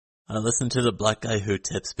I listen to the Black Guy Who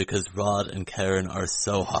Tips because Rod and Karen are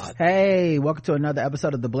so hot. Hey, welcome to another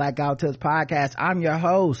episode of the Black Guy Who Tips podcast. I'm your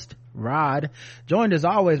host, Rod, joined as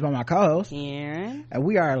always by my co-host, Karen. And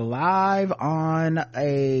we are live on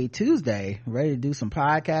a Tuesday, ready to do some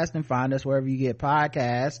podcasting. Find us wherever you get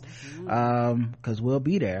podcasts, because we'll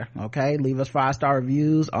be there. Okay, leave us 5-star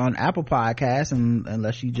reviews on Apple Podcasts, and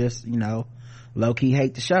unless you just low-key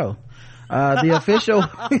hate the show. The official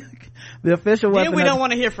weapon. Then we don't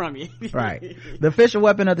want to hear from you. Right. The official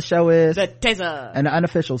weapon of the show is the taser, and the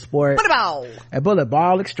unofficial sport, bullet ball. A bullet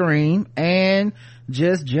ball extreme, and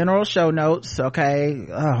just general show notes. Okay.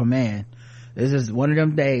 Oh man, this is one of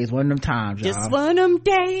them days, one of them times, y'all. Just one of them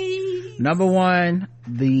days. Number one,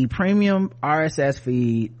 the premium RSS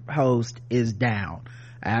feed host is down.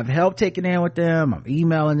 I have help taking in with them. I'm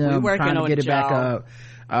emailing them, trying to get it back up.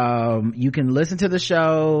 You can listen to the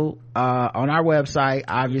show on our website,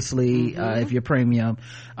 obviously, if you're premium,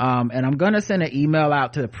 and I'm gonna send an email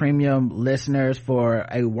out to the premium listeners for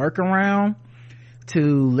a workaround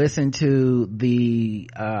to listen to the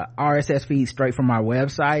RSS feed straight from our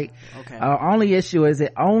website. Okay. Only issue is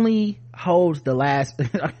it only holds the last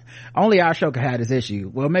only our show can have this issue,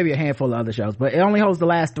 well maybe a handful of other shows, but it only holds the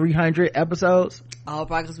last 300 episodes. Oh,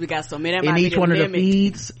 probably because we got so many in each one of the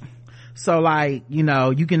feeds. So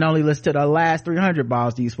you can only listen to the last 300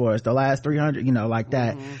 Balls Deep Sports, the last 300, like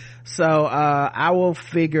that. So I will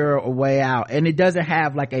figure a way out, and it doesn't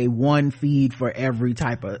have a one feed for every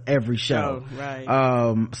show. Oh,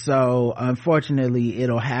 right. So unfortunately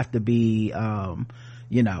it'll have to be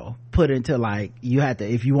put into you have to,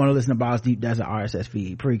 if you want to listen to Balls Deep, that's an RSS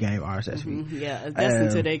feed, pregame RSS feed. Yeah, that's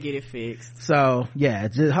until they get it fixed. So yeah,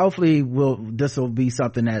 just hopefully this will be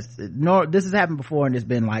something this has happened before, and it's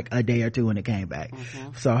been a day or two when it came back.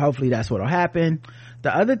 So hopefully that's what'll happen.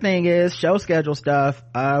 The other thing is show schedule stuff.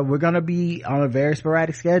 We're gonna be on a very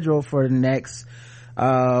sporadic schedule for the next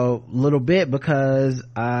little bit, because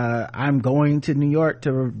I'm going to New York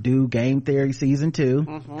to do Game Theory season 2.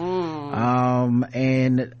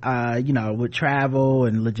 And with travel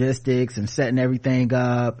and logistics and setting everything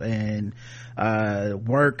up and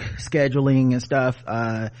work scheduling and stuff,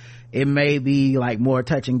 it may be more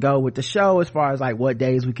touch and go with the show as far as what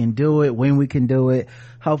days we can do it, when we can do it.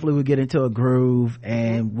 Hopefully we get into a groove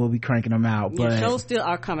and we'll be cranking them out. But shows still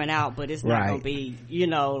are coming out, but it's not gonna be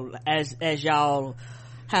as y'all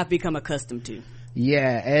have become accustomed to.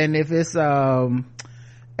 Yeah, and if it's and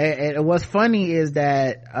what's funny is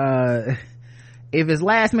that if it's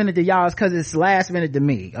last minute to y'all, it's because it's last minute to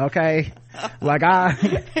me. Okay,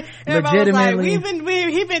 I legitimately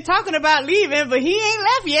he been talking about leaving, but he ain't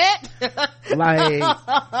left yet.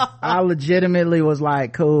 I legitimately was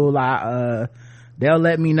cool. They'll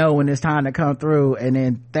let me know when it's time to come through, and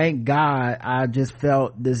then thank God I just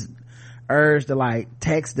felt this urge to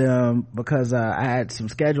text them, because I had some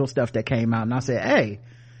schedule stuff that came out, and I said, hey,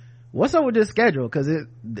 what's up with this schedule? Because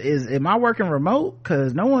am I working remote?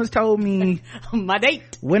 Because no one's told me my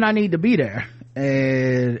date when I need to be there.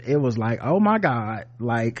 And it was oh my God,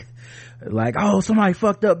 oh, somebody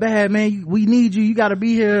fucked up bad, man, we need you gotta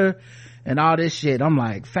be here and all this shit. I'm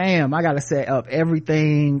fam, I gotta set up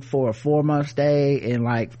everything for a 4-month stay in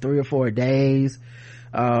 3 or 4 days.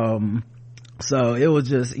 So it was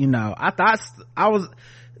just, I thought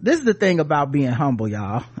this is the thing about being humble,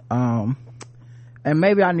 y'all. And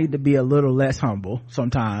maybe I need to be a little less humble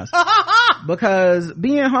sometimes. Because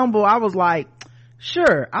being humble, I was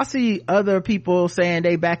sure, I see other people saying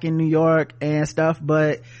they back in New York and stuff,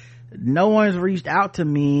 but no one's reached out to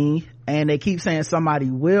me, and they keep saying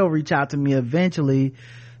somebody will reach out to me eventually.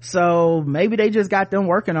 So maybe they just got them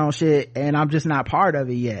working on shit and I'm just not part of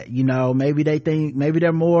it yet. Maybe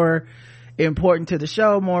they're more important to the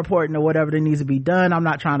show, more important to whatever that needs to be done. I'm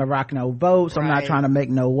not trying to rock no boats. I'm not trying to make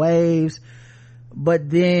no waves. But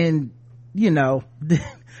then, this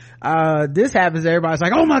happens, everybody's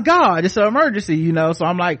oh my God, it's an emergency, so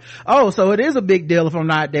I'm oh, so it is a big deal if I'm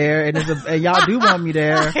not there, and and y'all do want me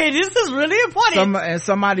there. Hey, this is really important. And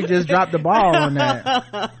somebody just dropped the ball on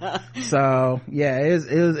that. So yeah,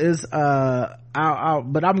 it's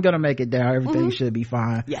but I'm gonna make it there. Everything should be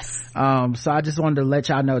fine. Yes. So I just wanted to let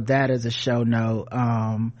y'all know that as a show note.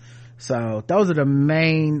 So those are the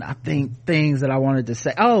main, I think, things that I wanted to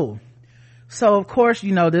say. Oh, so of course,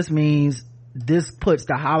 this puts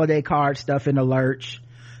the holiday card stuff in the lurch.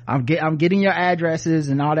 I'm getting your addresses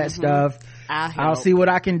and all that stuff. I'll see what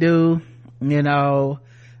I can do. I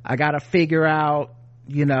gotta figure out,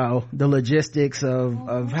 the logistics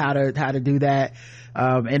of how to do that.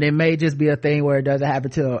 And it may just be a thing where it doesn't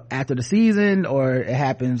happen till after the season, or it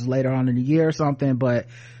happens later on in the year or something, but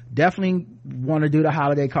definitely want to do the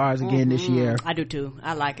holiday cards again this year. I do too.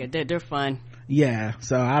 I like it. They're fun. Yeah,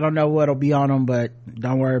 so I don't know what'll be on them, but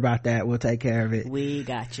don't worry about that. We'll take care of it. We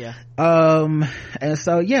gotcha. And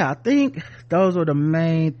so yeah, I think those were the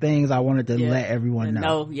main things I wanted to let everyone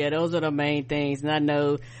know. Those are the main things. And I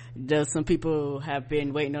know some people have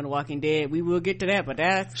been waiting on The Walking Dead. We will get to that, but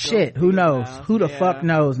that's shit. Who knows? Who the fuck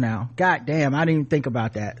knows now? God damn, I didn't even think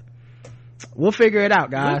about that. We'll figure it out,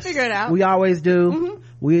 guys. We'll figure it out. We always do.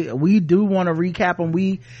 We do want to recap them.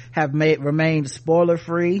 We have remained spoiler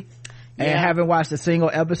free. And haven't watched a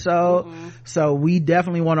single episode, so we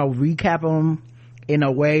definitely want to recap them in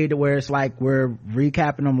a way to where it's like we're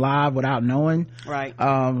recapping them live without knowing, right?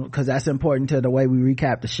 Because that's important to the way we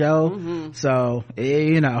recap the show. So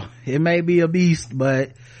it may be a beast,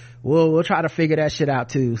 but we'll try to figure that shit out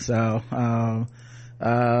too. So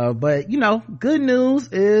but good news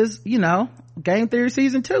is Game Theory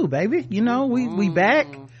season 2, baby. We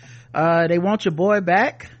back. They want your boy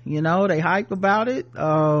back. They hype about it.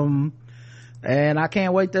 And I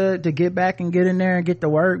can't wait to get back and get in there and get to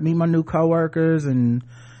work, meet my new coworkers, and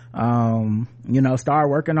start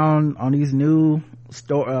working on these new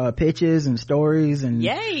pitches and stories and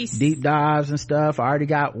deep dives and stuff. I already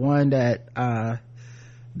got one that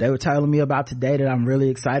they were telling me about today that I'm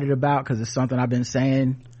really excited about, because it's something I've been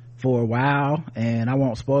saying for a while, and I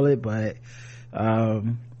won't spoil it, but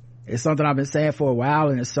it's something I've been saying for a while,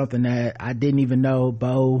 and it's something that I didn't even know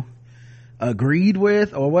Bo agreed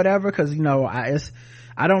with or whatever, because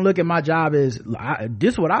I don't look at my job as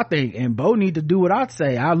this is what I think and Bo need to do what I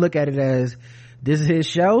say. I look at it as this is his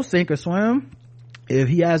show, sink or swim. If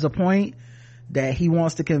he has a point that he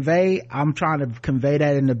wants to convey, I'm trying to convey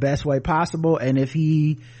that in the best way possible, and if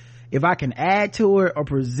I can add to it or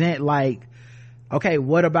present like, okay,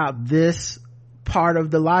 what about this part of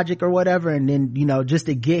the logic or whatever, and then just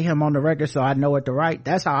to get him on the record so I know what to write,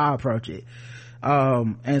 that's how I approach it.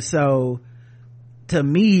 And so to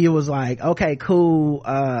me it was like, okay, cool,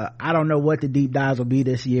 I don't know what the deep dives will be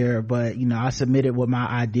this year, but I submitted what my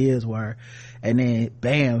ideas were, and then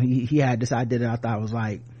bam, he had this idea that I thought was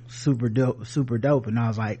like super dope, and I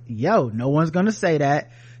was like, yo, no one's gonna say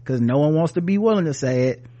that because no one wants to be willing to say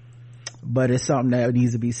it, but it's something that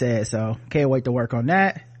needs to be said, so can't wait to work on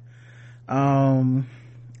that. And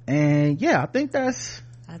yeah, I think that's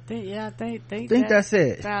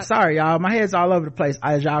it. Sorry y'all, my head's all over the place,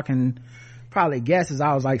 as y'all can probably guess, as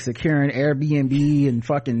I was like securing Airbnb and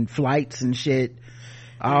fucking flights and shit,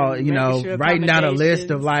 writing down a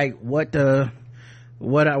list of like what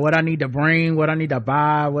I need to bring, what I need to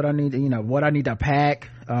buy, what I need to pack.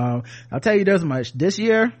 I'll tell you this much, this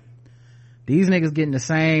year these niggas getting the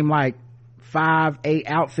same like 5-8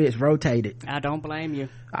 outfits rotated. I don't blame you.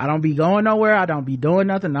 I don't be going nowhere, I don't be doing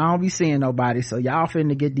nothing, I don't be seeing nobody, so y'all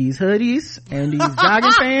finna get these hoodies and these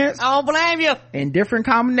jogging pants. I don't blame you. In different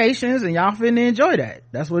combinations, and y'all finna enjoy that.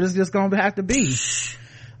 That's what it's just gonna have to be. So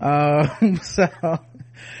I'm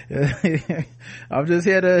just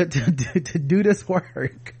here to do this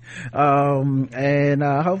work. And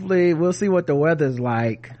hopefully we'll see what the weather's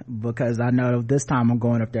like, because I know this time I'm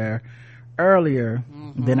going up there earlier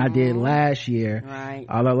than I did last year. Right.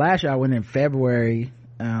 Although last year I went in February,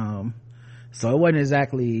 so it wasn't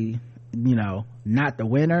exactly not the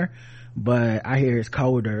winter, but I hear it's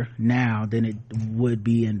colder now than it would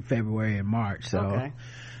be in February and March, so okay.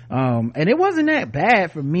 And it wasn't that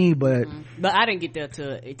bad for me, but I didn't get there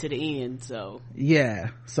to the end, so yeah,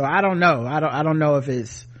 so I don't know. I don't know if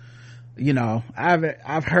it's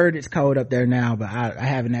I've heard it's cold up there now, but I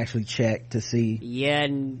haven't actually checked to see. Yeah,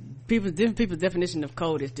 and different people's definition of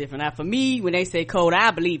cold is different. Now for me, when they say cold,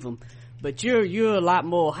 I believe them, but you're a lot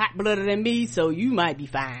more hot-blooded than me, so you might be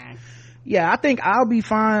fine. Yeah, I think I'll be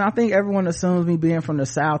fine. I think everyone assumes me being from the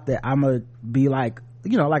South that I'm gonna be like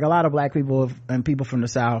like a lot of black people and people from the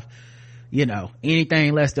South,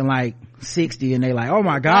 anything less than like 60 and they like, oh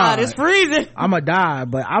my god, it's freezing, I'm gonna die.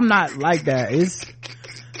 But I'm not like that. It's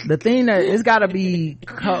the thing that it's gotta be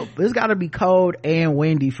cold and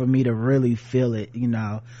windy for me to really feel it, and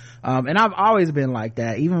I've always been like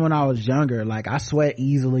that. Even when I was younger, like I sweat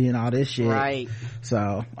easily and all this shit, right?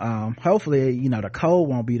 So hopefully the cold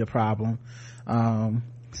won't be the problem. I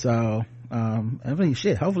mean,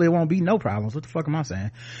 shit, hopefully it won't be no problems. What the fuck am I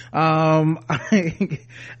saying? All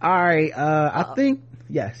right, I think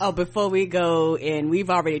yes. Oh, before we go, and we've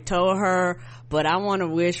already told her, but I want to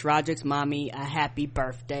wish Roderick's mommy a happy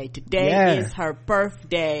birthday. Today is her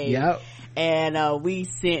birthday. Yep. and we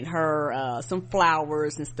sent her some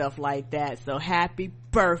flowers and stuff like that. So happy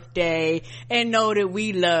birthday, and know that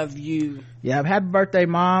we love you. Yeah, happy birthday,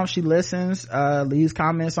 Mom. She listens, leaves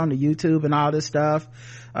comments on the YouTube and all this stuff.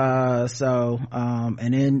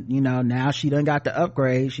 And then, you know, now she done got the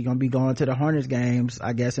upgrade. She gonna be going to the Hornets games,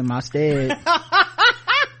 I guess, in my stead.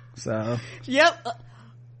 So yep,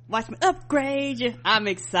 watch me upgrade you. I'm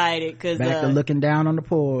excited because back to looking down on the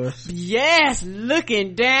pores. Yes,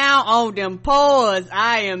 looking down on them pores.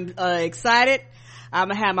 I am excited. I'm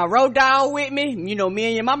gonna have my road dog with me. You know, me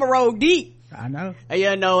and your mama roll deep. I know.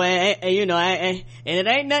 You know, and you know, and it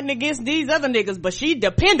ain't nothing against these other niggas, but she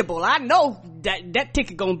dependable. I know that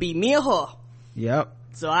ticket gonna be me and her. Yep.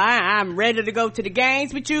 So I'm ready to go to the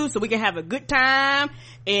games with you so we can have a good time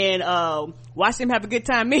and watch them have a good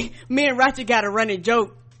time. Me and Roger got a running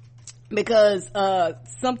joke because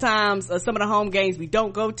sometimes some of the home games we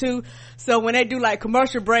don't go to, so when they do like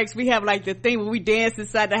commercial breaks, we have like the thing where we dance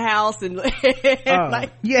inside the house and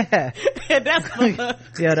like yeah. That's fun.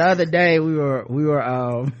 Yeah, the other day we were we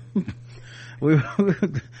were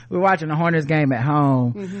watching the Hornets game at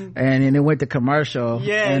home, and then it went to commercial.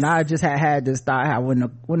 Yes. And I just had this thought how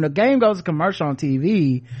when the game goes to commercial on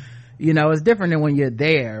TV, you know, it's different than when you're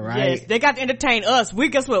there, right? Yes, they got to entertain us.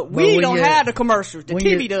 Guess what? We don't have the commercials. The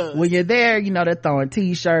TV does. When you're there, you know, they're throwing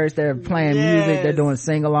t-shirts, they're playing music, they're doing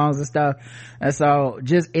sing-alongs and stuff. And so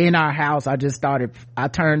just in our house, I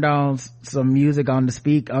turned on some music on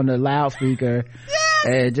the loudspeaker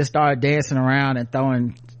and just started dancing around and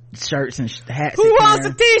throwing shirts and hats. Who wants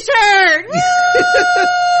a t-shirt?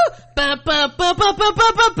 I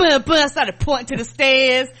started pointing to the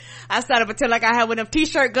stairs. I started pretending like I had one of them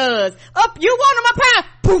t-shirt guns. Up, you want my pants?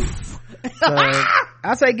 Poof. So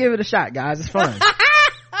I say give it a shot, guys. It's fun.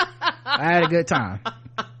 I had a good time.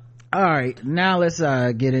 All right, now let's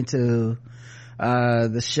get into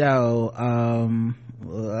the show.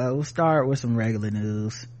 We'll start with some regular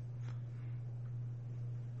news.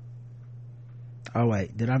 Oh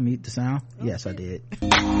wait, did I mute the sound? Okay. Yes, I did.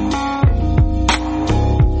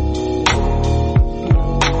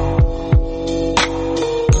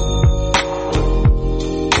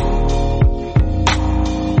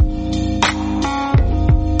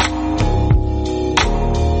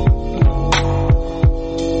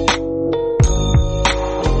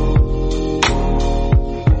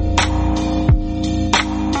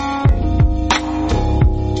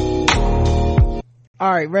 All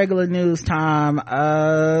right, regular news time.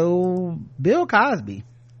 Bill Cosby.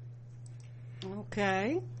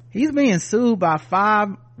 Okay. He's being sued by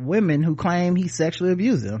 5 women who claim he sexually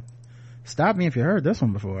abused them. Stop me if you heard this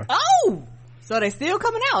one before. Oh! So they still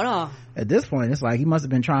coming out, huh? At this point, it's like he must have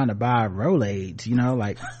been trying to buy Rolaids, you know,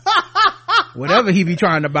 like whatever he be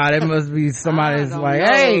trying to buy, there must be somebody that's like,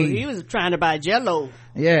 hey. He was trying to buy Jell-O.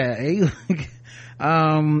 Yeah,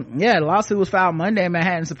 the lawsuit was filed Monday in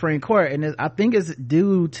Manhattan Supreme Court, and I think it's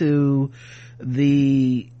due to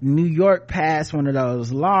the New York passed one of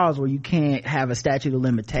those laws where you can't have a statute of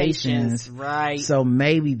limitations. Right. So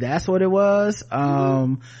maybe that's what it was.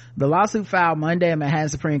 The lawsuit filed Monday in Manhattan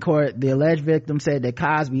Supreme Court. The alleged victim said that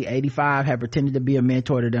Cosby, 85, had pretended to be a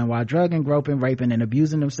mentor to them while drugging, groping, raping, and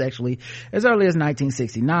abusing them sexually as early as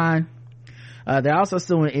 1969. They're also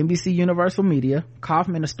suing NBC Universal Media,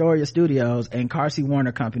 Kaufman Astoria Studios, and Carsey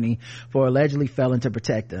Warner Company for allegedly failing to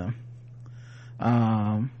protect them.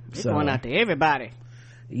 It's going out to everybody.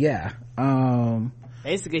 Yeah.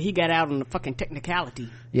 Basically, he got out on the fucking technicality.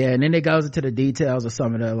 Yeah, and then it goes into the details of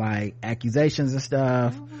some of the like accusations and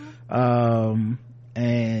stuff.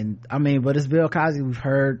 And I mean, but it's Bill Cosby. We've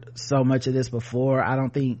heard so much of this before. I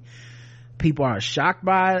don't think people are shocked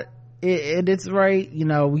by it at its rate. You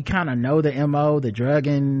know, we kind of know the MO, the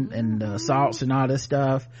drugging and the assaults and all this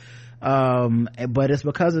stuff. But it's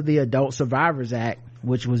because of the Adult Survivors Act,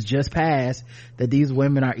 which was just passed, that these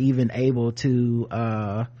women are even able to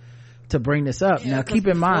bring this up. Now keep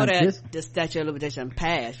in mind the statute of limitation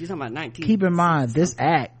passed. You're talking about 19. Keep in mind this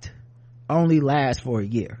act only lasts for a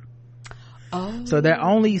year. Oh. So they're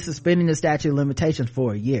only suspending the statute of limitations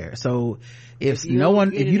for a year. So if you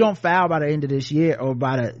don't file by the end of this year, or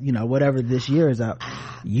by the, you know, whatever this year is up,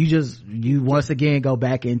 you once again go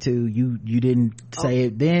back into you didn't say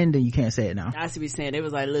it then you can't say it now. I see what you're saying. They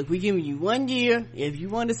was like, look, we giving you 1 year. If you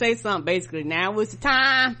want to say something, basically now is the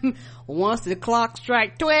time. Once the clock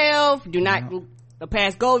strike 12, do not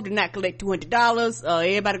pass go, do not collect $200.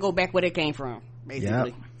 Everybody go back where they came from,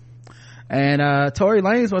 basically. Yep. And Tory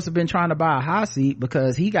Lanez must have been trying to buy a hot seat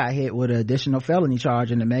because he got hit with an additional felony charge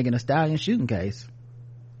in the Megan Thee Stallion shooting case.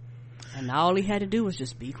 And all he had to do was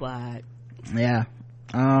just be quiet. Yeah.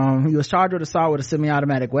 He was charged with assault with a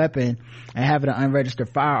semi-automatic weapon and having an unregistered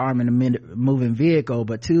firearm in a moving vehicle,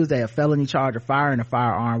 but Tuesday a felony charge of firing a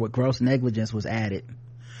firearm with gross negligence was added.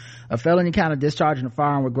 A felony count of discharging a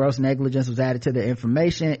firearm with gross negligence was added to the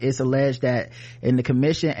information. It's alleged that in the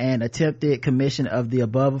commission and attempted commission of the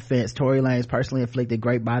above offense, Tory Lanez personally inflicted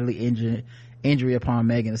great bodily injury upon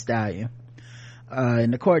Megan Thee Stallion.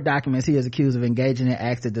 In the court documents, he is accused of engaging in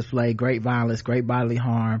acts that display great violence, great bodily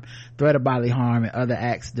harm, threat of bodily harm, and other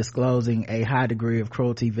acts disclosing a high degree of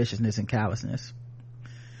cruelty, viciousness, and callousness.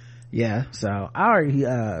 Yeah, so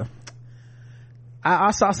I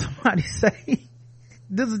saw somebody say,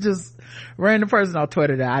 this is just random person on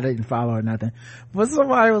Twitter that I didn't follow or nothing, but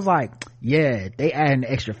somebody was like, yeah, they add an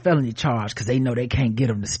extra felony charge because they know they can't get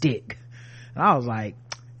them to stick. And I was like,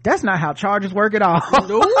 that's not how charges work at all.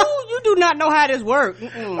 No, you do not know how this works.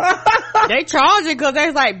 They charge it because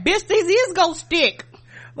they're like, bitch, these is gonna stick.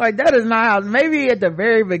 Like, that is not how. Maybe at the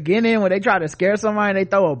very beginning when they try to scare somebody, they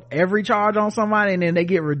throw up every charge on somebody and then they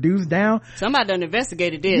get reduced down. Somebody done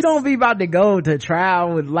investigated this. You don't be about to go to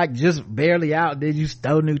trial with like just barely out, then you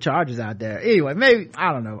throw new charges out there. Anyway, maybe,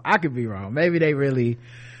 I don't know, I could be wrong. Maybe they really,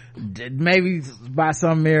 maybe by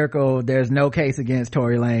some miracle there's no case against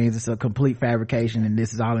Tory Lanez. It's a complete fabrication and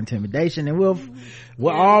this is all intimidation, and we'll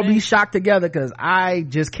all be shocked together because I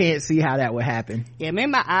just can't see how that would happen. Yeah,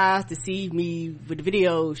 maybe my eyes deceived me with the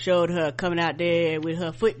video showed her coming out there with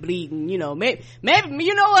her foot bleeding. You know, maybe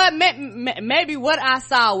you know what, maybe what I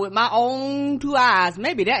saw with my own two eyes,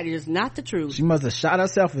 maybe that is not the truth. She must have shot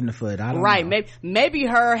herself in the foot. I don't know. Maybe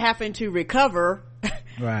her having to recover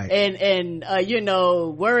right, and you know,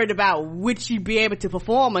 worried about would she be able to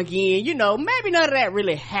perform again. You know, maybe none of that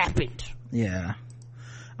really happened. Yeah.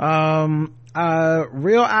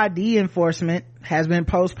 Real ID enforcement has been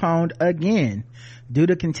postponed again due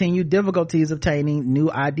to continued difficulties obtaining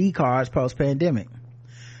new ID cards post-pandemic.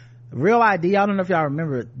 Real ID, I don't know if y'all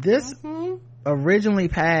remember, this originally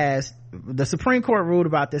passed, the Supreme Court ruled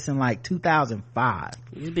about this in like 2005.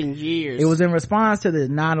 It's been years. It was in response to the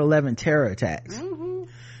 9/11 terror attacks.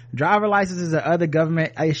 Driver licenses and other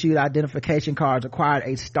government issued identification cards required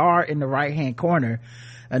a star in the right hand corner.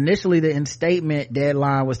 Initially, the instatement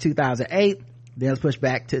deadline was 2008, then it was pushed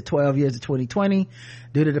back to 12 years to 2020.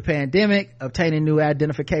 Due to the pandemic, obtaining new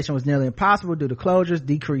identification was nearly impossible due to closures,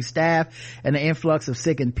 decreased staff, and the influx of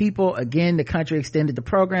sickened people. Again, the country extended the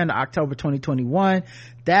program to October 2021.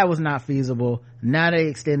 That was not feasible. Now they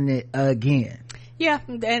extended it again. Yeah,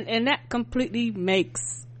 and that completely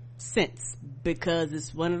makes sense because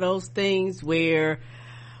it's one of those things where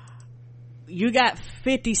you got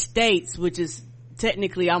 50 states, which is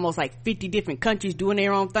technically almost like 50 different countries doing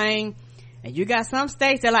their own thing, and you got some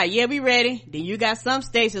states that like, yeah, we ready. Then you got some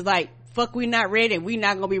states that's like, fuck, we not ready, and we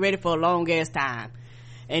not gonna be ready for a long ass time.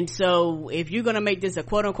 And so if you're gonna make this a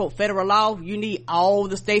quote unquote federal law, you need all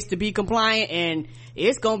the states to be compliant, and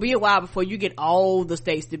it's gonna be a while before you get all the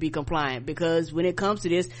states to be compliant, because when it comes to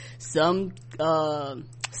this, some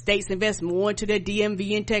states invest more into their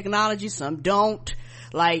DMV and technology, some don't.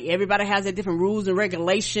 Like, everybody has their different rules and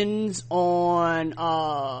regulations on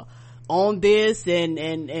this and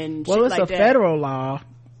well, shit it's like a that. federal law,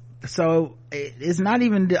 so it's not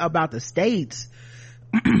even about the states.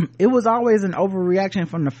 It was always an overreaction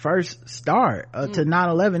from the first start to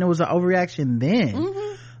 9/11. It was an overreaction then.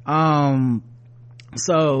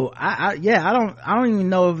 So I don't even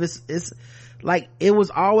know if it's like, it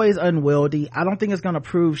was always unwieldy. I don't think it's gonna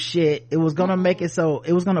prove shit. It was gonna make it so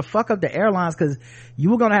it was gonna fuck up the airlines because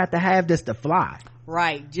you were gonna have this to fly,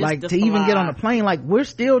 right? Just like to even get on a plane. Like, we're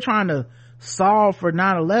still trying to solve for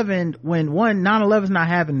 9/11 when 9/11's not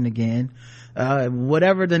happening again.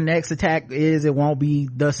 Whatever the next attack is, it won't be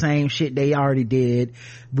the same shit they already did.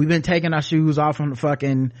 We've been taking our shoes off from the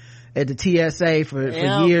fucking at the TSA for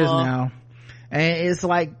years now. And it's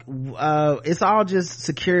like, it's all just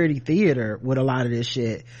security theater with a lot of this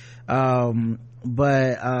shit. Yeah,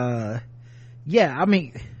 I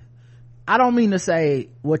mean, I don't mean to say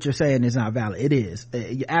what you're saying is not valid. It is.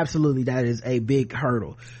 Absolutely, that is a big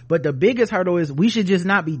hurdle. But the biggest hurdle is we should just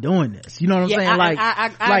not be doing this. You know what I'm saying?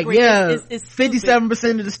 I agree. Yeah, it's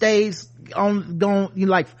 57% of the states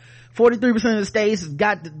like 43% of the states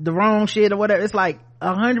got the wrong shit or whatever. It's like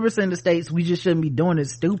 100% of the states, we just shouldn't be doing it.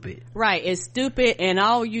 Stupid. Right, it's stupid, and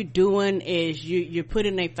all you doing is you're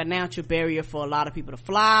putting a financial barrier for a lot of people to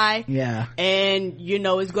fly. Yeah. And you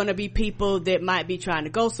know, it's gonna be people that might be trying to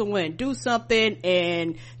go somewhere and do something,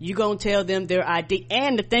 and you gonna tell them their ID.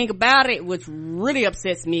 And the thing about it, which really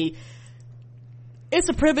upsets me, it's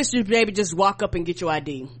a privilege to be able to just walk up and get your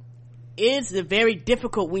ID. It's very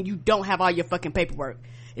difficult when you don't have all your fucking paperwork.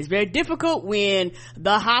 It's very difficult when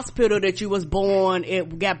the hospital that you was born,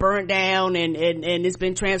 it got burned down and it's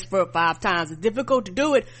been transferred 5 times. It's difficult to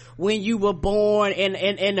do it when you were born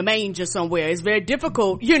in the manger somewhere. It's very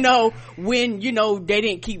difficult, when, they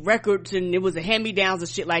didn't keep records and it was a hand-me-downs and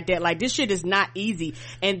shit like that. Like, this shit is not easy.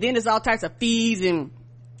 And then there's all types of fees and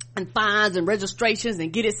fines and registrations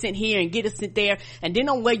and get it sent here and get it sent there. And then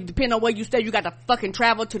depending on where you stay, you got to fucking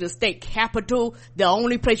travel to the state capital, the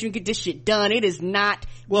only place you can get this shit done. It is not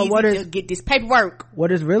easy to get this paperwork.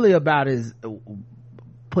 What it's really about is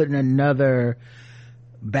putting another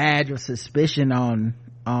badge of suspicion on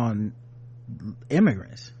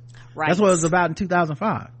immigrants. Right. That's what it was about in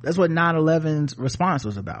 2005. That's what 9/11's response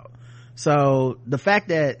was about. So the fact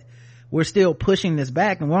that we're still pushing this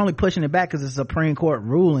back, and we're only pushing it back because it's a Supreme Court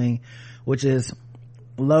ruling, which is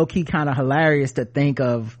low-key kind of hilarious to think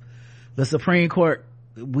of the Supreme Court.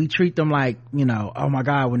 We treat them like, oh my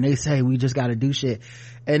God, when they say we just got to do shit.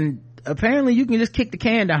 And apparently you can just kick the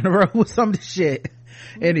can down the road with some of this shit.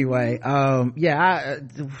 Anyway, we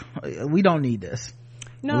don't need this.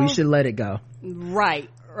 No. We should let it go. Right.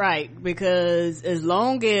 Because as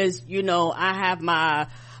long as, I have my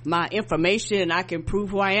information, I can prove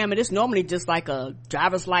who I am, and it's normally just like a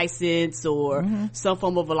driver's license or some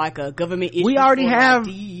form of like a government issue. We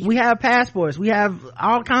have passports, we have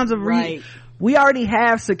all kinds of we already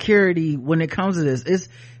have security when it comes to this.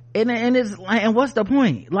 And what's the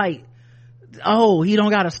point? Like, oh, he don't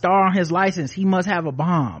got a star on his license, he must have a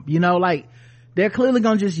bomb, they're clearly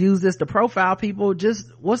gonna just use this to profile people. Just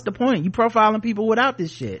what's the point? You profiling people without this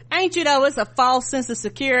shit, ain't you? Though it's a false sense of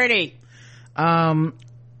security. You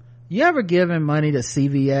ever given money to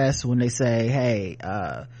CVS when they say, hey,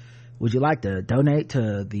 would you like to donate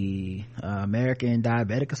to the American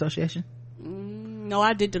Diabetic Association? No,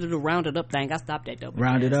 I did the little round it up thing. I stopped that though.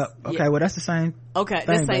 Round it up. Okay, well that's the same. Okay,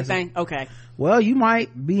 that's the same thing. Okay. Well, you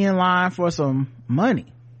might be in line for some money.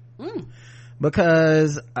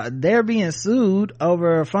 Because they're being sued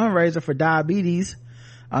over a fundraiser for diabetes.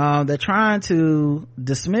 They're trying to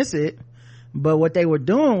dismiss it, but what they were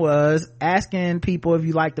doing was asking people if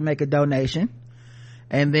you like to make a donation,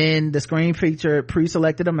 and then the screen featured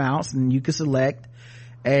pre-selected amounts, and you could select,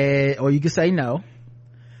 or you could say no.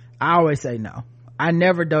 I always say no. I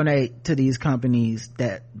never donate to these companies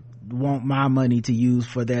that want my money to use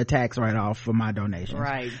for their tax write-off for my donations.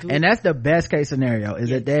 Right. And that's the best case scenario,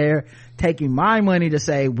 is that they're taking my money to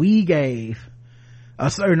say we gave a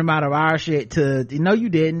certain amount of our shit to, no you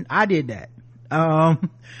didn't, I did that.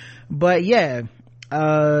 But yeah,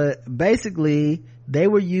 basically they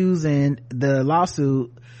were using, the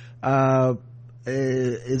lawsuit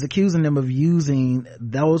is accusing them of using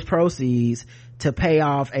those proceeds to pay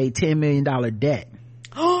off a $10 million debt.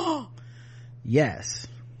 Yes.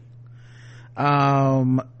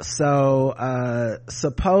 Supposedly,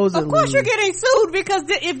 of course you're getting sued, because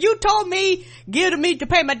if you told me give to me to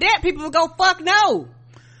pay my debt, people would go fuck no.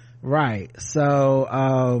 Right. So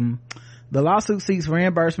the lawsuit seeks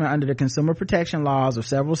reimbursement under the consumer protection laws of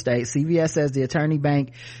several states. CVS says the attorney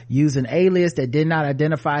bank used an alias that did not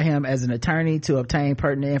identify him as an attorney to obtain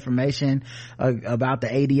pertinent information about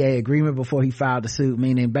the ADA agreement before he filed the suit,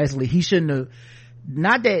 meaning basically he shouldn't have,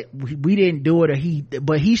 not that we didn't do it,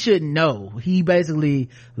 but he shouldn't know. He basically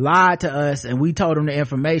lied to us and we told him the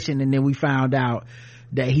information, and then we found out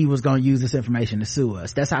that he was going to use this information to sue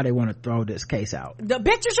us. That's how they want to throw this case out. The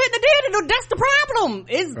bitch you shouldn't have did it. That's the problem.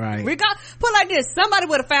 It's right. Put like this, somebody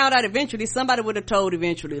would have found out eventually, somebody would have told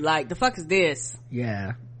eventually. Like, the fuck is this?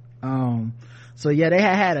 Yeah. So yeah, they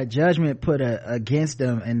had a judgment put against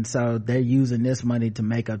them, and so they're using this money to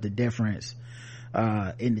make up the difference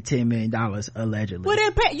in the $10 million allegedly. Well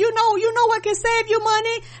then, you know what can save you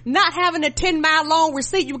money? Not having a 10-mile long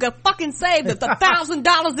receipt. You can fucking save the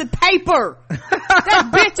 $1,000 in paper.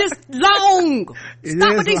 That bitch is long.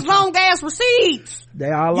 Stop with these long ass receipts. They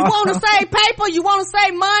are long. You want to save paper? You want to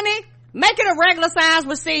save money? Make it a regular size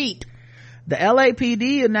receipt. The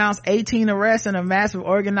LAPD announced 18 arrests in a massive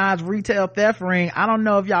organized retail theft ring. I don't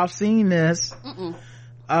know if y'all seen this.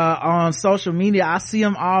 On social media. I see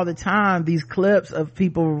them all the time, these clips of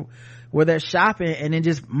people where they're shopping and then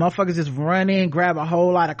just motherfuckers just run in, grab a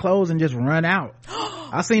whole lot of clothes and just run out.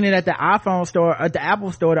 I seen it at the iPhone store, at the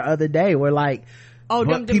Apple store the other day, where like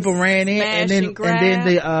people ran in and then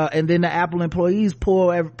the Apple employees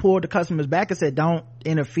pulled the customers back and said, don't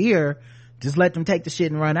interfere, just let them take the shit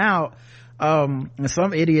and run out. And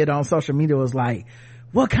some idiot on social media was like,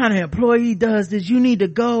 what kind of employee does this? You need to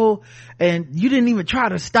go, and you didn't even try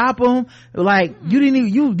to stop them. Like, you didn't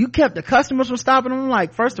even, you kept the customers from stopping them.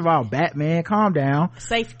 Like, first of all, Batman, calm down.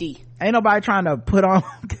 Safety. Ain't nobody trying to put on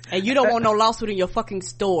and you don't want no lawsuit in your fucking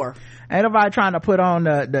store. Ain't nobody trying to put on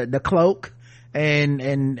the cloak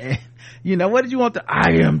and you know, what did you want?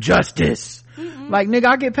 I am justice. Like, nigga,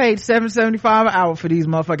 I get paid $7.75 an hour for these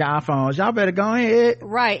motherfucking iPhones. Y'all better go ahead.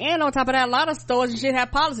 Right. And on top of that, a lot of stores and shit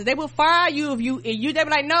have policies. They will fire you if they be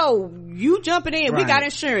like, no, you jumping in. Right. We got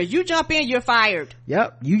insurance. You jump in, you're fired.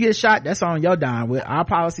 Yep. You get shot, that's on your dime. Our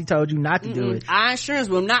policy told you not to do it. Our insurance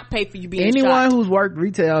will not pay for you being Anyone shot. Who's worked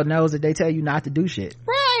retail knows that they tell you not to do shit.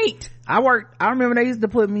 Right. I remember they used to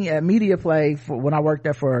put me at Media Play when I worked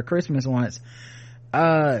there for Christmas once.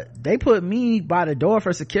 They put me by the door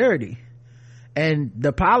for security. And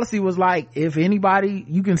the policy was like, if anybody,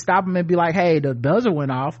 you can stop them and be like, hey, the buzzer went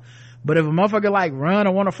off. But if a motherfucker like run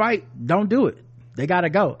or want to fight, don't do it. They gotta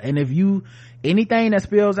go. And if anything that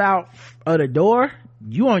spills out of the door,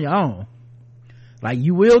 you on your own. Like,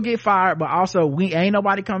 you will get fired, but also ain't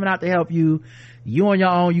nobody coming out to help you. You on your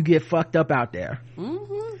own, you get fucked up out there.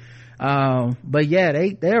 But yeah,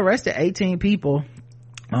 they arrested 18 people.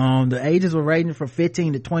 The ages were ranging from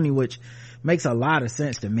 15 to 20, which makes a lot of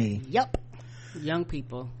sense to me. Yep. Young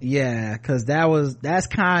people. Yeah, because that's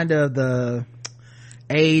kind of the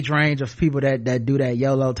age range of people that do that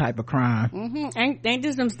YOLO type of crime. Ain't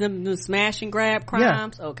this them smash and grab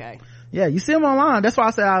crimes? Yeah. Okay. Yeah, you see them online. That's why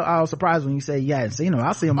I said I was surprised when you say you hadn't seen them.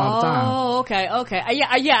 I see them all the time. Oh, okay.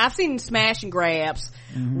 Yeah, I've seen smash and grabs.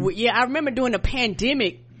 Yeah, I remember during the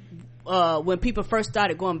pandemic, when people first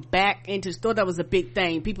started going back into the store, that was a big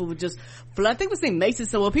thing. People would just flood. I think it was in Mason,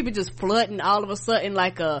 so people just flooding all of a sudden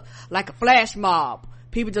like a flash mob.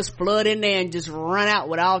 People just flood in there and just run out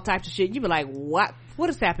with all types of shit. You be like, what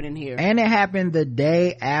is happening here? And it happened the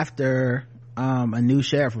day after a new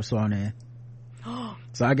sheriff was sworn in.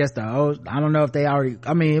 So I guess I don't know if they already,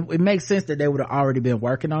 I mean, it makes sense that they would have already been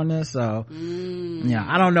working on this. So, yeah,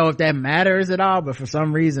 I don't know if that matters at all, but for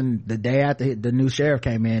some reason, the day after the new sheriff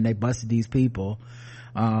came in, they busted these people.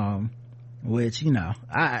 Which, you know,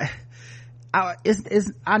 I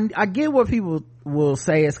get what people will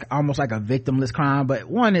say it's almost like a victimless crime, but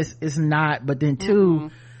one, it's not, but then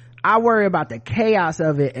two, I worry about the chaos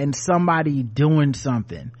of it and somebody doing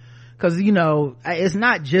something. Cause, you know, it's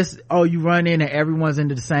not just, oh, you run in and everyone's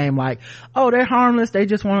into the same, like, oh, they're harmless, they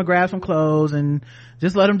just want to grab some clothes and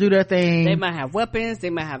just let them do their thing. They might have weapons, they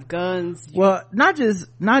might have guns. Well, not just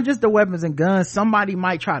the weapons and guns, somebody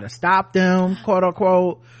might try to stop them, quote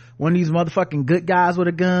unquote, one of these motherfucking good guys with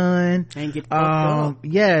a gun. And get fucked up.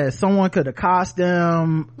 Yeah, someone could accost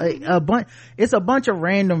them. It's a bunch of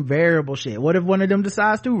random variable shit. What if one of them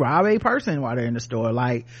decides to rob a person while they're in the store?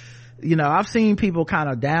 Like, you know, I've seen people kind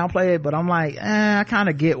of downplay it, but I'm like, I kind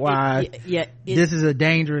of get why this is a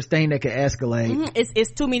dangerous thing that could escalate.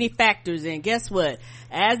 It's too many factors. And guess what?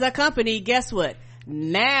 As a company, guess what?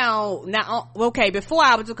 Now, okay, before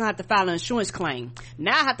I was just gonna have to file an insurance claim.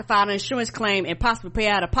 Now I have to file an insurance claim and possibly pay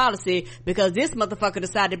out a policy because this motherfucker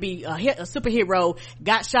decided to be a superhero,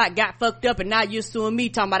 got shot, got fucked up, and now you're suing me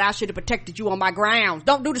talking about I should have protected you on my grounds.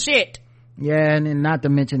 Don't do the shit. Yeah, and then not to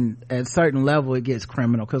mention at a certain level it gets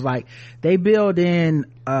criminal because like they build in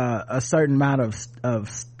a certain amount of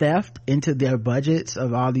theft into their budgets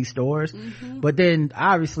of all these stores, but then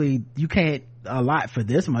obviously you can't allot for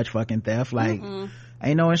this much fucking theft. Like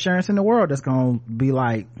ain't no insurance in the world that's gonna be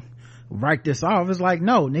like write this off. It's like,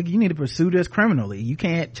 no, nigga, you need to pursue this criminally. You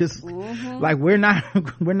can't just like we're not in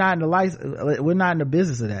the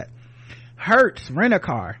business of that. Hertz rent a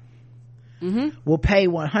car will pay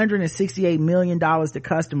 $168 million to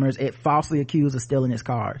customers it falsely accused of stealing his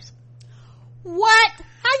cars. What?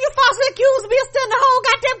 How you falsely accused of being stealing the whole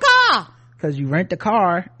goddamn car? Because you rent the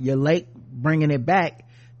car, you're late bringing it back.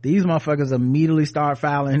 These motherfuckers immediately start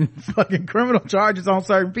filing fucking criminal charges on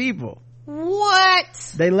certain people.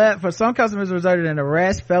 What? They for some customers resulted in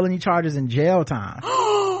arrest, felony charges, and jail time.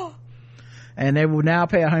 And they will now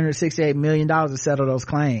pay $168 million to settle those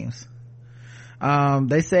claims.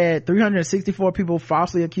 They said 364 people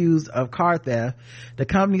falsely accused of car theft. The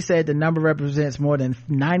company said the number represents more than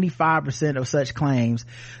 95% of such claims.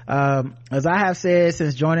 As I have said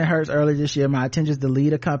since joining Hertz earlier this year, my intention is to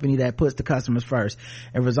lead a company that puts the customers first.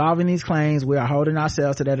 In resolving these claims, we are holding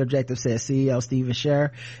ourselves to that objective, said CEO Steven Scher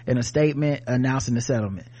in a statement announcing the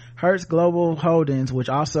settlement. Hertz Global Holdings, which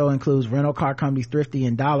also includes rental car companies Thrifty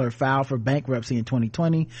and Dollar, filed for bankruptcy in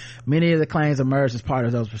 2020. Many of the claims emerged as part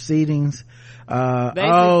of those proceedings.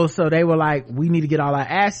 So they were like, we need to get all our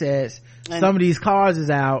assets. Some of these cars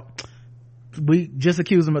is out. We just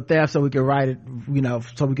accuse them of theft so we can write it, you know,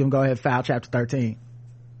 so we can go ahead and file chapter 13.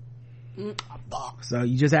 So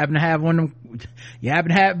you just happen to have one of them, you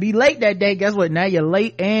happen to be late that day, guess what, now you're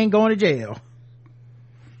late and going to jail.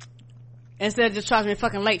 Instead of just charging me a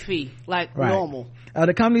fucking late fee like normal.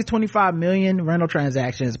 The company's 25 million rental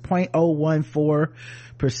transactions,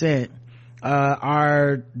 0.014%,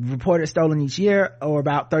 are reported stolen each year, or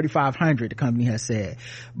about 3,500, the company has said.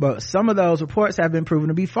 But some of those reports have been proven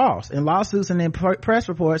to be false. In lawsuits and in press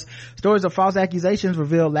reports, stories of false accusations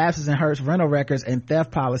revealed lapses in Hertz rental records and theft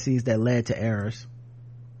policies that led to errors.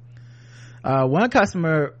 One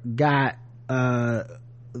customer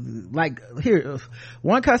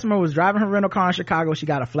was driving her rental car in Chicago. She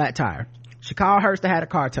got a flat tire. She called Hertz to have the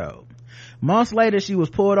car towed. Months later, she was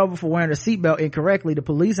pulled over for wearing a seatbelt incorrectly. The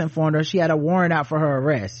police informed her she had a warrant out for her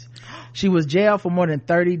arrest. She was jailed for more than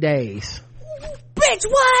 30 days. Bitch,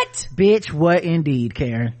 what? Bitch, what indeed,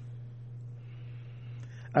 Karen.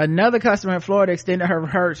 Another customer in Florida extended her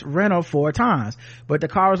Hertz rental 4 times, but the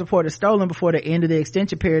car was reported stolen before the end of the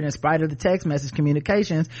extension period in spite of the text message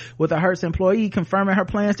communications with a Hertz employee confirming her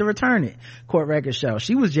plans to return it. Court records show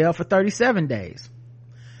she was jailed for 37 days.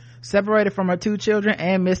 Separated from her 2 children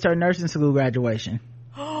and missed her nursing school graduation.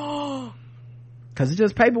 Cause it's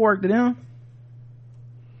just paperwork to them.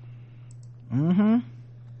 I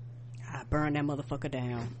burn that motherfucker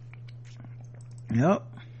down. Yep.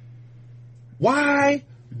 Why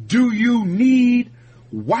do you need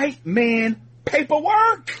white man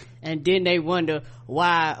paperwork? And then they wonder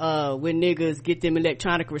why when niggas get them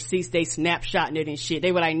electronic receipts, they snapshotting it and shit.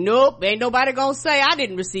 They were like, nope, ain't nobody gonna say I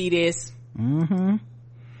didn't receive this.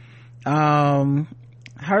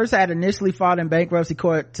 Hertz had initially fought in bankruptcy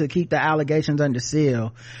court to keep the allegations under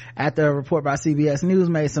seal after a report by CBS News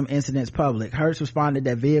made some incidents public. Hertz responded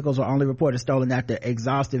that vehicles were only reported stolen after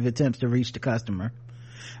exhaustive attempts to reach the customer.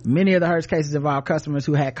 Many of the Hertz cases involved customers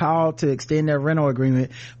who had called to extend their rental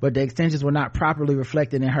agreement, but the extensions were not properly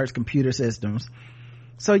reflected in Hertz computer systems.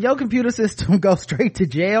 So your computer system goes straight to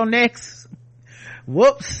jail next?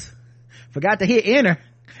 Whoops. Forgot to hit enter.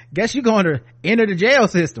 Guess you're going to enter the jail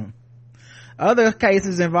system. Other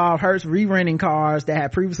cases involve Hertz re-renting cars that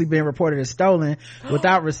had previously been reported as stolen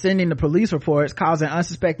without rescinding the police reports, causing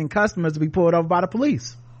unsuspecting customers to be pulled over by the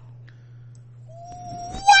police.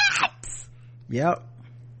 What? Yep.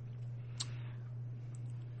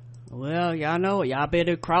 Well, y'all know, y'all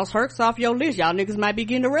better cross Hertz off your list. Y'all niggas might be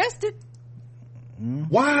getting arrested.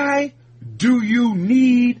 Why do you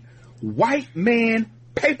need white man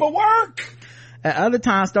paperwork? At other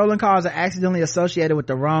times, stolen cars are accidentally associated with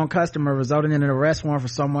the wrong customer, resulting in an arrest warrant for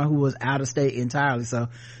someone who was out of state entirely. So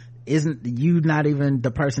isn't you not even the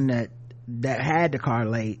person that had the car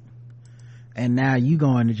late, and now you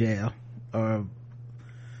going to jail? Or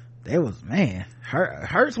there was, man,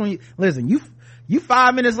 Hertz when you listen, you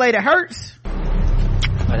 5 minutes late, it hurts.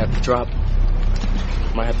 Might have to drop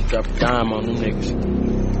a dime on them niggas.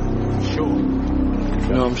 Sure.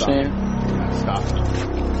 You know what I'm saying? Stop.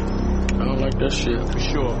 I don't like that shit. For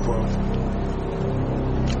sure, bro.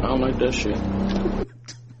 I don't like that shit.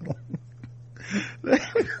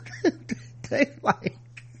 They like,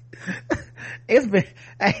 it's been,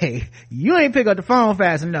 hey, you ain't pick up the phone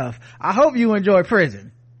fast enough. I hope you enjoy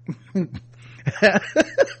prison.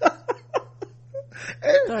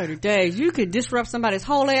 30 days. You could disrupt somebody's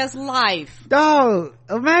whole ass life. Dog,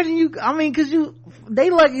 imagine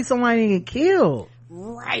they lucky somebody didn't get killed.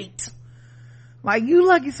 Right. Like, you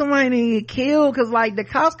lucky somebody didn't get killed, cause like the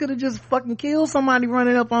cops could have just fucking killed somebody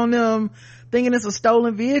running up on them thinking it's a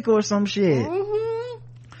stolen vehicle or some shit.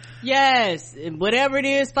 Yes. Whatever it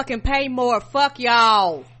is, fucking pay more. Fuck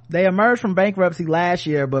y'all. They emerged from bankruptcy last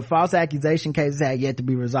year, but false accusation cases had yet to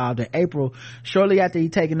be resolved in April. Shortly after he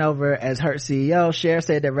taken over as Hertz CEO, Cher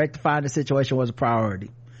said that rectifying the situation was a priority.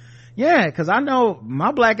 Yeah, cause I know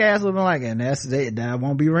my black ass would be like, and that's it, that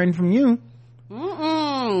won't be renting from you.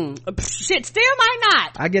 Shit, still might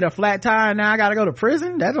not. I get a flat tire, now I gotta go to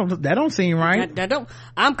prison? That don't seem right.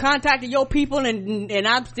 I'm contacting your people and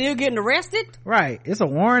I'm still getting arrested? Right. It's a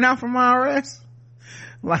warrant out for my arrest?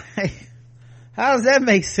 Like, how does that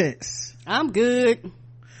make sense? I'm good.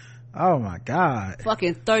 Oh my God.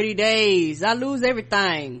 Fucking 30 days. I lose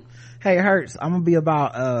everything. Hey, Hertz, I'm gonna be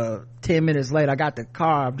about 10 minutes late. I got the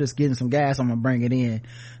car, I'm just getting some gas, I'm gonna bring it in.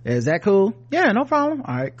 Is that cool? Yeah, no problem.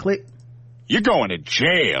 All right, click. You're going to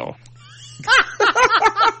jail.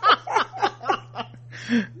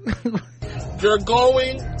 You're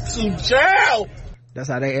going to jail. That's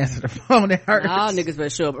how they answer the phone. It hurts. Nah, niggas better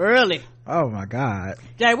show up early. Oh my God.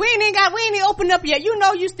 Jay, we ain't opened up yet. You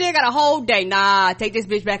know you still got a whole day. Nah, take this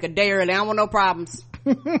bitch back a day early. I don't want no problems.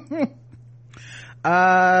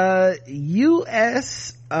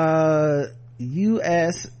 U.S.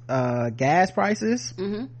 gas prices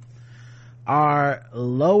are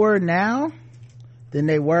lower now than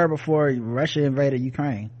they were before Russia invaded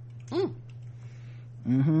Ukraine.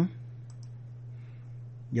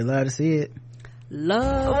 You love to see it. We did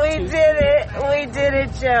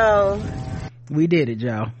it, Joe. We did it,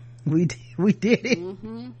 Joe. We did it.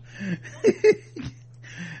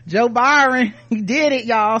 Joe Byron, he did it,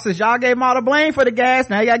 y'all. Since y'all gave him all the blame for the gas,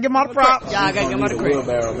 now you gotta give him all the props. Y'all gotta give him all the credit.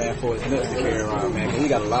 Wheelbarrow, man, for his nuts to carry around, man. 'Cause he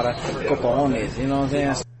got a lot of cojones, you know what I'm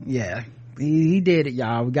saying? Yeah, he did it,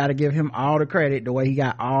 y'all. We gotta give him all the credit the way he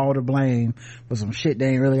got all the blame for some shit that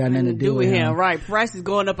ain't really got nothing to do with him. Right, prices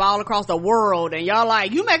going up all across the world, and y'all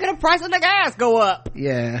like, you making the price of the gas go up.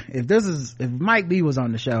 Yeah, if Mike B was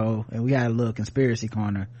on the show and we had a little conspiracy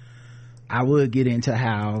corner, I would get into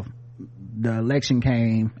how the election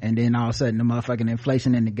came and then all of a sudden the motherfucking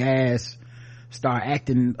inflation and the gas start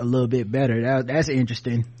acting a little bit better. That's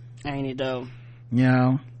interesting. Ain't it though? You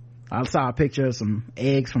know, I saw a picture of some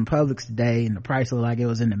eggs from Publix today and the price looked like it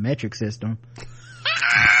was in the metric system.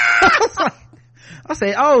 I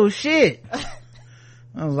said, oh shit.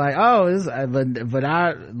 I was like, oh,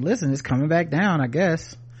 listen, it's coming back down, I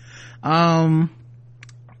guess.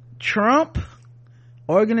 Trump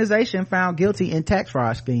organization found guilty in tax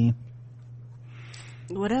fraud scheme.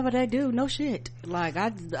 Whatever they do, no shit. Like I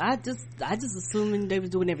just assuming they was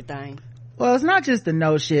doing everything. Well, it's not just the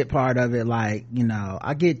no shit part of it. Like, you know,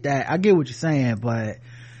 I get that. I get what you're saying, but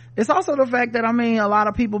it's also the fact that, I mean, a lot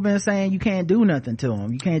of people been saying you can't do nothing to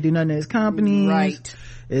him. You can't do nothing to his companies. Right.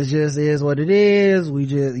 It just is what it is. We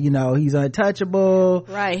just, you know, he's untouchable.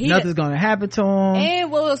 Right. Nothing's gonna happen to him.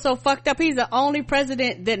 And what was so fucked up, he's the only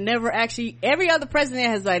president that never actually, every other president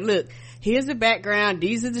has like, look, here's the background,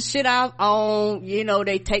 these are the shit I own, you know,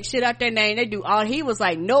 they take shit out their name, they do all. He was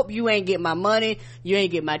like, nope, you ain't get my money, you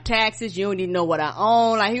ain't get my taxes, you don't even know what I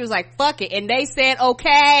own. Like, he was like, fuck it. And they said,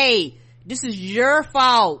 okay, this is your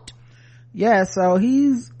fault. Yeah, so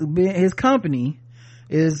his company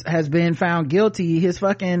has been found guilty. His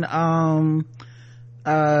fucking money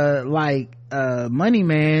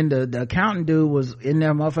man, the accountant dude was in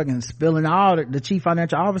there motherfucking spilling all the chief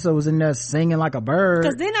financial officer was in there singing like a bird.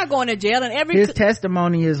 Cause they're not going to jail, and his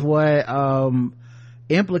testimony is what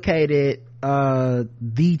implicated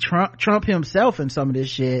the Trump himself in some of this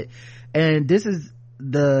shit. And this is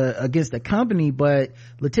against the company, but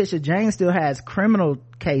Letitia James still has criminal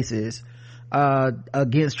cases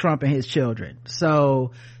against Trump and his children.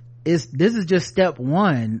 So this is just step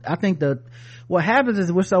one. I think what happens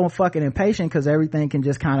is we're so fucking impatient because everything can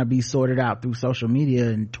just kind of be sorted out through social media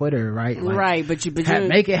and Twitter, right? Like, right, but you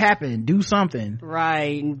make it happen, do something.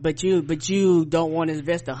 Right, but you don't want to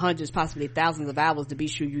invest the hundreds, possibly thousands of hours to be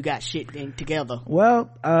sure you got shit together. Well,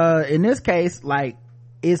 in this case, like,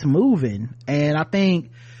 it's moving, and I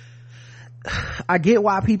think I get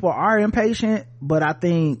why people are impatient, but I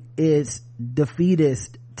think it's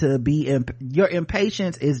defeatist to be your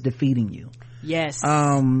impatience is defeating you. Yes.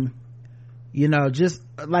 You know, just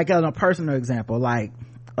like on a personal example, like,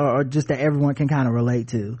 or just that everyone can kind of relate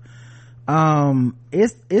to.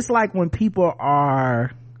 It's like when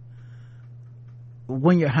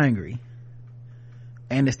you're hungry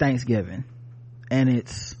and it's Thanksgiving and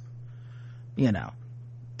it's, you know,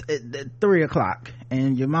 3:00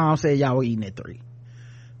 and your mom said y'all were eating at 3,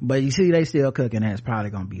 but you see they still cooking and it's probably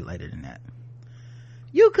gonna be later than that.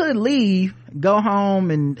 You could leave, go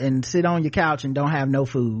home and sit on your couch and don't have no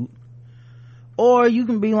food, or you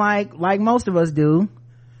can be like most of us do,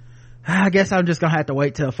 I guess I'm just gonna have to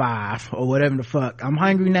wait till 5 or whatever the fuck. I'm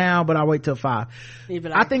hungry now, but I'll wait till 5.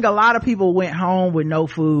 I think a lot of people went home with no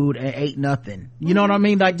food and ate nothing. You know what I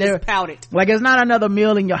mean? Like, they're pouted. Like, it's not another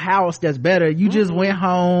meal in your house that's better. You just went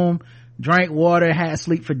home, drank water, had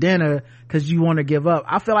sleep for dinner because you want to give up.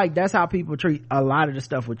 I feel like that's how people treat a lot of the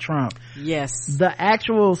stuff with Trump. Yes. The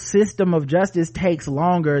actual system of justice takes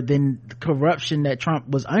longer than the corruption that Trump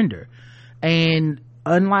was under. And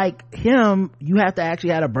unlike him, you have to actually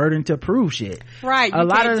have a burden to prove shit. Right. You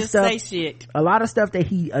can't just say shit. A lot of stuff that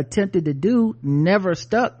he attempted to do never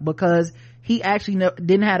stuck because he actually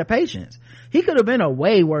didn't have the patience. He could have been a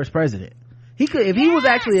way worse president. He could, if he was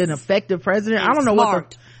actually an effective president. I don't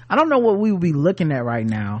know what we would be looking at right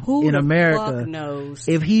now in America. Fuck knows?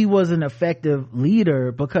 If he was an effective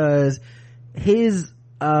leader, because his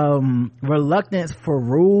reluctance for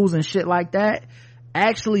rules and shit like that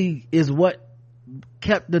actually is what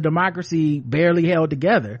kept the democracy barely held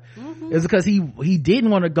together. It's because he didn't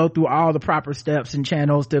want to go through all the proper steps and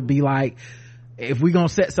channels to be like, if we're gonna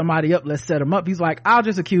set somebody up, let's set them up. He's like, I'll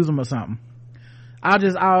just accuse them of something. I'll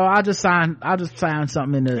just sign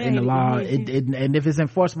something in the law. And if it's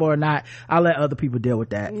enforceable or not, I'll let other people deal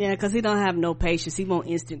with that. Yeah, because he don't have no patience. He want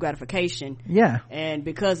instant gratification. Yeah. And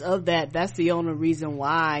because of that, that's the only reason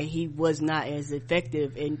why he was not as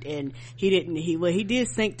effective. And he did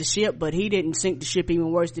sink the ship, but he didn't sink the ship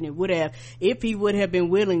even worse than it would have if he would have been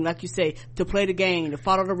willing, like you say, to play the game, to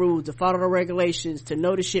follow the rules, to follow the regulations, to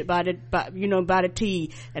know the shit by the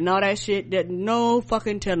T and all that shit. That no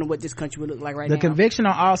fucking telling what this country would look like right now. The conviction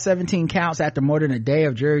on all 17 counts after more than a day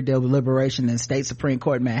of jury deliberation in state Supreme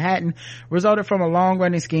Court in Manhattan resulted from a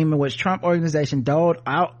long-running scheme in which Trump organization doled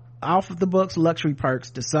out off of the books luxury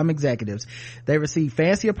perks to some executives. They received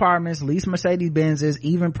fancy apartments, leased Mercedes-Benzes,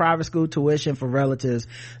 even private school tuition for relatives,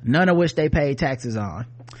 none of which they paid taxes on.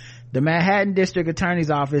 The Manhattan District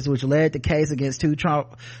Attorney's Office, which led the case against two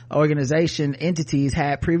Trump organization entities,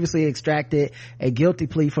 had previously extracted a guilty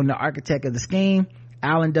plea from the architect of the scheme,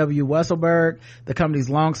 Alan W. Weisselberg, the company's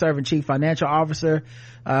long-serving chief financial officer.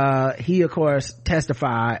 He of course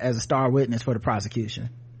testified as a star witness for the prosecution.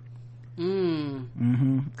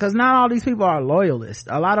 Because not all these people are loyalists.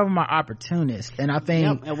 A lot of them are opportunists, and I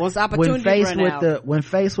think and once opportunity when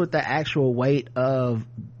faced with the actual weight of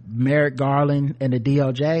Merrick Garland and the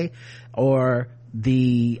DOJ, or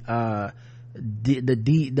the ADs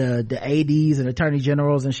and attorney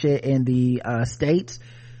generals and shit in the states,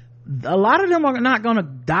 a lot of them are not gonna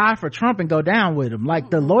die for Trump and go down with him.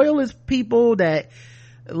 Like the loyalist people that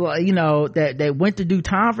that went to do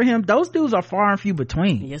time for him, those dudes are far and few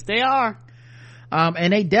between. Yes, they are.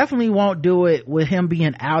 And they definitely won't do it with him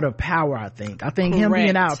being out of power. I think him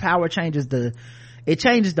being out of power changes the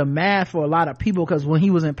math for a lot of people, because when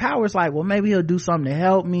he was in power, it's like, well, maybe he'll do something to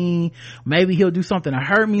help me, maybe he'll do something to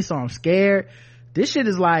hurt me, so I'm scared. This shit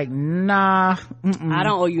is like, nah, I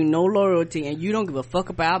don't owe you no loyalty and you don't give a fuck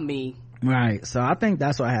about me. Right. So I think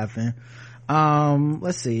that's what happened.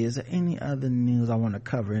 Let's see, is there any other news I want to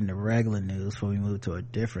cover in the regular news before we move to a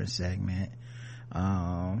different segment?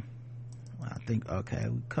 I think, okay,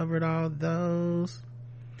 we covered all those.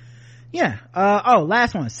 Yeah.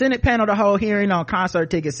 Last one. Senate panel to hold hearing on concert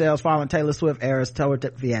ticket sales following Taylor Swift era's tour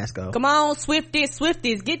fiasco. Come on,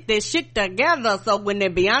 Swifties, get this shit together. So when the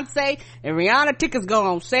Beyonce and Rihanna tickets go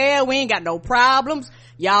on sale, we ain't got no problems.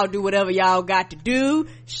 Y'all do whatever y'all got to do.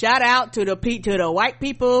 Shout out to the white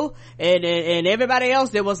people and everybody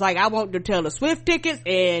else that was like, I want the Taylor Swift tickets,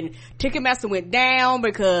 and Ticketmaster went down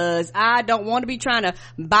because I don't want to be trying to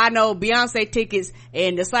buy no Beyonce tickets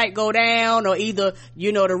and the site go down, or either,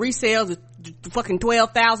 the resales fucking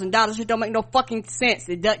 $12,000. It don't make no fucking sense.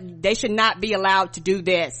 They should not be allowed to do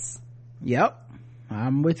this. Yep.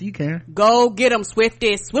 I'm with you, Karen. Go get them,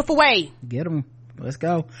 Swifties. Swift away. Get them. Let's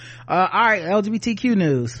go. All right, LGBTQ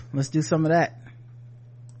news. Let's do some of that.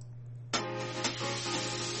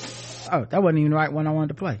 Oh, that wasn't even the right one I wanted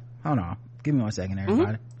to play. Hold on. Give me 1 second,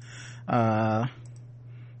 everybody. I'm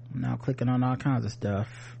now clicking on all kinds of stuff.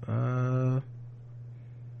 Damn,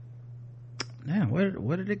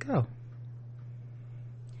 where did it go?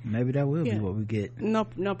 Maybe that will be what we get. No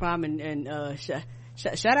problem. And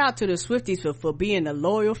shout out to the Swifties for being a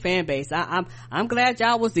loyal fan base. I'm glad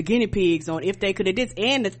y'all was the guinea pigs on if they could have did.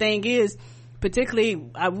 And the thing is, particularly,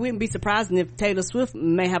 I wouldn't be surprised if Taylor Swift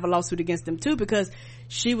may have a lawsuit against them too, because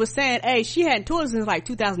she was saying, hey, she hadn't toured since like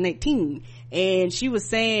 2018, and she was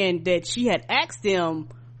saying that she had asked them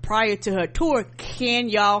prior to her tour, can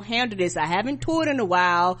y'all handle this? I haven't toured in a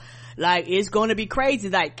while. Like, it's gonna be crazy.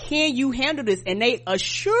 Like, can you handle this? And they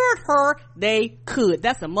assured her they could.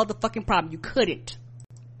 That's a motherfucking problem. You couldn't.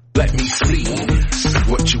 Let me see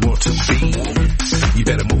what you want to be. You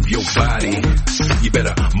better move your body. You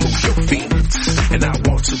better move your feet. And I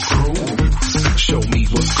want to groove. Show me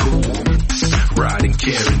what's cool. Riding,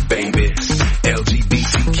 caring, baby.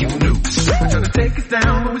 LGBTQ news. We're trying to take us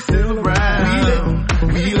down, but we still around.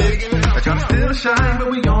 We lit. We're trying to still shine,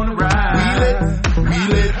 but we on the rise. We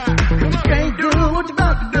lit. If you can't do what you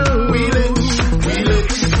about to do. We lit.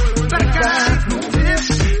 Better guys,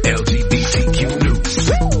 LGBTQ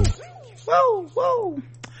news. Whoa.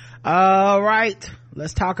 All right,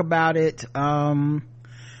 let's talk about it.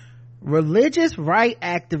 Religious right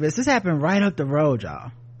activists, this happened right up the road,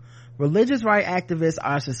 y'all. Religious right activists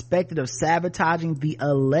are suspected of sabotaging the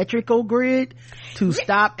electrical grid to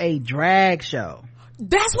stop a drag show.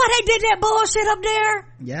 That's why they did that bullshit up there?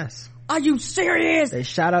 Yes. Are you serious? They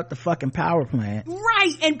shot up the fucking power plant.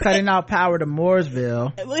 Right. And cutting out power to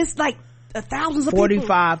Mooresville. It's like thousands of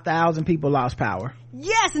 45,000 people lost power.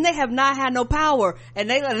 Yes, and they have not had no power, and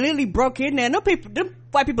they literally broke in there. Them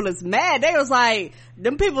white people is mad. They was like,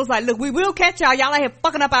 them people was like, look, we will catch y'all. Y'all out here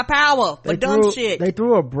fucking up our power for dumb shit. They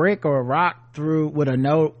threw a brick or a rock through with a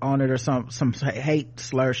note on it or some hate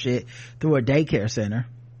slur shit through a daycare center.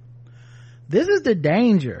 This is the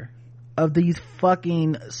danger of these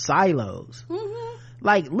fucking silos. Mm-hmm.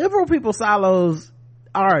 Like, liberal people silos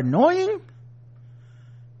are annoying.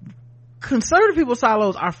 Conservative people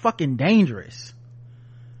silos are fucking dangerous.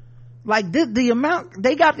 Like, the amount,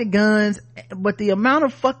 they got the guns, but the amount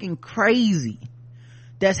of fucking crazy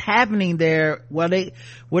that's happening there where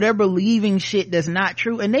they're believing shit that's not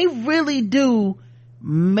true, and they really do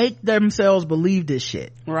make themselves believe this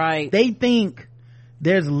shit. Right. They think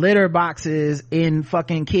there's litter boxes in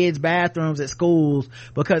fucking kids' bathrooms at schools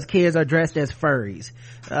because kids are dressed as furries.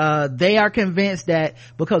 They are convinced that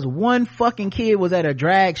because one fucking kid was at a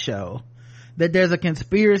drag show, that there's a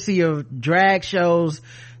conspiracy of drag shows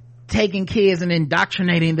taking kids and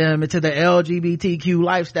indoctrinating them into the LGBTQ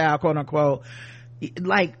lifestyle, quote unquote.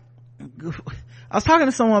 Like, I was talking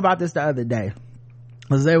to someone about this the other day,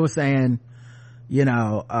 because they were saying,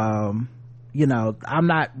 I'm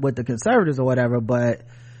not with the conservatives or whatever, but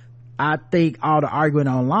I think all the arguing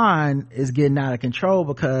online is getting out of control,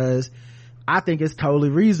 because I think it's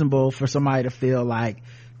totally reasonable for somebody to feel like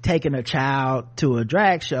taking a child to a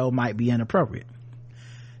drag show might be inappropriate.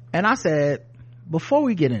 And I said, before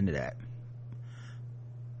we get into that,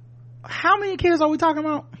 how many kids are we talking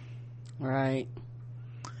about? Right.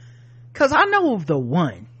 Because I know of the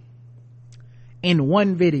one in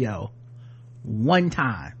one video, one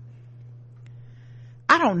time.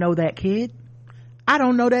 I don't know that kid. I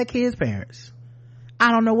don't know that kid's parents.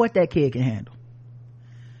 I don't know what that kid can handle.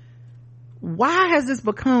 Why has this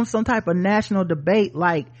become some type of national debate,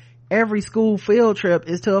 like every school field trip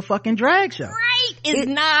is to a fucking drag show? Right. It's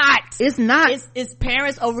not. It's not. It's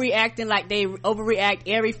parents overreacting like they overreact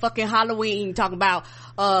every fucking Halloween, talking about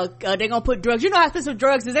they're gonna put drugs. You know how expensive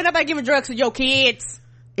drugs is. Ain't nobody giving drugs to your kids.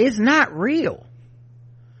 It's not real.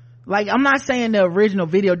 Like, I'm not saying the original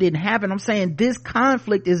video didn't happen. I'm saying this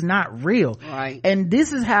conflict is not real. Right. And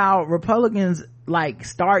this is how Republicans like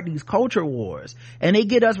start these culture wars, and they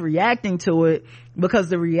get us reacting to it because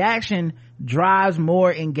the reaction drives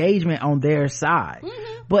more engagement on their side.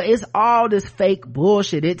 Mm-hmm. But it's all this fake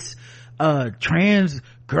bullshit. It's trans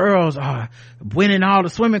girls are winning all the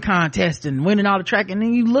swimming contests and winning all the track, and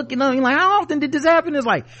then you look at them, you're like, how often did this happen? It's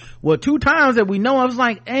like, well, 2 times that we know. I was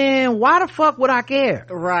like, and why the fuck would I care?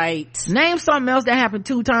 Right. Name something else that happened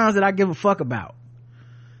 2 times that I give a fuck about.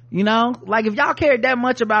 Like, if y'all cared that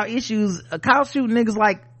much about issues, couch shooting niggas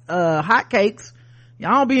like hotcakes,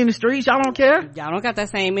 y'all don't be in the streets, y'all don't care, y'all don't got that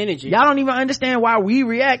same energy, y'all don't even understand why we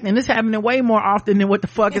react, and it's happening way more often than what the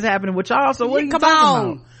fuck is happening with y'all. So what are you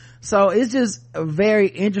talking about? So it's just very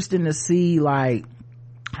interesting to see like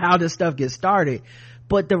how this stuff gets started,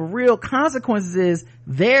 but the real consequences is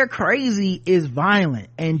their crazy is violent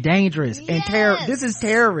and dangerous. Yes. And this is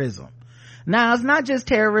terrorism. Now, it's not just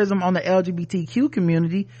terrorism on the LGBTQ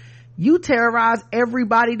community. You terrorize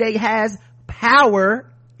everybody that has power,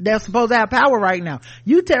 that's supposed to have power right now.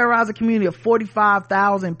 You terrorize a community of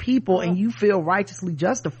 45,000 people, and you feel righteously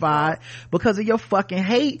justified because of your fucking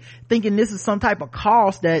hate, thinking this is some type of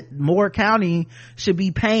cost that Moore County should be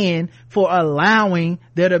paying for allowing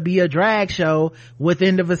there to be a drag show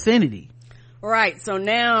within the vicinity. Right. So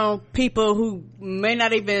now people who may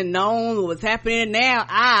not even know what's happening now,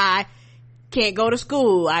 I can't go to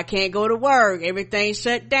school, I can't go to work, everything's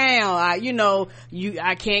shut down, I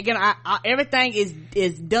can't get, everything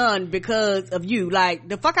is done because of you. Like,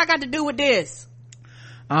 the fuck I got to do with this?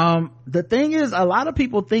 The thing is, a lot of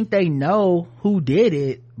people think they know who did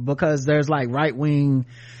it because there's like right-wing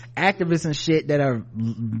activists and shit that have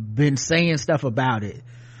been saying stuff about it.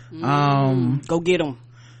 Go get them.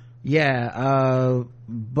 Yeah.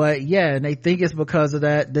 But yeah, and they think it's because of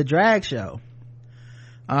the drag show.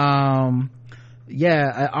 Army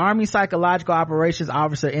Psychological Operations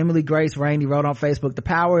Officer Emily Grace Rainey wrote on Facebook, "The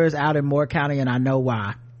power is out in Moore County and I know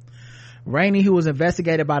why." Rainey, who was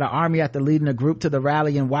investigated by the Army after leading a group to the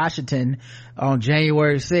rally in Washington on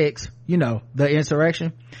January 6th, the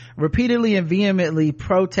insurrection, repeatedly and vehemently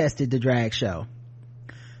protested the drag show.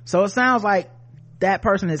 So it sounds like that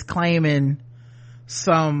person is claiming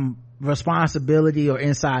some responsibility or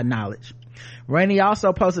inside knowledge. Rainey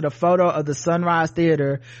also posted a photo of the Sunrise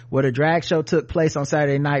Theater where the drag show took place on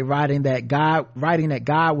Saturday night, writing that God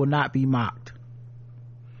will not be mocked.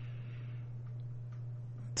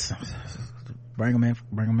 Bring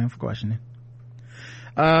them in for questioning.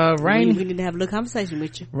 Rainey, we need to have a little conversation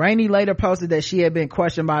with you. Rainey later posted that she had been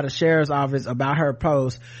questioned by the sheriff's office about her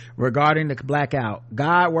post regarding the blackout.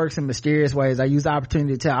 God works in mysterious ways. I used the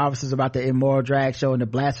opportunity to tell officers about the immoral drag show and the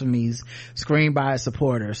blasphemies screamed by its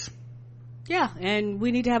supporters. Yeah, and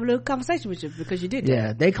we need to have a little conversation with you because you did that.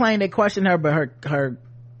 Yeah, they claim they questioned her, but her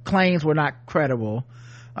claims were not credible.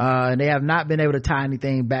 And they have not been able to tie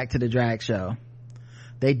anything back to the drag show.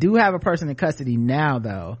 They do have a person in custody now,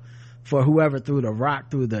 though, for whoever threw the rock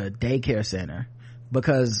through the daycare center,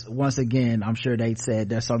 because once again I'm sure they said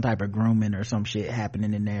there's some type of grooming or some shit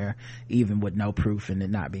happening in there, even with no proof and it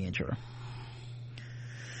not being true.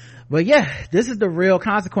 But yeah, this is the real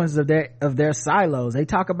consequences of their silos. They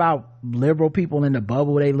talk about liberal people in the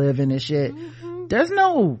bubble they live in and shit. There's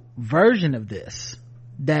no version of this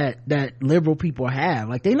that liberal people have.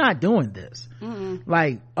 Like, they're not doing this.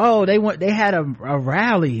 Like, oh, they had a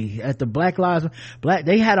rally at the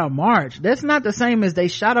they had a march. That's not the same as they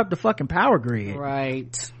shot up the fucking power grid,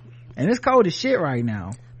 right? And it's cold as shit right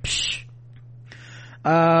now.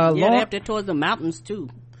 They're up there towards the mountains too,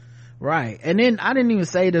 right? And then I didn't even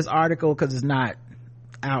say this article because it's not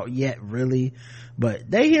out yet really, but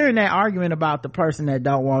they hearing that argument about the person that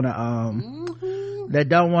don't want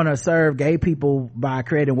to serve gay people by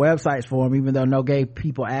creating websites for them, even though no gay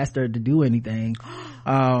people asked her to do anything.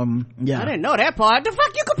 Yeah, I didn't know that part. The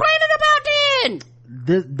fuck you complaining about then?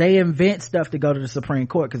 They invent stuff to go to the Supreme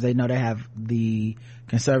Court because they know they have the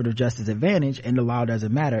conservative justice advantage, and the law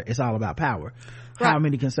doesn't matter. It's all about power. Right. How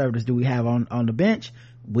many conservatives do we have on the bench?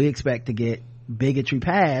 We expect to get bigotry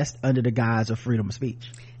passed under the guise of freedom of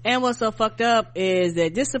speech. And what's so fucked up is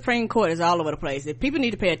that this Supreme Court is all over the place. If people need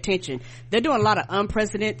to pay attention, they're doing a lot of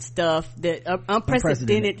unprecedented stuff,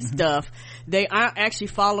 stuff. They aren't actually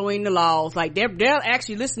following the laws. Like, they're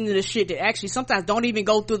actually listening to the shit that actually sometimes don't even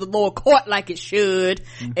go through the lower court like it should,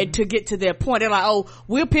 and to get to their point. They're like, oh,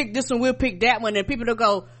 we'll pick this one, we'll pick that one, and people don't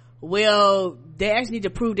go, well, they actually need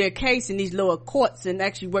to prove their case in these lower courts and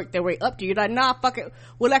actually work their way up to you. Like, nah, fuck it,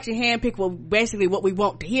 we'll actually handpick basically what we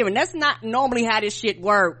want to hear, and that's not normally how this shit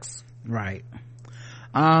works. Right.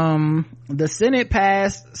 The Senate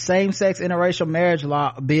passed same-sex interracial marriage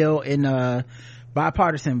law bill in a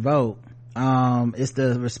bipartisan vote. It's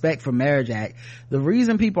the Respect for Marriage Act. The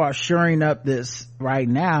reason people are shoring up this right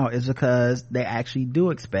now is because they actually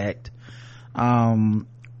do expect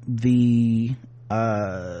the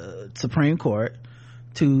Supreme Court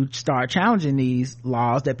to start challenging these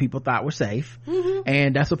laws that people thought were safe.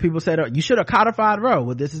 And that's what people said, oh, you should have codified Roe.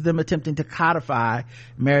 Well, this is them attempting to codify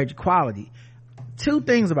marriage equality. Two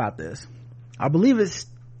things about this. I believe it's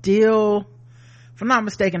still, if I'm not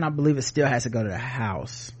mistaken, I believe it still has to go to the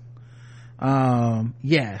House,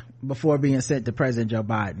 before being sent to President Joe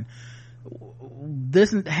Biden.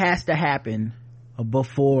 This has to happen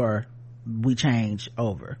before we change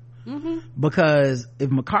over. Because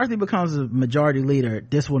if McCarthy becomes a majority leader,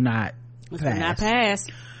 this will not pass.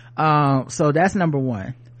 So that's number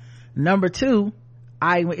one. Number two,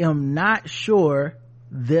 I am not sure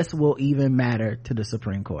this will even matter to the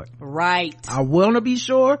Supreme Court. Right. I want to be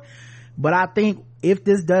sure, but I think if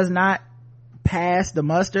this does not pass the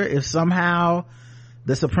muster, if somehow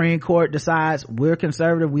the Supreme Court decides we're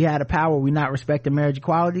conservative, we had a power, we're not respecting marriage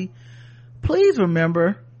equality, please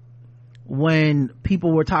remember when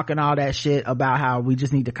people were talking all that shit about how we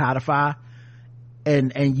just need to codify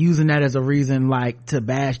and using that as a reason like to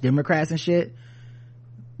bash Democrats and shit.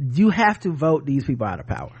 You have to vote these people out of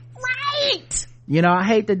power. Right. You know, I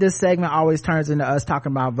hate that this segment always turns into us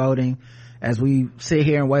talking about voting as we sit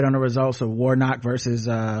here and wait on the results of Warnock versus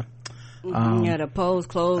the polls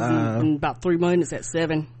close in about 3 minutes at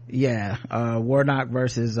 7. Warnock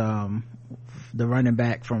versus the running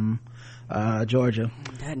back from Georgia,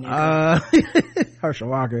 Herschel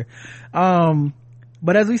Walker.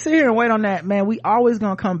 But as we sit here and wait on that, man, we always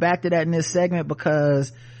gonna come back to that in this segment,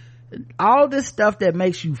 because all this stuff that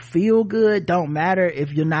makes you feel good don't matter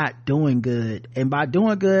if you're not doing good. And by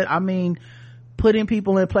doing good, I mean putting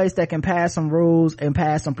people in place that can pass some rules and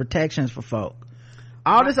pass some protections for folk.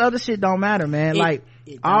 All this other shit don't matter, man.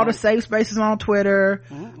 All the safe spaces on Twitter,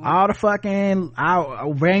 all the fucking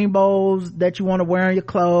rainbows that you want to wear on your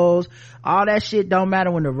clothes, all that shit don't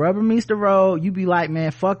matter. When the rubber meets the road, you be like,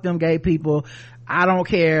 man, fuck them gay people. I don't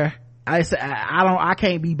care. I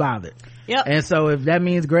can't be bothered. Yep. And so if that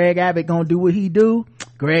means Greg Abbott gonna do what he do,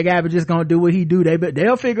 Greg Abbott just gonna do what he do.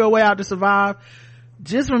 They'll figure a way out to survive.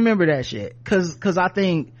 Just remember that shit. Cause I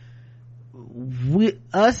think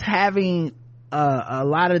us having a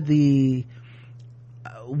lot of we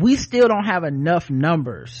still don't have enough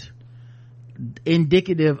numbers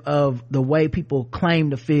indicative of the way people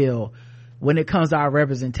claim to feel when it comes to our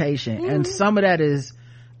representation. And some of that is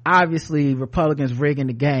obviously Republicans rigging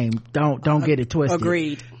the game. Don't get it twisted.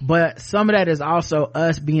 Agreed. But some of that is also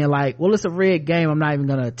us being like, well, it's a rigged game. I'm not even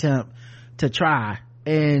going to attempt to try,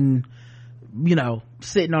 and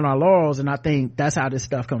sitting on our laurels. And I think that's how this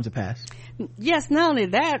stuff comes to pass. Yes, not only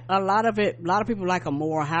that, a lot of people like a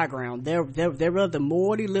moral high ground. They're rather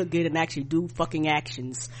morally look good and actually do fucking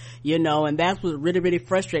actions, and that's what really, really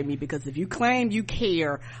frustrates me, because if you claim you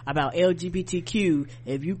care about LGBTQ,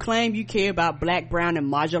 if you claim you care about black, brown,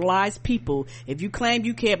 and marginalized people, if you claim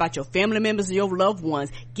you care about your family members and your loved ones,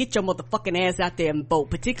 get your motherfucking ass out there and vote,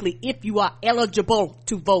 particularly if you are eligible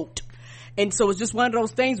to vote. And so it's just one of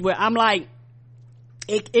those things where I'm like,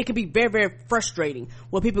 it can be very, very frustrating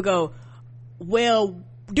when people go, well,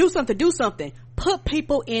 do something. Put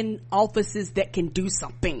people in offices that can do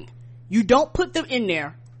something. You don't put them in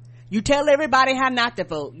there. You tell everybody how not to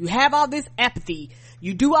vote. You have all this apathy.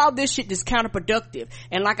 You do all this shit that's counterproductive.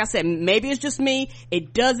 And like I said, maybe it's just me.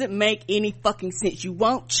 It doesn't make any fucking sense. You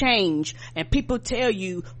won't change, and people tell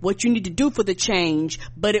you what you need to do for the change,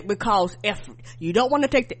 but it would cause effort. You don't want to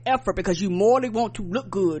take the effort because you morally want to look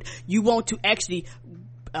good. You want to actually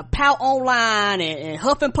pout online and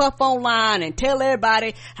huff and puff online and tell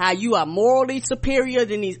everybody how you are morally superior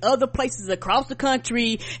than these other places across the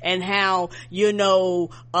country, and how I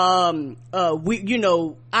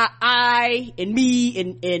and me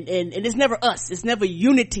and it's never us, it's never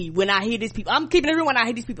unity. When I hear these people, I'm keeping everyone, I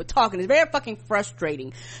hear these people talking, it's very fucking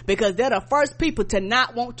frustrating, because they're the first people to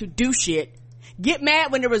not want to do shit, get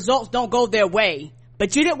mad when the results don't go their way,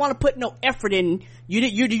 but you didn't want to put no effort in. You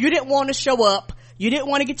didn't want to show up. You didn't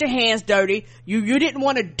want to get your hands dirty. You didn't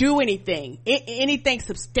want to do anything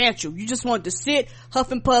substantial. You just wanted to sit,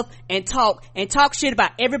 huff and puff, and talk shit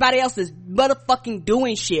about everybody else's motherfucking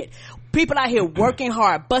doing shit. People out here working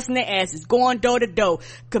hard, busting their asses, going door to door,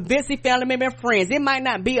 convincing family member and friends. It might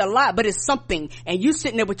not be a lot, but it's something. And you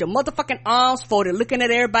sitting there with your motherfucking arms folded, looking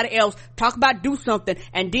at everybody else, talk about do something,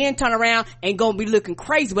 and then turn around and gonna be looking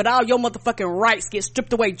crazy, but all your motherfucking rights get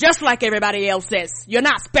stripped away just like everybody else says. You're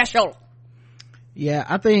not special. Yeah,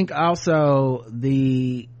 I think also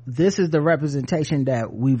this is the representation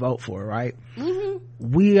that we vote for, right?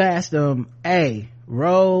 Mm-hmm. We asked them, hey,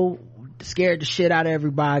 Roe scared the shit out of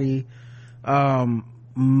everybody.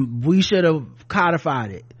 We should have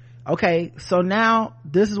codified it. Okay, so now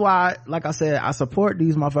this is why, like I said, I support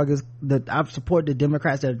these motherfuckers. I support the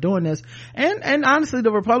Democrats that are doing this, and honestly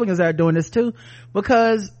the Republicans that are doing this too,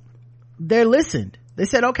 because they're listened. They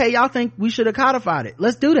said, okay, y'all think we should have codified it,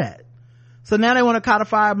 let's do that. So now they want to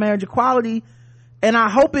codify marriage equality, and I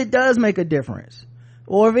hope it does make a difference.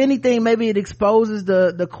 Or if anything, maybe it exposes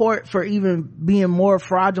the court for even being more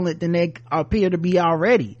fraudulent than they appear to be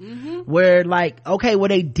already. Mm-hmm. Where like, okay, well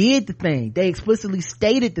they did the thing, they explicitly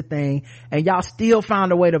stated the thing, and y'all still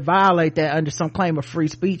found a way to violate that under some claim of free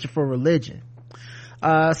speech or for religion.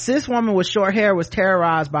 A cis woman with short hair was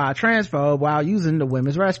terrorized by a transphobe while using the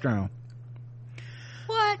women's restroom.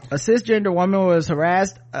 A cisgender woman was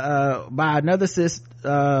harassed by another cis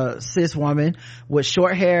woman with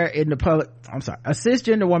short hair in the public. A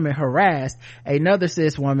cisgender woman harassed another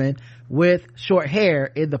cis woman with short hair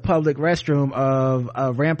in the public restroom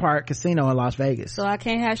of Rampart Casino in Las Vegas. So I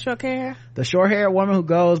can't have short hair? The short-haired woman, who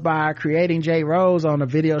goes by Creating J Rose on the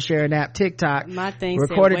video sharing app TikTok, my thing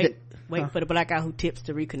recorded said wait for the black guy who tips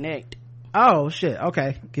to reconnect. Oh shit,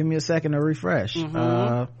 okay, give me a second to refresh.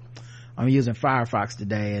 Mm-hmm. I'm using Firefox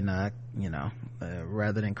today, and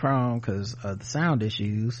rather than Chrome, because of the sound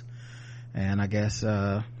issues, and I guess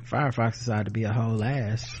Firefox decided to be a whole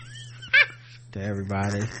ass to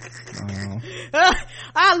everybody.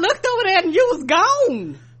 I looked over there and you was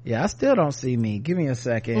gone. Yeah, I still don't see me. Give me a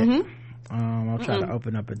second. Mm-hmm. I'll try to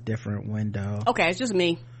open up a different window. Okay, it's just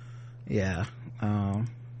me. Yeah.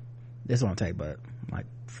 This won't take but like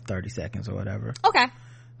 30 seconds or whatever. Okay.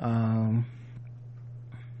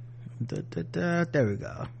 There we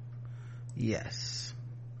go. Yes,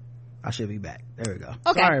 I should be back. There we go.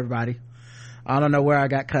 Okay. Sorry everybody, I don't know where I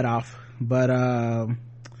got cut off, but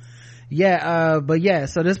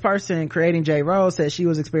so this person, Creating J Rose, said she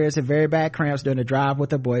was experiencing very bad cramps during the drive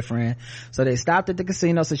with her boyfriend, so they stopped at the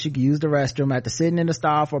casino so she could use the restroom. After sitting in the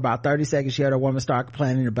stall for about 30 seconds, she heard a woman start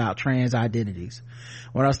complaining about trans identities.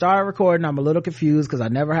 When I started recording, I'm a little confused because I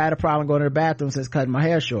never had a problem going to the bathroom since cutting my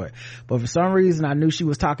hair short, but for some reason I knew she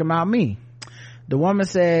was talking about me. The woman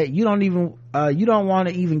said, you don't want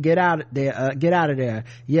to even get out of there.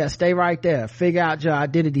 Yeah, stay right there. Figure out your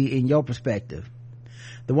identity in your perspective.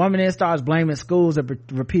 The woman then starts blaming schools and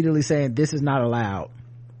repeatedly saying this is not allowed.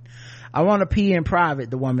 I want to pee in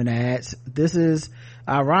private, the woman adds. This is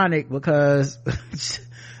ironic because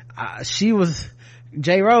she was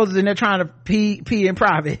J. Rose is in there trying to pee in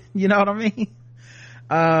private. You know what I mean?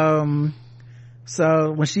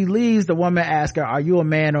 So when she leaves, the woman asks her, are you a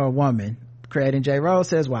man or a woman? Craig and J. Rose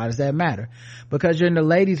says, why does that matter? Because you're in the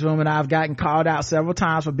ladies' room and I've gotten called out several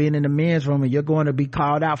times for being in the men's room, and you're going to be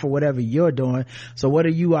called out for whatever you're doing. So what are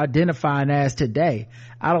you identifying as today?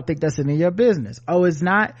 I don't think that's any of your business. Oh, it's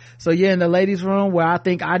not? So you're in the ladies' room where I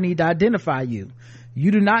think I need to identify you.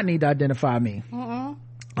 You do not need to identify me.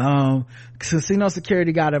 Casino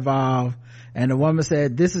security got involved, and the woman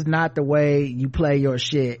said, this is not the way you play your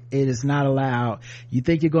shit. It is not allowed. You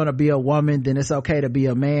think you're going to be a woman, then it's okay to be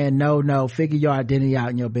a man. No, figure your identity out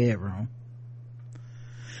in your bedroom.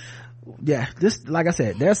 Yeah, this, like I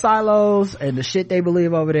said, their silos and the shit they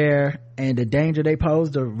believe over there and the danger they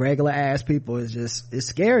pose to regular ass people is just,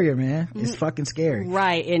 it's scarier, man. It's fucking scary.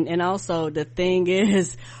 Right. And also the thing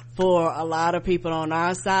is, for a lot of people on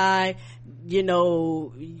our side, you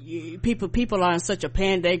know, people are in such a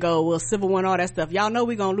panic. They go, well, Civil War and all that stuff, y'all know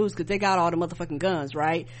we gonna lose because they got all the motherfucking guns,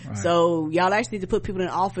 right? So y'all actually need to put people in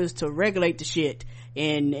office to regulate the shit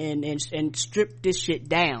and strip this shit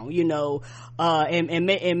down, you know,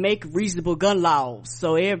 and make reasonable gun laws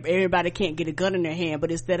so everybody can't get a gun in their hand. But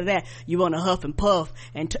instead of that, you want to huff and puff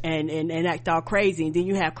and act all crazy, and then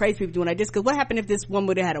you have crazy people doing like this. Because what happened if this woman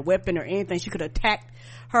would have had a weapon or anything? She could have attacked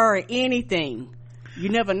her or anything. You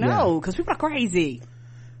never know, because people are crazy.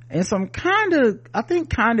 And some kind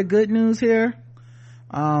of good news here.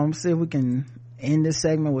 See if we can end this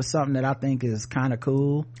segment with something that I think is kind of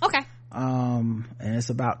cool. Okay. And it's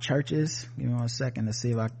about churches. Give me 1 second to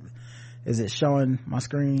see if is it showing my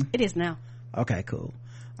screen? It is now. Okay, cool.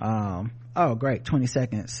 Oh great, 20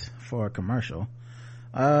 seconds for a commercial.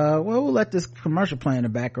 Well, we'll let this commercial play in the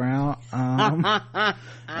background.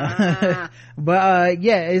 But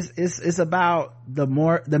yeah, it's about the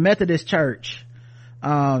Methodist Church,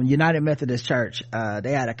 United Methodist Church.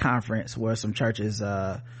 They had a conference where some churches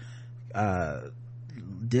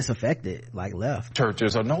disaffected, like left.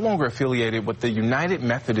 Churches are no longer affiliated with the United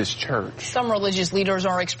Methodist Church. Some religious leaders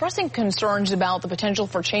are expressing concerns about the potential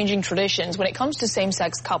for changing traditions when it comes to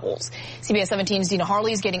same-sex couples. CBS 17's Dina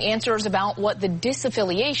Harley is getting answers about what the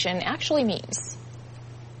disaffiliation actually means.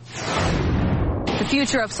 The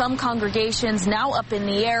future of some congregations now up in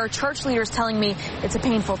the air. Church leaders telling me it's a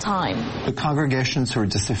painful time. The congregations who are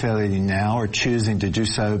disaffiliating now are choosing to do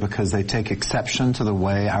so because they take exception to the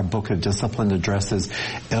way our Book of Discipline addresses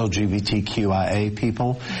LGBTQIA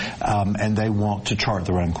people, and they want to chart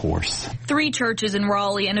their own course. 3 churches in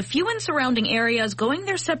Raleigh and a few in surrounding areas going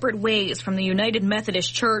their separate ways from the United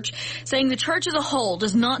Methodist Church, saying the church as a whole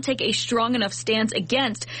does not take a strong enough stance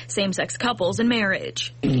against same-sex couples and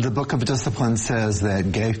marriage. The Book of Discipline says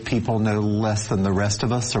that gay people no less than the rest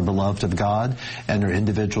of us are beloved of God and are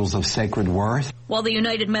individuals of sacred worth. While the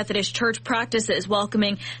United Methodist Church practices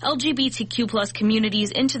welcoming LGBTQ plus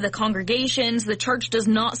communities into the congregations, the church does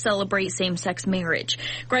not celebrate same-sex marriage.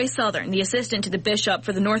 Grace Southern, the assistant to the bishop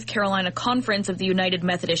for the North Carolina Conference of the United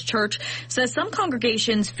Methodist Church, says some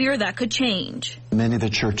congregations fear that could change. Many of the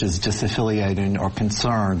churches disaffiliating are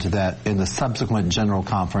concerned that in the subsequent General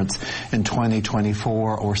Conference in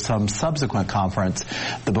 2024 or some subsequent conference,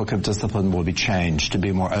 the Book of Discipline will be changed to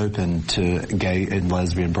be more open to gay and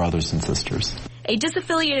lesbian brothers and sisters. A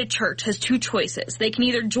disaffiliated church has 2 choices. They can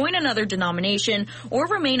either join another denomination or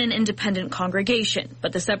remain an independent congregation.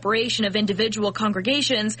 But the separation of individual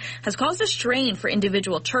congregations has caused a strain for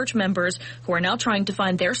individual church members who are now trying to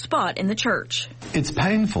find their spot in the church. It's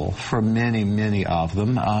painful for many of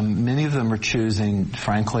them. Many of them are choosing,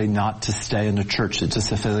 frankly, not to stay in a church that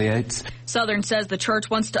disaffiliates. Southern says the church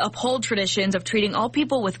wants to uphold traditions of treating all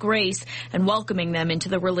people with grace and welcoming them into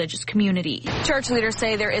the religious community. Church leaders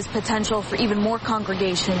say there is potential for even more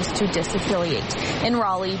congregations to disaffiliate. In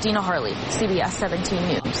Raleigh, Dina Harley, CBS 17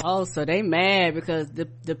 News. Oh, so they mad because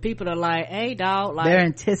the people are like, hey, dog. Like, they're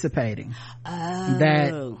anticipating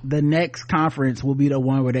that the next conference will be the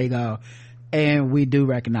one where they go, and we do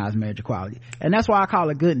recognize marriage equality. And that's why I call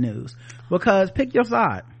it good news, because pick your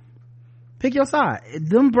side. Pick your side.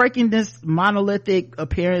 Them breaking this monolithic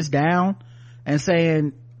appearance down and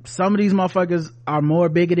saying some of these motherfuckers are more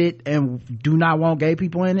bigoted and do not want gay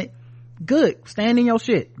people in it. Good. Stand in your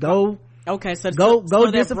shit. Go. Okay. So go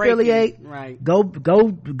disaffiliate. Right.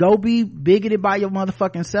 Go be bigoted by your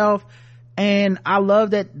motherfucking self. And I love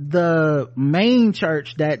that the main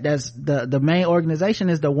church that's the main organization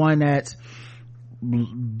is the one that's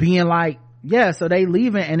being like, yeah, so they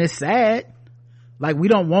leaving and it's sad. Like, we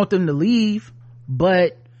don't want them to leave,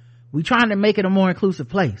 but we trying to make it a more inclusive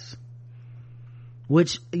place.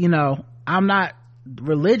 Which, you know, I'm not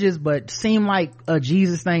religious, but seemed like a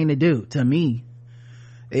Jesus thing to do to me.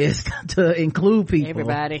 is to include people,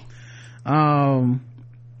 everybody.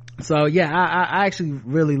 So yeah, I actually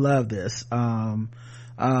really love this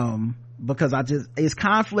because it's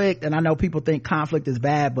conflict, and I know people think conflict is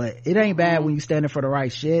bad, but it ain't bad when you standing for the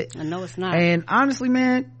right shit. I know it's not. And honestly,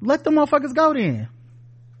 man, let the motherfuckers go then.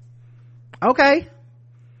 Okay,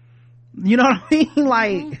 you know what I mean?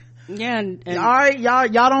 Like, yeah, and all right, y'all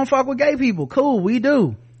don't fuck with gay people. Cool, we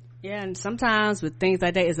do. Yeah, and sometimes with things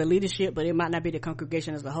like that, it's a leadership, but it might not be the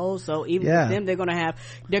congregation as a whole. So even with them, they're gonna have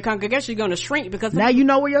their congregation is gonna shrink because now you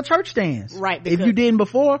know where your church stands, right? Because, if you didn't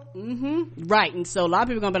before, right. And so a lot of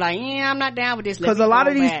people are gonna be like, "Yeah, I'm not down with this." Because a lot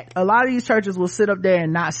of these churches will sit up there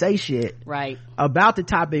and not say shit, right, about the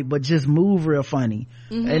topic, but just move real funny,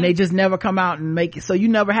 and they just never come out and make it. So you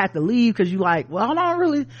never have to leave because you like, well, I don't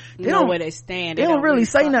really know where they stand. They don't really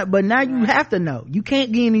say nothing, but now you have to know. You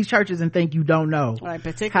can't get in these churches and think you don't know, right?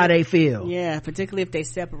 Particularly how they feel. Yeah, particularly if they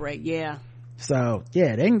separate. Yeah. So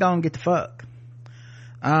yeah, they can go and get the fuck.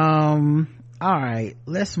 All right,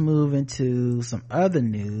 let's move into some other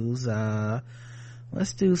news.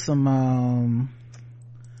 Let's do some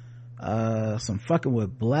fucking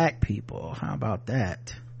with black people. How about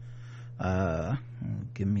that?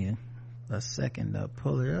 Give me a second to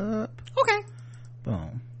pull it up. Okay.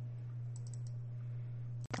 Boom.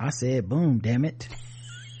 I said boom, damn it.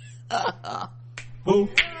 We're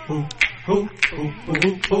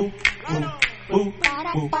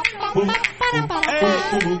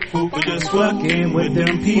just fucking with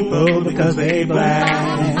them people because they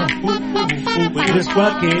black. We're just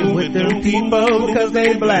fucking with them people because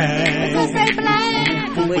they black.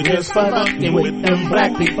 We're just fucking with them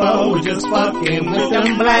black people. We're just fucking with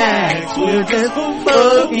them blacks. We're just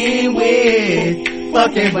fucking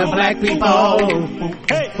with black people.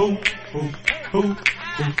 Hey,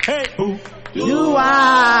 You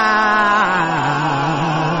are.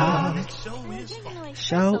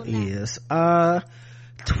 Show is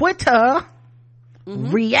Twitter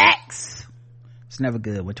reacts. It's never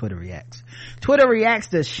good when Twitter reacts. Twitter reacts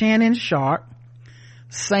to Shannon Sharpe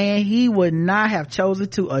saying he would not have chosen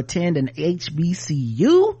to attend an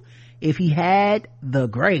HBCU if he had the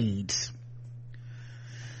grades.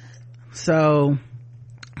 So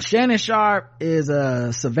Shannon Sharpe is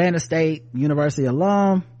a Savannah State University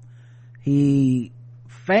alum.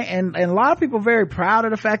 And a lot of people are very proud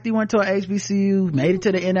of the fact he went to an HBCU, made it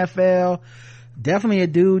to the NFL. Definitely a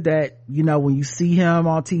dude that, you know, when you see him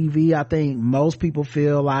on TV, I think most people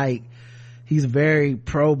feel like he's very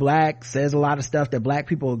pro-black, says a lot of stuff that black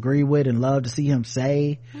people agree with and love to see him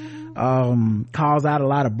say. Calls out a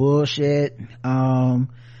lot of bullshit.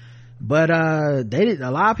 But a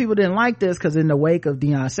lot of people didn't like this because in the wake of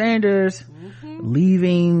Deion Sanders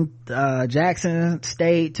leaving Jackson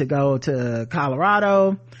State to go to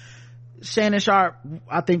Colorado, Shannon Sharpe,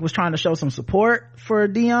 I think, was trying to show some support for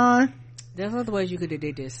Deion. There's other ways you could have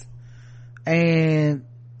did this. And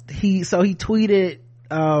he tweeted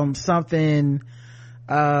something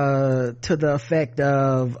to the effect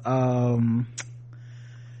of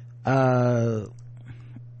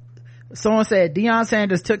someone said Deion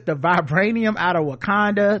Sanders took the vibranium out of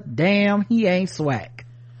Wakanda. Damn, he ain't swag.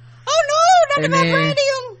 Oh no, not and the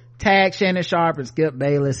vibranium. Tag Shannon Sharpe and Skip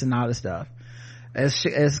Bayless and all this stuff. As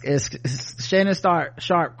Shannon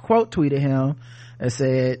Sharpe quote tweeted him and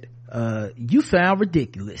said, you sound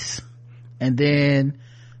ridiculous. And then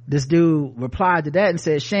this dude replied to that and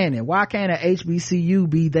said, Shannon, why can't an HBCU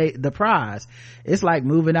be the prize? It's like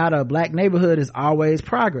moving out of a black neighborhood is always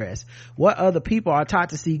progress. What other people are taught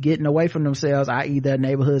to see getting away from themselves, i.e. their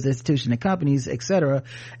neighborhoods, institutions, and companies, etc.,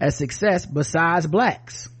 as success besides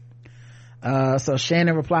blacks? So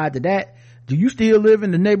Shannon replied to that, do you still live in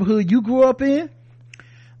the neighborhood you grew up in?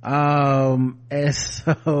 And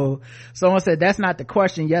so someone said, that's not the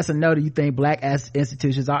question. Yes or no, do you think black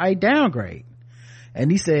institutions are a downgrade? And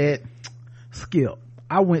he said, Skip,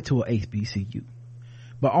 I went to a HBCU,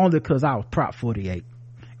 but only because I was Prop 48.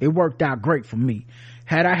 It worked out great for me.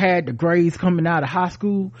 Had I had the grades coming out of high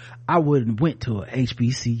school, I wouldn't went to a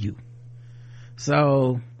HBCU.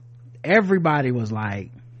 So everybody was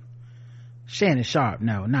like, Shannon Sharpe,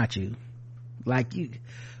 no, not you. Like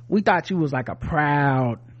we thought you was like a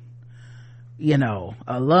proud,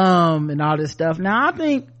 alum and all this stuff. Now I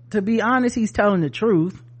think, to be honest, he's telling the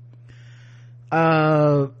truth.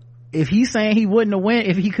 If he's saying he wouldn't have went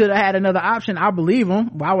if he could have had another option, I believe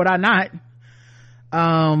him. Why would I not?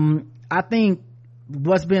 I think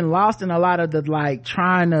what's been lost in a lot of the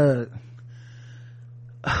trying to,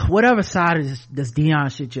 whatever side of this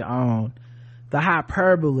Deion shit you're on, the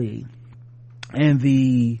hyperbole and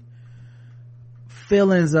the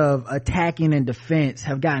feelings of attacking and defense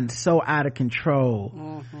have gotten so out of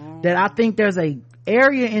control that I think there's a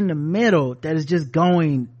area in the middle that is just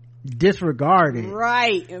going disregarded,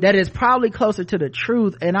 right? That is probably closer to the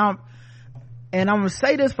truth. And I'm gonna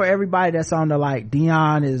say this for everybody that's on the like,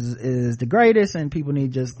 Deion is the greatest and people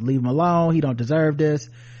need to just leave him alone, he don't deserve this.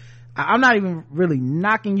 I'm not even really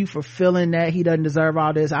knocking you for feeling that he doesn't deserve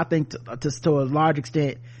all this. I think to a large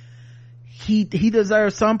extent he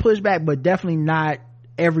deserves some pushback, but definitely not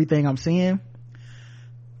everything I'm seeing.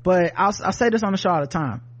 But I'll say this on the show all the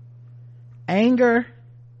time: anger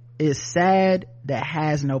is sad that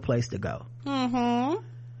has no place to go.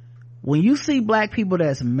 When you see black people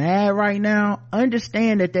that's mad right now,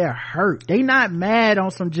 understand that they're hurt. They not mad on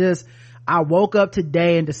some just, I woke up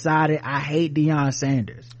today and decided I hate Deion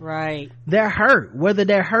Sanders. Right. They're hurt. Whether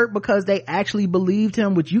they're hurt because they actually believed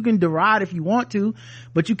him, which you can deride if you want to,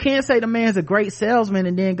 but you can't say the man's a great salesman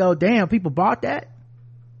and then go, damn, people bought that.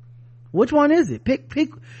 Which one is it?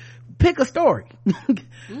 Pick a story.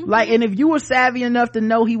 Like, and if you were savvy enough to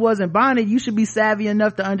know he wasn't buying it, you should be savvy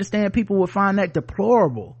enough to understand people would find that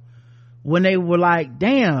deplorable when they were like,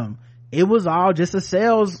 damn, it was all just a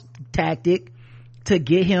sales tactic to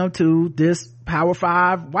get him to this Power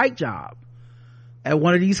 5 white job at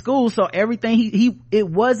one of these schools. So everything it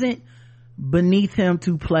wasn't beneath him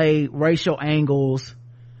to play racial angles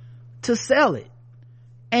to sell it.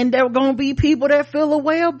 And there are gonna be people that feel a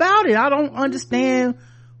way about it. I don't understand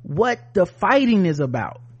what the fighting is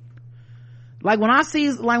about. Like when I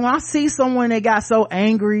see someone that got so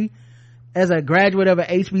angry as a graduate of an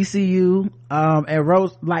HBCU, and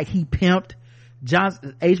wrote like he pimped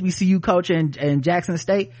Johnson, HBCU coach and Jackson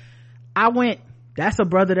State, I went, that's a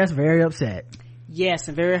brother that's very upset. Yes,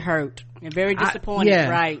 and very hurt and very disappointed.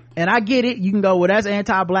 Right. And I get it. You can go, well, that's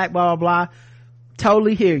anti-black, blah, blah, blah.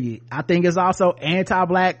 Totally hear you. I think it's also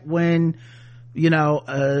anti-black when,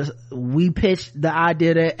 we pitched the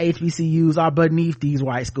idea that HBCUs are beneath these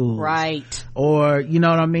white schools. Right. Or, you know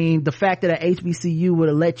what I mean? The fact that an HBCU would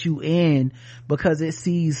have let you in because it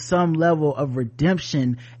sees some level of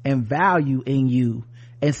redemption and value in you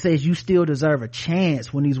and says you still deserve a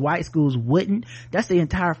chance when these white schools wouldn't. That's the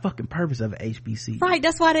entire fucking purpose of an HBCU. Right.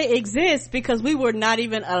 That's why they exist, because we were not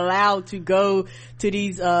even allowed to go to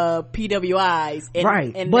these PWIs.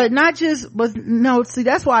 See,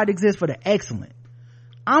 that's why it exists for the excellent.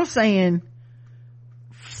 I'm saying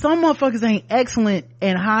some motherfuckers ain't excellent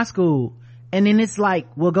in high school, and then it's like,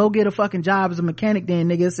 well, go get a fucking job as a mechanic then,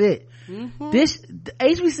 nigga, that's it. This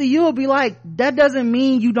HBCU will be like, that doesn't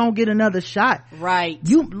mean you don't get another shot. Right.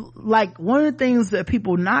 You, like, one of the things that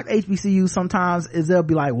people knock HBCU sometimes is they'll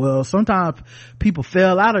be like, well, sometimes people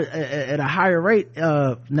fail out at a higher rate.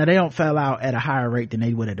 Now they don't fail out at a higher rate than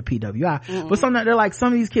they would at the PWI, but sometimes they're like,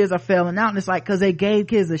 some of these kids are failing out, and it's like, cause they gave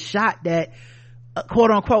kids a shot that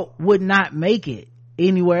quote unquote would not make it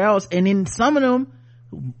anywhere else, and then some of them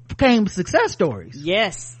became success stories.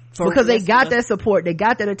 Yes. Because they got that support, they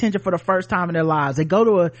got that attention for the first time in their lives. They go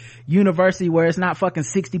to a university where it's not fucking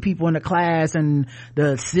 60 people in the class and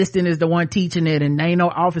the assistant is the one teaching it and there ain't no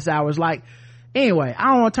office hours. Like, anyway,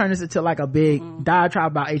 I don't want to turn this into like a big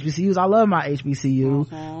diatribe about HBCUs. I love my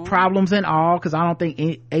HBCU, problems and all, because I don't think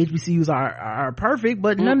HBCUs are perfect,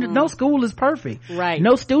 but no school is perfect. Right.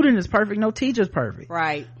 No student is perfect, no teacher is perfect.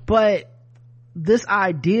 Right. But this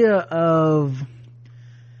idea of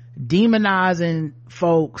demonizing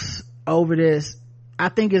folks over this, I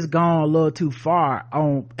think it's gone a little too far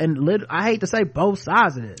I hate to say both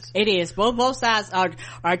sides of this. It is. Both sides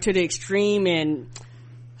are to the extreme, and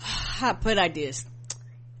how put I this?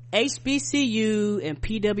 HBCU and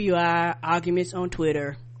PWI arguments on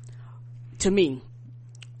Twitter, to me,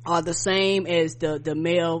 are the same as the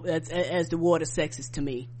male as the war of the sexes to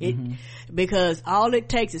me. Because all it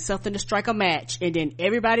takes is something to strike a match, and then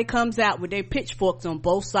everybody comes out with their pitchforks on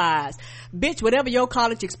both sides. Bitch, whatever your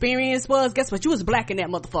college experience was, guess what? You was black in that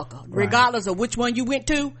motherfucker, regardless of which one you went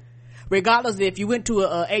to. Regardless if you went to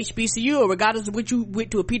a HBCU or regardless of which you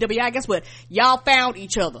went to a PWI, guess what? Y'all found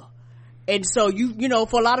each other. And so you know,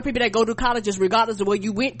 for a lot of people that go to colleges, regardless of where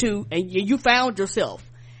you went to, and you found yourself.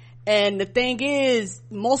 And the thing is,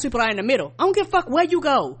 most people are in the middle. I don't give a fuck where you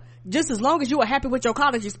go. Just as long as you are happy with your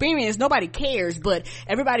college experience, nobody cares, but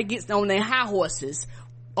everybody gets on their high horses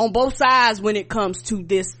on both sides when it comes to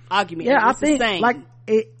this argument. Yeah, I think, like,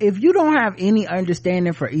 if you don't have any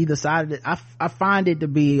understanding for either side of it, I find it to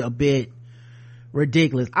be a bit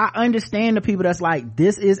ridiculous. I understand the people that's like,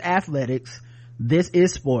 this is athletics, this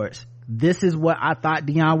is sports, this is what I thought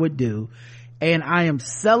Deion would do, and I am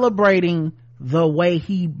celebrating the way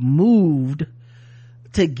he moved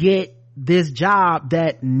to get this job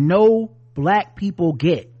that no black people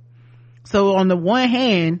get. So on the one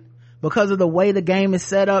hand, because of the way the game is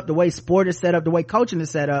set up, the way sport is set up, the way coaching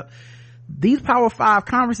is set up, these Power 5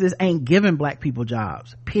 conferences ain't giving black people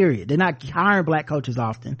jobs, period. They're not hiring black coaches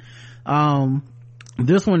often.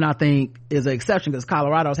 This one I think is an exception because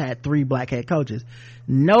Colorado's had 3 black head coaches.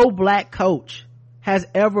 No black coach has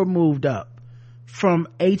ever moved up from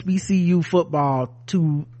HBCU football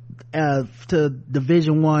to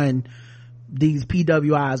Division I, these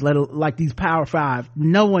PWIs, like these Power 5.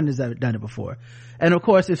 No one has ever done it before. And of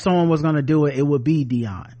course, if someone was going to do it, it would be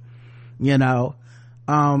Deion. You know,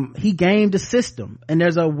 he gamed the system, and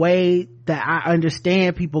there's a way that I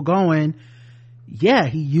understand people going, yeah,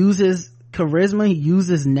 he uses charisma, he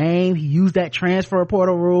uses name, he used that transfer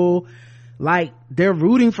portal rule. Like, they're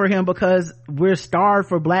rooting for him because we're starved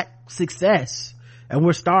for black success and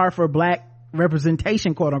we're starved for black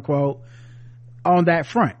representation, quote unquote, on that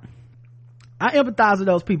front. I empathize with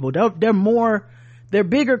those people. They're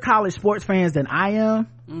bigger college sports fans than I am.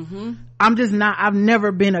 Mm-hmm. I've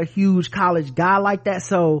never been a huge college guy like that,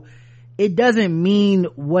 so it doesn't mean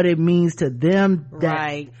what it means to them.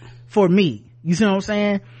 Right. For me, you see what I'm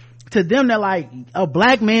saying? To them, they're like, a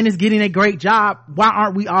black man is getting a great job. Why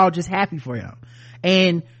aren't we all just happy for him?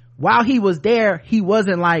 And while he was there, he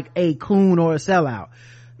wasn't like a coon or a sellout.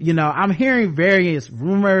 You know, I'm hearing various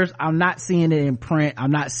rumors. I'm not seeing it in print.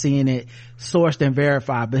 I'm not seeing it sourced and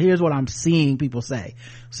verified, but here's what I'm seeing people say.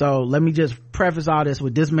 So let me just preface all this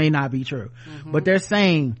with, this may not be true, but they're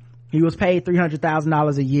saying he was paid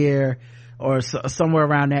 $300,000 a year or somewhere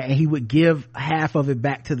around that, and he would give half of it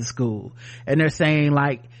back to the school. And they're saying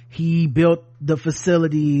like he built the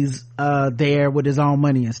facilities there with his own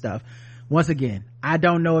money and stuff. Once again, I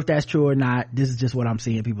don't know if that's true or not. This is just what I'm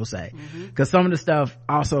seeing people say. Because some of the stuff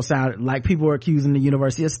also sounded like people were accusing the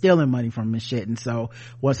university of stealing money from him and shit. And so,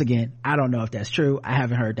 once again, I don't know if that's true. I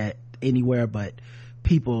haven't heard that anywhere, but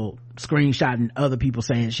people screenshotting other people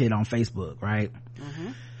saying shit on Facebook, right?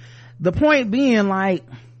 The point being, like,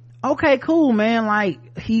 okay, cool, man.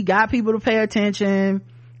 Like, he got people to pay attention.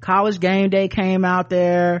 College Game Day came out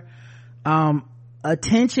there.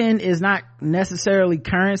 Attention is not necessarily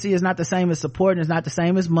currency. It's not the same as support, and it's not the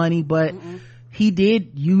same as money, but he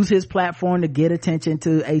did use his platform to get attention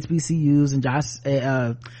to HBCUs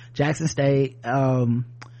and Jackson State.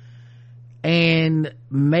 And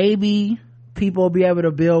maybe people will be able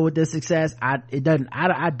to build with this success. I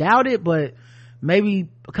doubt it, but maybe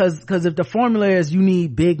because if the formula is you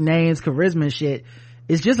need big names, charisma and shit,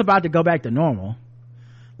 it's just about to go back to normal.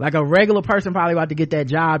 Like, a regular person probably about to get that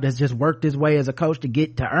job that's just worked his way as a coach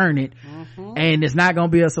to earn it. And it's not gonna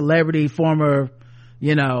be a celebrity, former,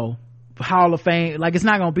 you know, Hall of Fame. Like, it's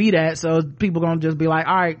not gonna be that. So people gonna just be like,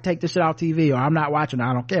 all right, take this shit off TV, or I'm not watching it,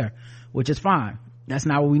 I don't care, which is fine. That's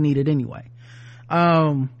not what we needed anyway.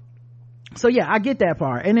 So yeah, I get that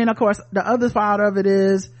part. And then of course the other part of it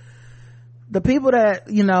is the people that,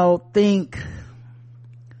 you know, think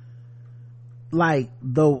like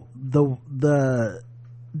the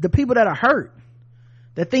people that are hurt,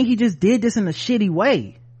 that think he just did this in a shitty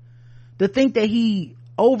way, that think that he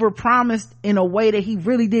overpromised in a way that he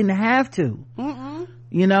really didn't have to.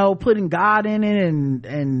 You know, putting God in it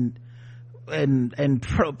and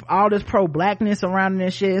all this pro-blackness around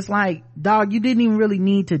this shit. It's like, dog, you didn't even really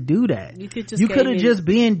need to do that. You could have just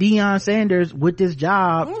been Deion Sanders with this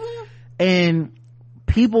job, and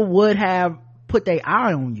people would have put their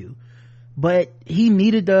eye on you. But he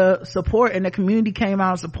needed the support, and the community came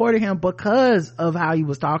out and supported him because of how he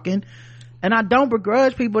was talking. And I don't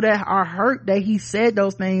begrudge people that are hurt that he said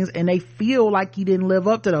those things and they feel like he didn't live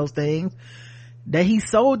up to those things, that he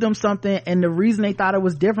sold them something, and the reason they thought it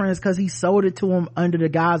was different is because he sold it to them under the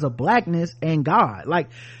guise of blackness and God. Like,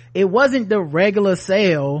 it wasn't the regular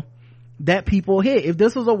sale that people hit. If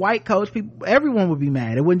this was a white coach, everyone would be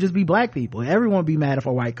mad. It wouldn't just be black people. Everyone would be mad if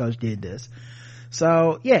a white coach did this.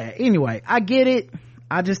 So yeah, anyway, I get it.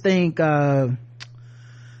 I just think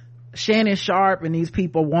Shannon Sharpe and these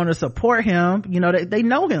people want to support him. You know, they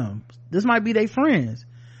know him. This might be their friends,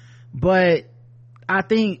 but I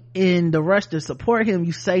think in the rush to support him,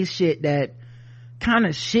 you say shit that kind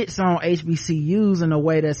of shits on HBCUs in a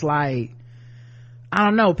way that's like, I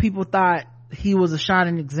don't know, people thought he was a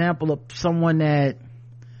shining example of someone that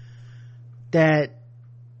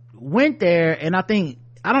went there. And I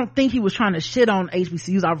don't think he was trying to shit on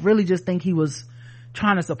HBCUs. I really just think he was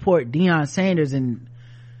trying to support Deion Sanders and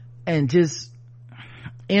just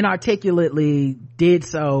inarticulately did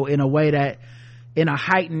so in a way that, in a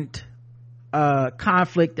heightened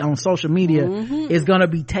conflict on social media is gonna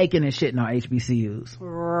be taking and shitting on HBCUs.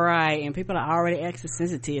 Right, and people are already extra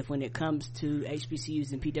sensitive when it comes to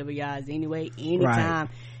HBCUs and PWIs anyway. Anytime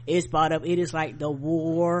it's brought up, it is like the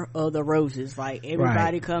war of the roses. Like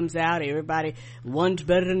everybody comes out, everybody, one's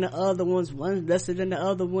better than the other ones, one's lesser than the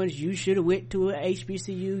other ones. You should have went to an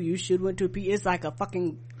HBCU, you should went to a P. It's like a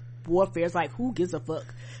fucking warfare. It's like, who gives a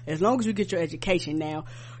fuck? As long as you get your education. Now,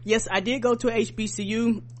 yes, I did go to a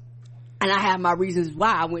HBCU, and I have my reasons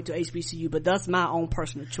why I went to HBCU, but that's my own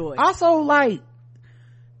personal choice. Also, like,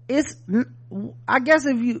 it's, I guess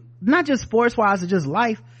if you, not just sports wise, it's just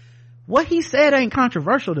life, what he said ain't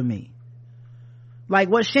controversial to me. Like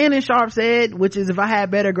what Shannon Sharpe said, which is if I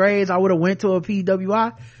had better grades, I would have went to a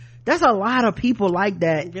PWI. There's a lot of people like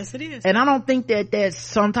that. Yes, it is. And I don't think that there's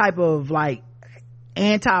some type of like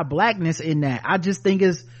anti-blackness in that. I just think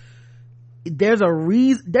there's a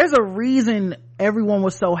reason everyone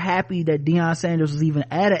was so happy that Deion Sanders was even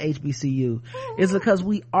at a HBCU. It's because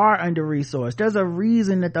we are under-resourced. There's a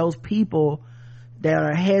reason that those people that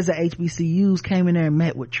are heads of HBCUs came in there and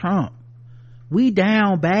met with Trump. We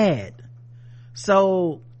down bad.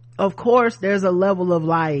 So of course there's a level of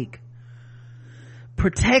like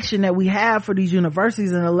protection that we have for these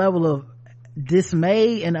universities, and a level of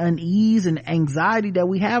dismay and unease and anxiety that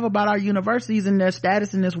we have about our universities and their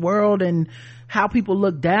status in this world and how people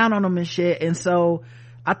look down on them and shit. And so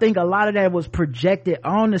I think a lot of that was projected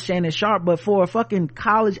on the Shannon Sharpe, but for a fucking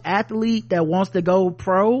college athlete that wants to go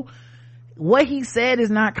pro, what he said is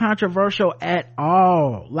not controversial at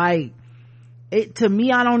all. Like, it, to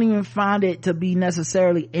me, I don't even find it to be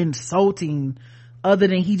necessarily insulting, other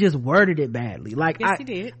than he just worded it badly. Like, yes, he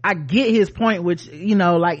did. I get his point, which, you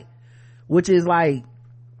know, like, which is like,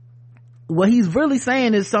 what he's really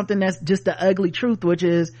saying is something that's just the ugly truth, which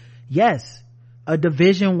is, yes, a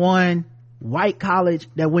Division I white college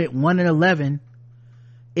that went 1-11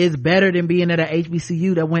 is better than being at a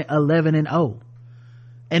HBCU that went 11-0.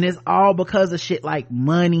 And it's all because of shit like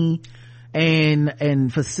money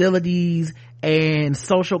and facilities and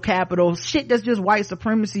social capital, shit that's just white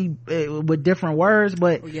supremacy with different words.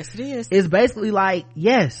 But yes, it is. It's basically like,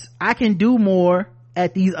 yes, I can do more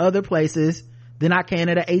at these other places than I can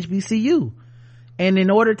at a HBCU. And in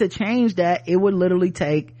order to change that, it would literally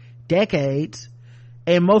take decades.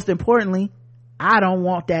 And most importantly, I don't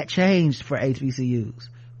want that changed for HBCUs.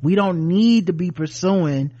 We don't need to be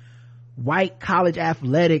pursuing white college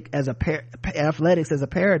athletics as a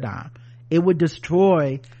paradigm. It would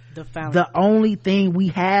destroy the only thing we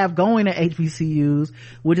have going to HBCUs,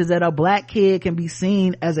 which is that a black kid can be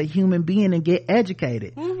seen as a human being and get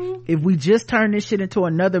educated. If we just turn this shit into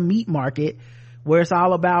another meat market where it's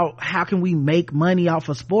all about how can we make money off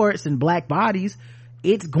of sports and black bodies,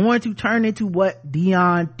 it's going to turn into what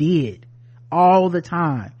Deion did all the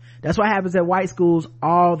time. That's what happens at white schools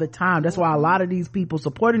all the time. That's why a lot of these people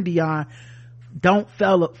supporting Deion don't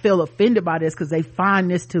feel offended by this, because they find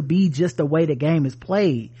this to be just the way the game is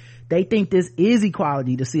played. They think this is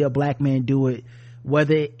equality to see a black man do it,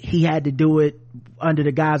 whether he had to do it under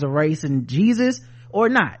the guise of race and Jesus or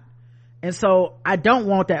not. And so I don't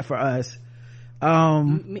want that for us.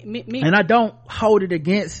 And I don't hold it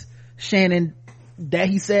against Shannon that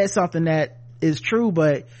he said something that is true,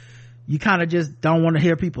 but you kind of just don't want to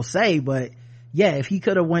hear people say. But yeah, if he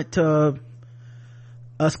could have went to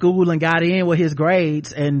a school and got in with his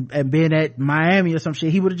grades and been at Miami or some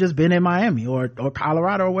shit, he would have just been in Miami or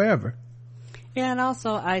Colorado or wherever. Yeah, and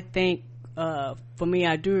also I think for me,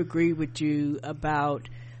 I do agree with you about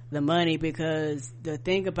the money, because the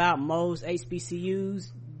thing about most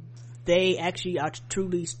HBCUs, they actually are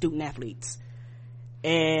truly student athletes.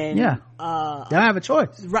 And they don't have a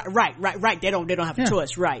choice. Right. They don't have a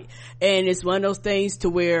choice, right? And it's one of those things to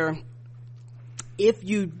where if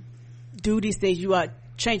you do these things, you are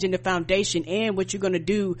changing the foundation. And what you're going to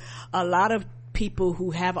do, a lot of people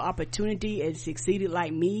who have an opportunity and succeeded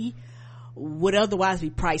like me would otherwise be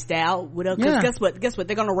priced out. Because guess what?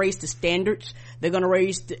 They're going to raise the standards. They're going to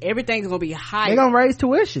raise everything's going to be higher. They're going to raise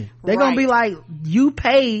tuition. They're going to be like, you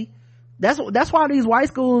pay. That's why these white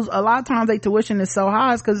schools, a lot of times their tuition is so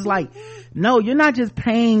high, is because it's like, no, you're not just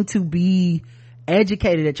paying to be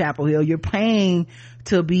educated at Chapel Hill. You're paying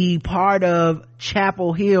to be part of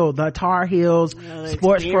Chapel Hill, the Tar Heels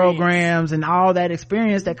sports programs and all that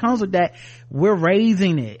experience that comes with that. We're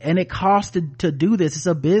raising it, and it costs to do this. It's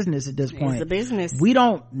a business at this point. It's a business. We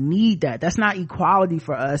don't need that. That's not equality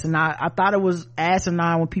for us. And I thought it was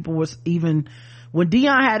asinine when people was even, when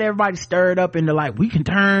Deion had everybody stirred up into like, we can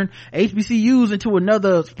turn HBCUs into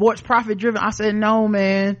another sports profit driven. I said, no,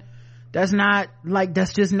 man, that's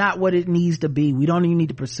just not what it needs to be. We don't even need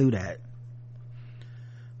to pursue that.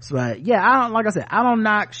 But yeah, like I said, I don't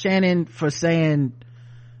knock Shannon for saying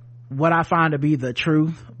what I find to be the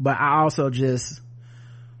truth, but I also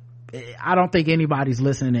I don't think anybody's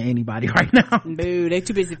listening to anybody right now. Boo, they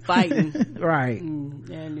too busy fighting. Right.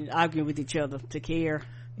 And arguing with each other to care.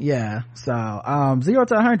 Yeah. So 0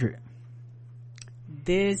 to 100.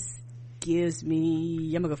 This gives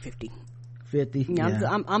me, I'm gonna go 50. 50. Yeah.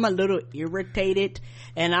 I'm a little irritated,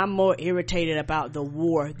 and I'm more irritated about the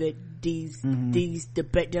war that these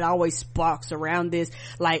debate that always sparks around this.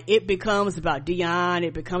 Like, it becomes about Deion,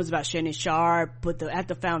 it becomes about Shannon Sharpe, but at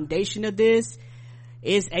the foundation of this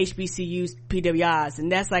is HBCUs, PWIs,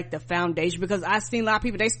 and that's like the foundation, because I've seen a lot of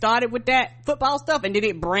people, they started with that football stuff and then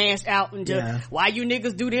it branched out into why you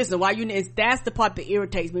niggas do this and why you, that's the part that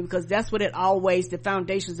irritates me, because that's what the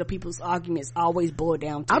foundations of people's arguments always boil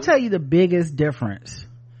down to. I'll tell you the biggest difference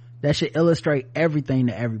that should illustrate everything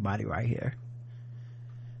to everybody right here.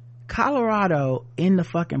 Colorado, in the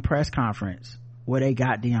fucking press conference where they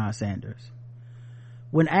got Deion Sanders,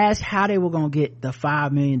 when asked how they were gonna get the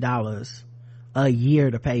 $5 million a year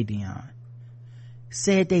to pay Deion,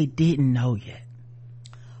 said they didn't know yet.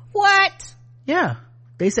 What? Yeah,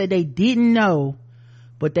 they said they didn't know,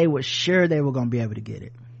 but they were sure they were gonna be able to get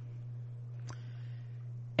it.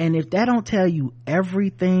 And if that don't tell you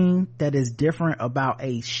everything that is different about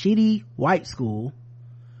a shitty white school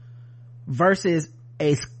versus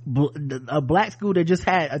a black school that just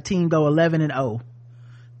had a team go 11-0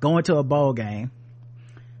 going to a bowl game,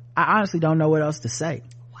 I honestly don't know what else to say.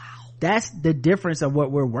 That's the difference of what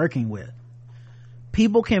we're working with.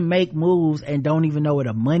 People can make moves and don't even know where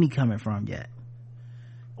the money coming from yet,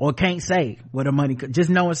 or can't say where the money, just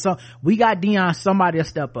knowing we got Deion, somebody will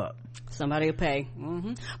step up, somebody will pay.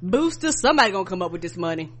 Booster, somebody gonna come up with this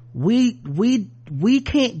money. We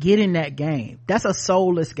can't get in that game. That's a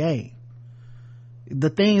soulless game. The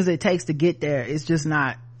things it takes to get there, it's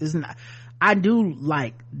not. I do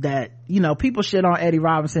like that, people shit on Eddie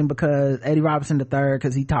Robinson III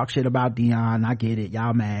because he talks shit about Deion. I get it,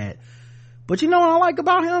 y'all mad, but what I like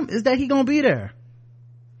about him is that he gonna be there.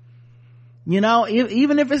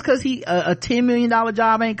 Even if it's because he a $10 million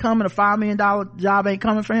job ain't coming, a $5 million job ain't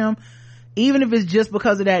coming for him, even if it's just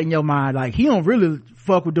because of that in your mind, like he don't really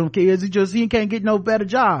fuck with them kids, he can't get no better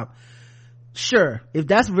job. Sure, if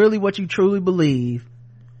that's really what you truly believe,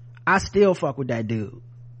 I still fuck with that dude,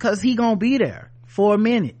 cause he gonna be there for a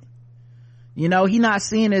minute. He not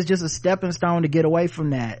seen it as just a stepping stone to get away from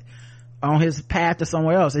that on his path to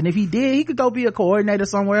somewhere else. And if he did, he could go be a coordinator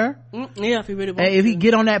somewhere. Yeah, if he really wants. And if he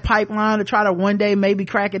get on that pipeline to try to one day maybe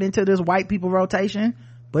crack it into this white people rotation,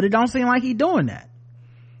 but it don't seem like he doing that.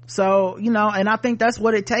 So, and I think that's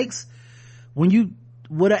what it takes when you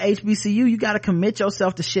with a HBCU. You got to commit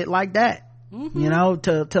yourself to shit like that.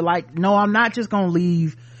 To like, no, I'm not just gonna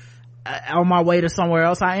leave on my way to somewhere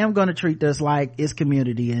else. I am going to treat this like it's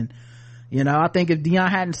community. And I think if Deion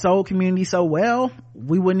hadn't sold community so well,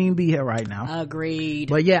 we wouldn't even be here right now. Agreed.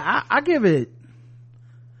 But yeah, I give it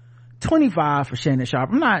 25 for Shannon Sharpe.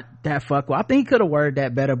 I'm not that fuckable. I think he could have worded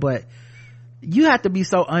that better, but you have to be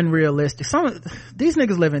so unrealistic. These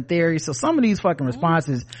niggas live in theory, so some of these fucking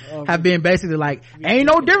responses have been basically like, ain't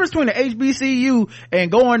no difference between the HBCU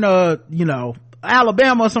and going to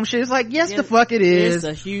Alabama or some shit. It's like, yes, the fuck it is. It's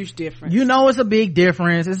a huge difference. It's a big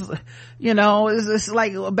difference. It's it's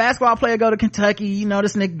like a basketball player go to Kentucky,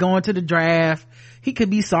 this nigga going to the draft, he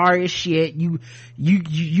could be sorry as shit. You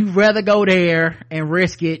rather go there and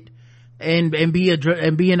risk it and be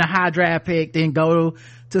in a high draft pick than go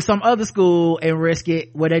to some other school and risk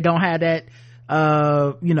it where they don't have that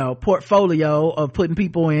portfolio of putting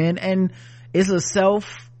people in. And it's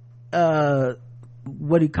a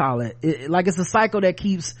what do you call it? It's a cycle that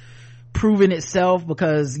keeps proving itself,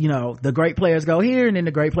 because the great players go here and then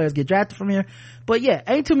the great players get drafted from here. But yeah,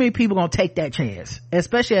 ain't too many people gonna take that chance,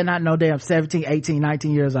 especially at not no damn 17, 18,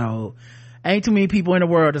 19 years old. Ain't too many people in the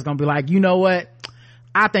world that's gonna be like, what,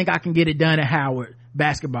 I think I can get it done at Howard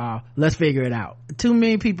basketball, let's figure it out. Too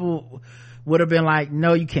many people would have been like,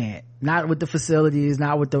 no, you can't. Not with the facilities,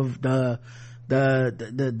 not with the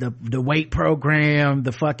weight program,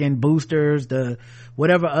 the fucking boosters, the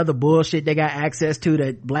whatever other bullshit they got access to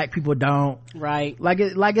that black people don't. Right.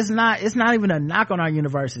 It's not even a knock on our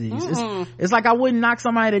universities. It's like I wouldn't knock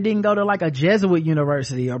somebody that didn't go to like a Jesuit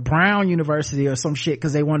university or Brown University or some shit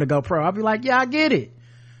because they wanted to go pro. I'd be like, yeah, I get it.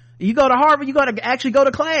 You go to Harvard, you gotta actually go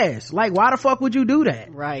to class. Like, why the fuck would you do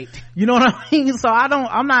that? Right. You know what I mean? So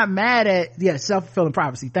I'm not mad at, self-fulfilling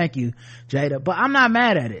prophecy. Thank you, Jada. But I'm not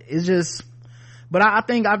mad at it. It's just, but I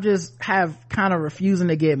think I've just have kind of refusing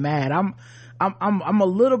to get mad. I'm a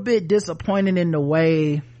little bit disappointed in the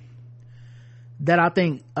way that I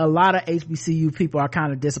think a lot of HBCU people are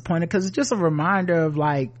kind of disappointed, because it's just a reminder of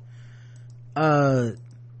like our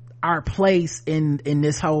place in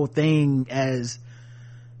this whole thing as,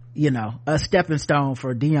 you know, a stepping stone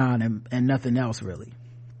for Deion and nothing else really.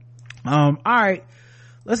 All right,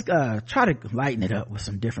 let's try to lighten it up with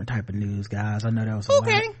some different type of news, guys. I know that was a lot.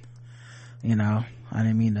 You know, I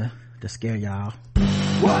didn't mean to scare y'all.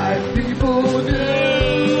 White people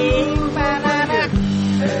do.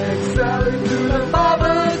 Excited to the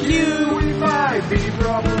barbecue. We might be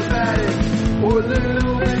problematic or a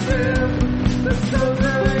little bit dim. The sun's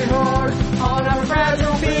really harsh on our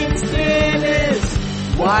fragile pink skin. Is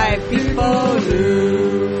white people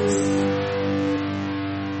lose.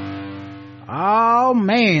 Oh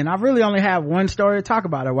man, I really only have one story to talk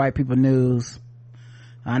about at White People News.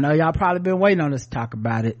 I know y'all probably been waiting on us to talk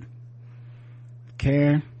about it.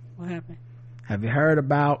 Karen, what happened? Have you heard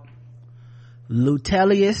about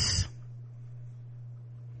Lutelius?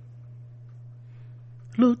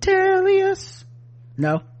 Lutelius?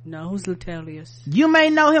 No, who's Lutelius? You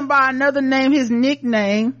may know him by another name. His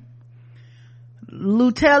nickname,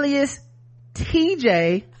 Lutelius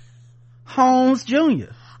TJ Holmes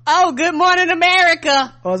Jr. Oh, Good Morning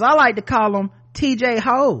America. Or as I like to call him, TJ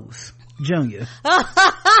Hose Jr.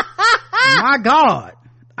 My God,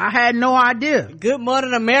 I had no idea. Good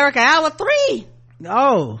Morning America, hour 3.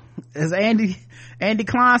 Oh, as Andy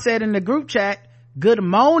Klein said in the group chat, good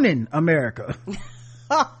morning America.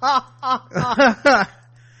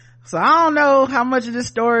 So I don't know how much of this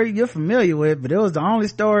story you're familiar with, but it was the only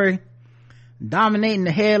story dominating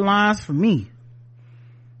the headlines for me.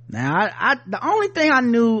 Now I the only thing I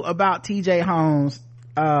knew about TJ Holmes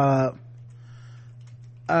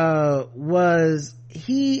was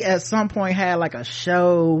he at some point had like a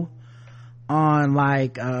show on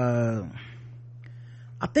like I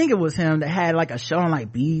think it was him that had like a show on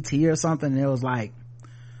like BET or something, and it was like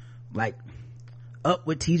Up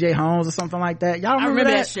with TJ Holmes or something like that. Y'all remember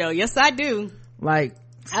that show? Yes, I do. Like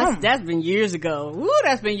that's been years ago. Ooh,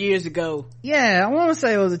 that's been years ago. Yeah, I want to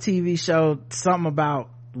say it was a TV show, something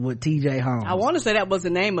about with TJ Holmes. I want to say that was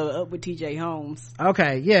the name of Up with TJ Holmes.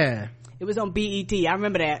 Okay, yeah. It was on BET. I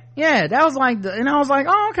remember that. Yeah, that was like and I was like,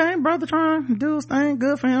 oh, okay, brother trying to do his thing,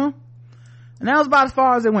 good for him. And that was about as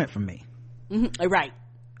far as it went for me. Mm-hmm. Right.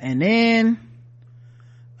 And then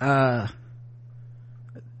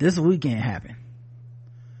this weekend happened,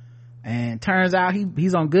 and turns out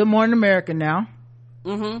he's on Good Morning America now.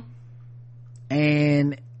 Mm-hmm.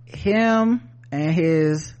 And him and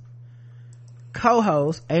his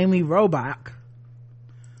co-host Amy Robach,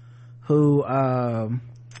 who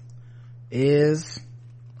is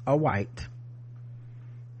a white,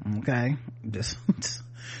 okay, just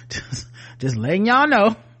letting y'all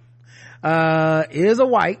know, is a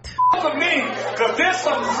white. For me, cause there's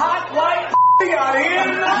some hot white out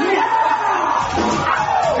here.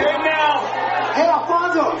 Hey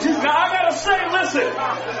Alfonso, now I gotta say, listen,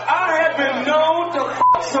 I have been known to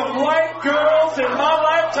fuck some white girls in my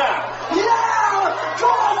lifetime. Yeah! Come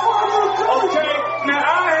on, okay, now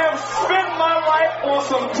I have spent my life on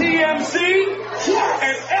some TMZ, yes.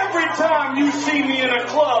 And every time you see me in a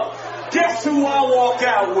club, guess who I walk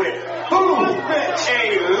out with? Who? A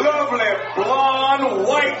lovely blonde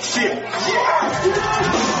white chick.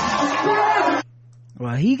 Yeah.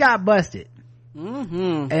 Well, he got busted.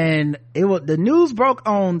 Mm-hmm. And the news broke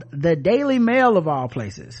on the Daily Mail of all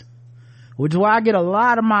places, which is where I get a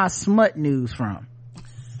lot of my smut news from.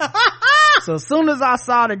 So as soon as I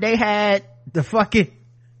saw that they had the fucking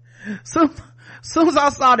soon as I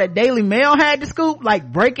saw that Daily Mail had the scoop,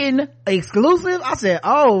 like breaking exclusive, I said,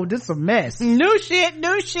 oh, this is a mess. New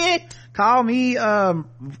shit. Call me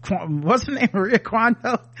what's her name, Maria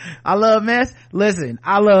Quando. I love mess. Listen,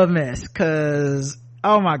 I love mess, cause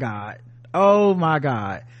oh my god. So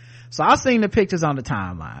I seen the pictures on the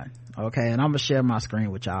timeline, okay, and I'm gonna share my screen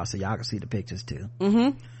with y'all so y'all can see the pictures too.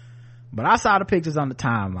 Mm-hmm. But I saw the pictures on the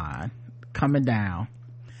timeline coming down,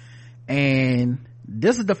 and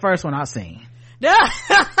this is the first one I seen.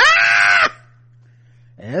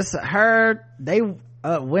 It's her. They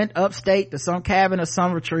went upstate to some cabin or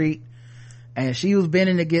some retreat, and she was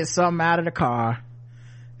bending to get something out of the car,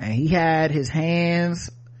 and he had his hands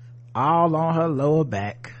all on her lower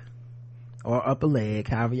back or upper leg,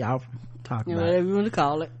 however y'all talk about whatever you want to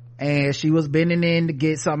call it. And she was bending in to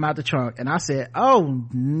get something out the trunk, and I said, oh,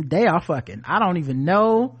 they are fucking. I don't even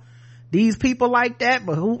know these people like that,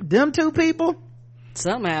 but who, them two people,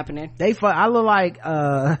 something happening. They fuck. I look like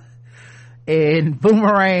in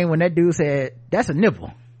Boomerang when that dude said that's a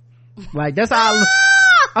nipple, like that's how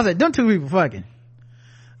I said them two people fucking.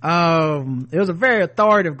 It was a very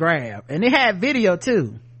authoritative grab, and it had video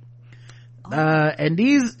too. And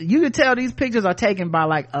these, you can tell these pictures are taken by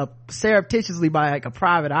like surreptitiously by like a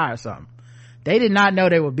private eye or something. They did not know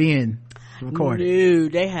they were being recorded. No,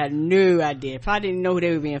 they had no idea. Probably didn't know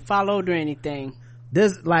they were being followed or anything.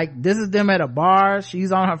 This is them at a bar.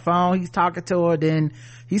 She's on her phone. He's talking to her. Then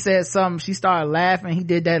he said something. She started laughing. He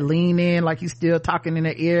did that lean in like he's still talking in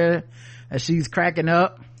her ear as she's cracking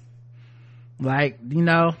up. Like, you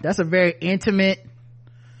know, that's a very intimate,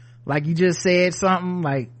 like you just said something,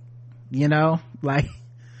 like, you know, like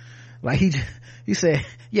he said,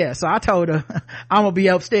 yeah, so I told her I'm gonna be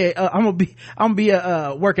upstairs, I'm gonna be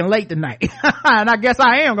working late tonight. And I guess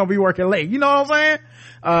I am gonna be working late, you know what I'm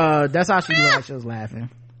saying? That's how she looked. She was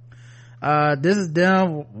laughing. This is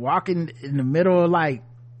them walking in the middle of like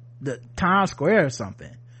the Times Square or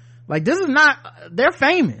something. Like, this is not, they're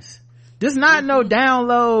famous. This is not no down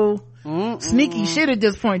low sneaky shit at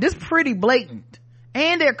this point. This is pretty blatant.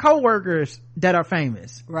 And they're co-workers that are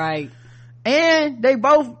famous, right? And they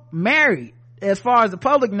both married as far as the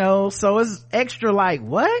public knows, so it's extra like,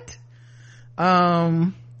 what?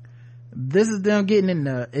 This is them getting in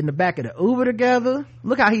the back of the Uber together.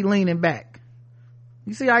 Look how he leaning back.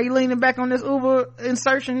 You see how he leaning back on this Uber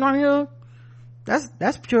insertion on here?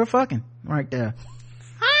 That's pure fucking right there.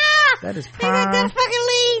 That is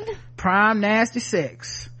prime nasty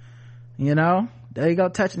sex. You know, there you go,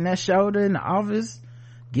 touching that shoulder in the office,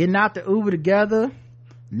 getting out the Uber together.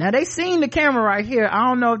 Now they seen the camera right here. I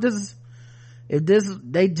don't know if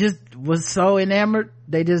they just was so enamored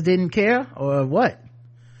they just didn't care or what,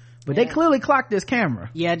 but they clearly clocked this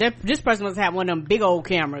camera. Yeah, this person must have one of them big old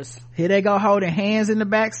cameras. Here they go holding hands in the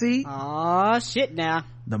back seat. Oh shit! Now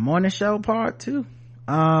the morning show part too.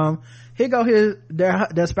 Here go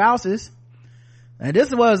their spouses. And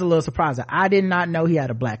this was a little surprising. I did not know he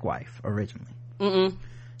had a black wife originally. Now,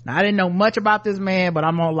 I didn't know much about this man, but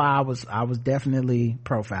I'm gonna lie, I was definitely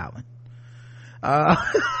profiling. And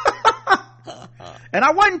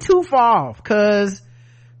I wasn't too far off, cause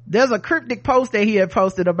there's a cryptic post that he had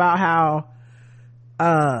posted about how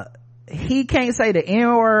he can't say the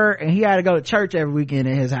N-word and he had to go to church every weekend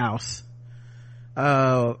in his house.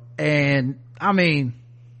 And I mean,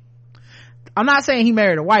 I'm not saying he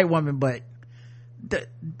married a white woman, but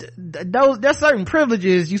there's certain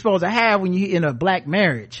privileges you're supposed to have when you're in a black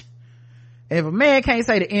marriage. If a man can't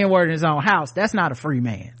say the N-word in his own house, that's not a free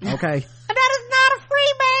man, okay? That is not a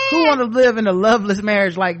free man. Who want to live in a loveless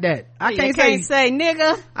marriage like that? I can't say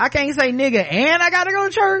nigga. I can't say nigga and I gotta go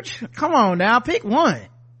to church. Come on now, pick one.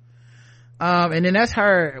 And then that's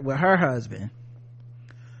her with her husband.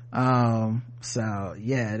 So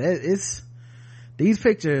yeah, these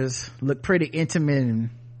pictures look pretty intimate,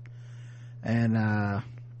 and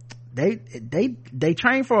they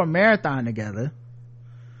train for a marathon together.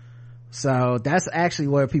 So that's actually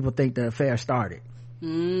where people think the affair started.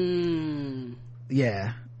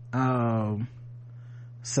 Yeah.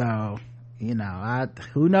 So, you know,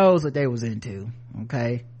 who knows what they was into,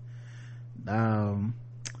 okay?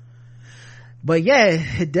 But yeah,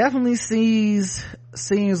 it definitely seems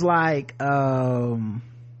like,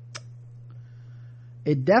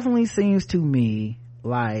 it definitely seems to me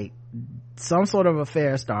like some sort of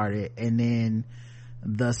affair started, and then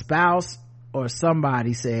the spouse or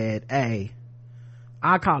somebody said, hey,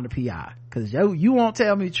 I'll call the PI, because you won't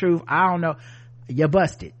tell me the truth. I don't know. You're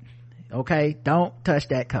busted. Okay? Don't touch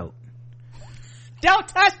that coat. Don't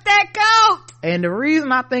touch that coat! And the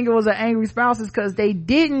reason I think it was an angry spouse is because they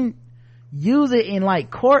didn't use it in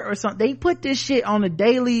like court or something. They put this shit on the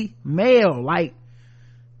Daily Mail. Like,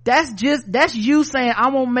 that's you saying,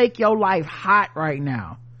 I'm gonna make your life hot right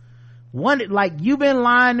now. Like, you've been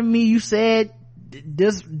lying to me. You said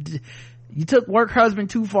this, you took work husband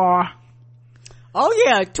too far. Oh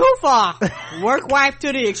yeah, too far. Work wife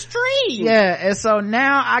to the extreme. Yeah, and so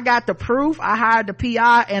now I got the proof. I hired the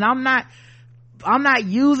PI, and I'm not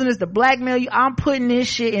using this to blackmail you. I'm putting this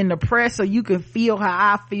shit in the press so you can feel how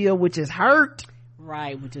I feel, which is hurt.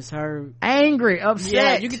 Right, which is hurt. Angry, upset.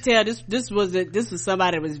 Yeah, you can tell this was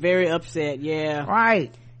somebody that was very upset. Yeah.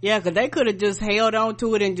 Right. Yeah, because they could have just held on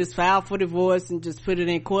to it and just filed for divorce and just put it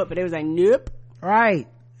in court, but they was like, nope. Right.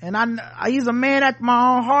 And he's a man after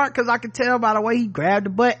my own heart, because I could tell by the way he grabbed the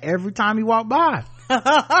butt every time he walked by.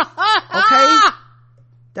 Okay?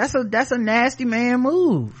 That's a nasty man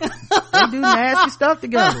move. They do nasty stuff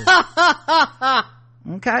together.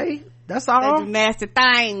 Okay? That's all. They do nasty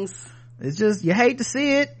things. It's just, you hate to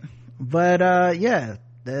see it, but yeah,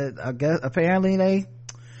 I guess apparently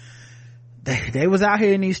they was out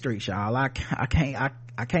here in these streets, y'all. I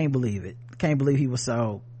can't believe it. Can't believe he was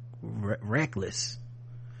so reckless.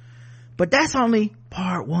 But that's only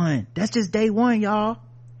part one. That's just day one, y'all.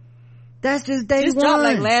 That's just day one. This dropped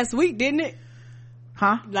like last week, didn't it?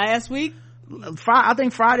 Last week? I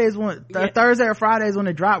think Fridays when Thursday or Fridays when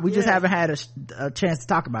it dropped. We just haven't had a chance to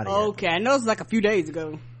talk about it okay yet. I know it's like a few days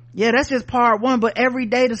ago. Yeah, that's just part one, but every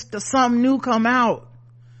day there's something new come out.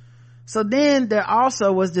 So then there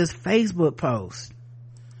also was this Facebook post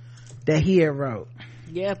that he had wrote.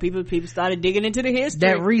 Yeah, people started digging into the history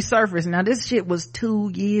that resurfaced. Now this shit was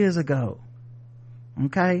 2 years ago.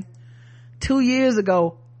 Okay, 2 years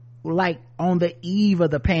ago, like on the eve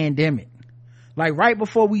of the pandemic, like right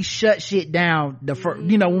before we shut shit down.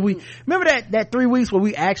 You know, when we remember that 3 weeks where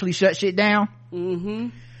we actually shut shit down.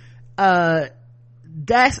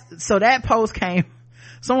 That post came.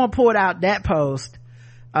 Someone pulled out that post.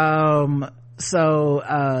 It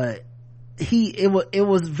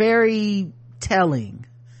was very telling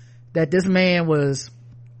that this man was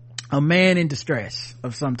a man in distress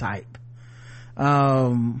of some type.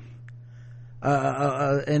 And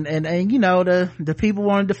you know, the people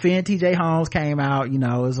wanting to defend TJ Holmes came out. You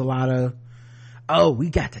know, there's a lot of, we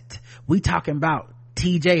talking about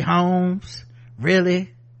TJ Holmes,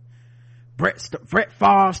 really? Brett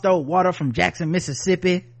Favre stole water from Jackson,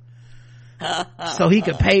 Mississippi, so he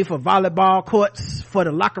could pay for volleyball courts for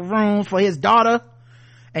the locker room for his daughter.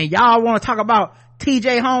 And y'all want to talk about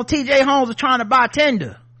TJ Holmes? TJ Holmes was trying to buy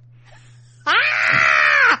Tinder.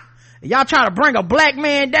 Y'all trying to bring a black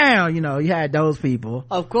man down. You know, you had those people,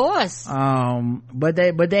 of course. But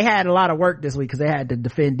they had a lot of work this week because they had to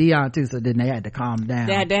defend Deion too, so then they had to calm down.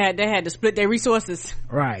 They had to split their resources,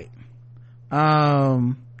 right?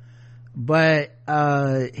 But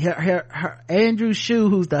Andrew Shue,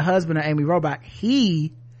 who's the husband of Amy Robach,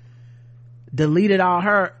 he deleted all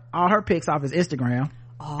her pics off his Instagram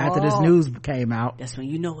after this news came out. That's when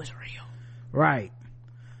you know it's real, right?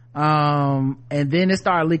 And then it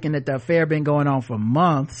started leaking that the affair been going on for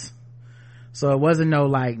months, so it wasn't no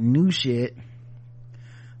like new shit,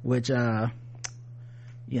 which you know,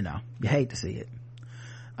 you hate to see it.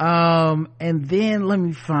 And then let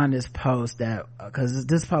me find this post because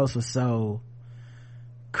this post was so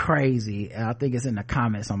crazy, and I think it's in the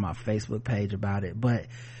comments on my Facebook page about it, but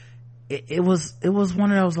it was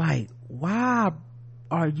one of those like, why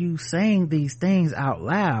are you saying these things out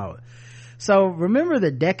loud? So remember the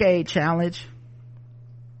decade challenge?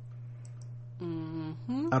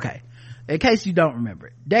 Okay, in case you don't remember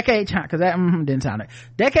it, decade challenge, because that didn't sound right.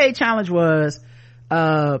 Decade challenge was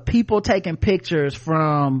people taking pictures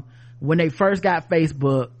from when they first got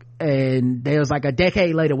Facebook, and there was like a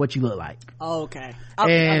decade later what you look like. Okay.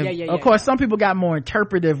 And of course some people got more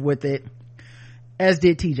interpretive with it, as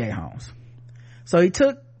did TJ Holmes. So he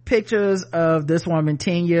took pictures of this woman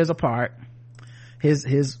 10 years apart,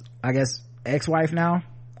 his I guess ex-wife now,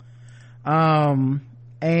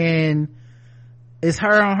 and it's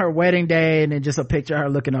her on her wedding day, and then just a picture of her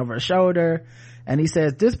looking over her shoulder. And he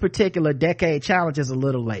says, this particular decade challenge is a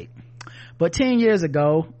little late, but 10 years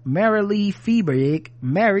ago, Mary Lee Fiebig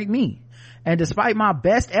married me. And despite my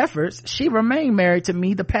best efforts, she remained married to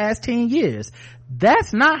me the past 10 years.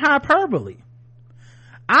 That's not hyperbole.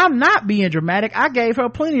 I'm not being dramatic. I gave her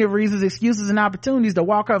plenty of reasons, excuses, and opportunities to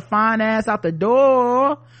walk her fine ass out the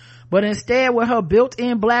door. But instead, with her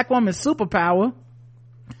built-in black woman superpower,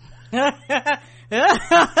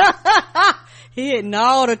 he hitting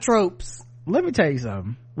all the tropes. Let me tell you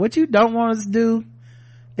something. What you don't want us to do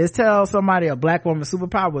is tell somebody a black woman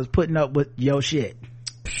superpower was putting up with your shit.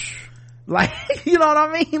 Like, you know what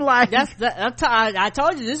I mean? Like, I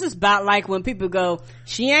told you, this is about like when people go,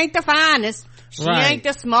 she ain't the finest, she right. ain't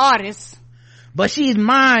the smartest, but she's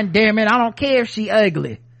mine, damn it. I don't care if she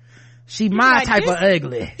ugly. She my like, type of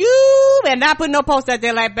ugly. You better not put no post out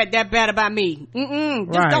there like that bad about me. Just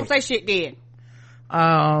right. Don't say shit then.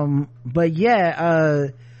 But yeah,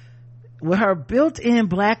 with her built-in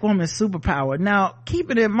black woman superpower. Now,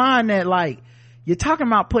 keep it in mind that like, you're talking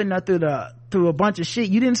about putting her through a bunch of shit.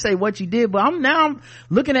 You didn't say what you did, but I'm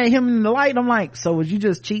looking at him in the light. I'm like, so was you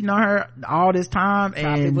just cheating on her all this time?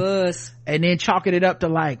 Probably was. And then chalking it up to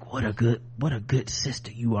like, what a good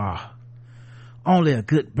sister you are. Only a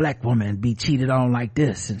good black woman be cheated on like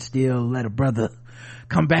this and still let a brother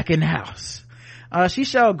come back in the house. She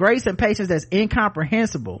showed grace and patience that's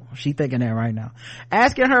incomprehensible. She thinking that right now.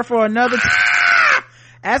 Asking her for another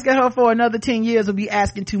 10 years would be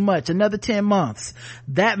asking too much. Another 10 months.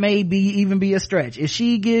 That may even be a stretch. If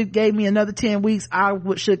she gave me another 10 weeks, I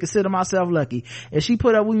should consider myself lucky. If she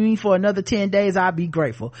put up with me for another 10 days, I'd be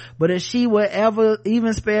grateful. But if she would ever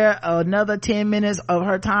even spare another 10 minutes of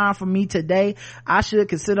her time for me today, I should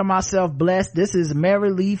consider myself blessed. This is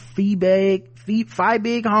Mary Lee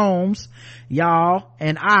Fiebig Holmes, y'all,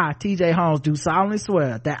 and I, TJ Holmes, do solemnly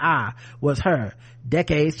swear that I was her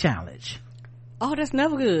decades challenge. Oh, that's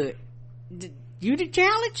never good. You the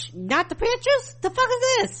challenge, not the pictures? The fuck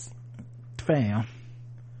is this? Fam,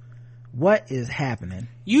 what is happening?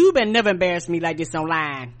 You been never embarrassed me like this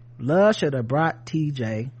online. Love should have brought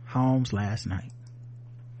TJ Holmes last night.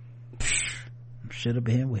 Should have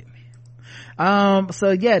been with me. So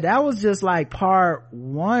yeah, that was just like part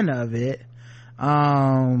one of it.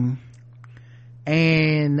 And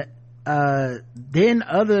then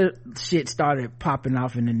other shit started popping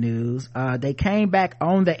off in the news. They came back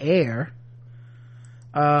on the air.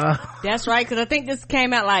 That's right, because I think this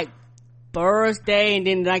came out like Thursday, and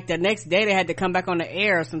then like the next day they had to come back on the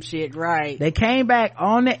air or some shit, right? They came back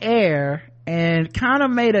on the air and kind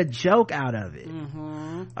of made a joke out of it.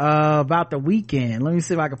 About the weekend. Let me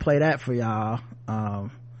see if I can play that for y'all.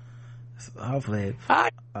 Hopefully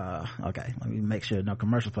okay, let me make sure no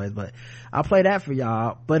commercial plays, but I'll play that for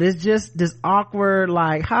y'all. But it's just this awkward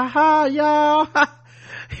like, ha ha, y'all.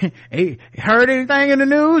 Hey, heard anything in the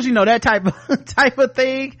news? You know, that type of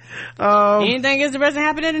thing. Anything interesting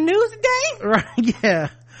happened in the news today? Right, yeah.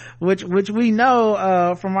 Which we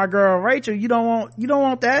know from our girl Rachel, you don't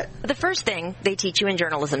want that. The first thing they teach you in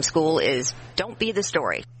journalism school is don't be the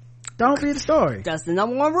story. Don't be the story. That's the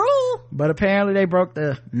number one rule. But apparently they broke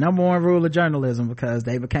the number one rule of journalism because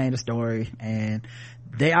they became the story, and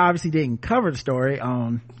they obviously didn't cover the story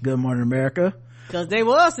on Good Morning America. Because they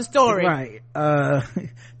was the story. Right.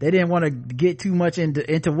 They didn't want to get too much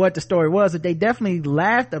into what the story was, but they definitely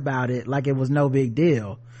laughed about it like it was no big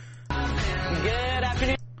deal. Good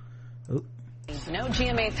afternoon. Oop. No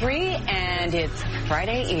GMA3, and it's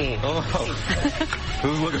Friday Eve. Oh,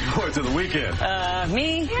 who's looking forward to the weekend?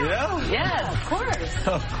 Me? Yeah? Yes, of course.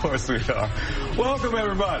 Of course we are. Welcome,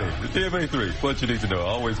 everybody, to GMA3. What you need to know.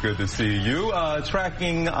 always good to see you.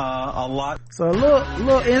 Tracking a lot. So a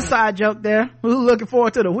little inside joke there. Who's looking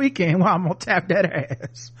forward to the weekend? Well, I'm gonna tap that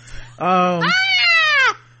ass.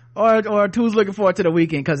 Or who's looking forward to the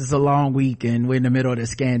weekend because it's a long week and we're in the middle of the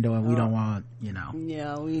scandal and we don't want,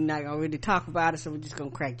 Yeah, we're not gonna really talk about it, so we're just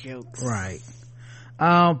gonna crack jokes. Right.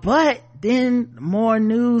 But then more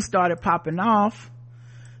news started popping off.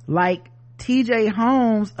 Like TJ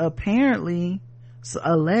Holmes apparently,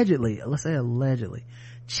 allegedly, let's say allegedly,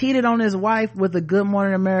 cheated on his wife with a Good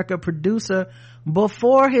Morning America producer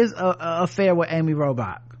before his affair with Amy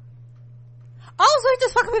Robach. Oh, so he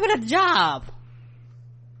just fucking people at the job.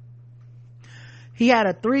 He had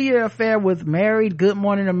a 3-year affair with married Good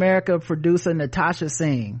Morning America producer Natasha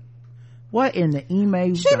Singh. What in the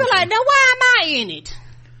email? She be like, now why am I in it?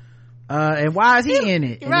 And why is he in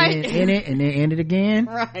it? And right. then in it and then in it again.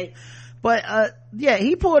 Right. But, yeah,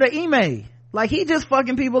 he pulled an email. Like he just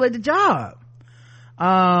fucking people at the job.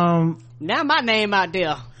 Now my name out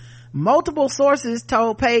there. Multiple sources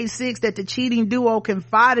told Page Six that the cheating duo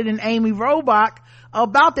confided in Amy Robach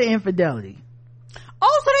about the infidelity.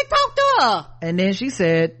 Oh, so they talked to her. And then she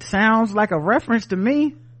said, sounds like a reference to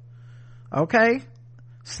me. Okay.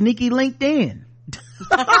 Sneaky LinkedIn.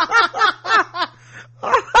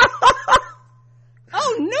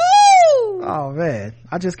 Oh no. Oh man.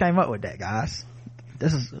 I just came up with that, guys.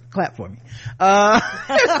 This is a clap for me.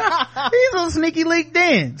 He's on Sneaky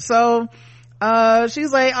LinkedIn. So,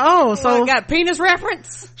 she's like, oh, so. Got penis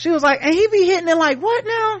reference? She was like, and he be hitting it like, what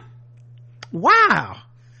now? Wow.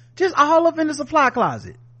 Just all up in the supply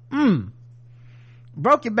closet.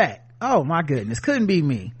 Broke your back. Oh my goodness. Couldn't be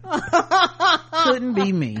me. Couldn't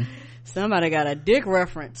be me. Somebody got a dick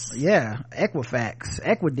reference. Yeah. Equifax.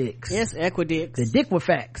 Equidix. Yes, Equidix. The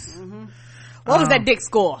Dickwifax. What was that dick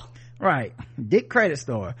score? Right. Dick credit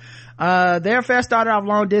store. Their affair started off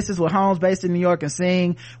long distance with Holmes based in New York and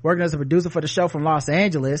Singh working as a producer for the show from Los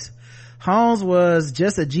Angeles. Holmes was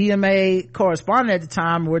just a GMA correspondent at the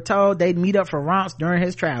time. We're told they'd meet up for romps during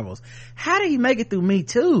his travels. How did he make it through Me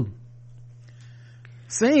Too?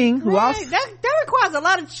 Singh, who also that requires a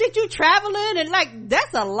lot of shit. You traveling and like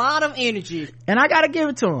that's a lot of energy. And I gotta give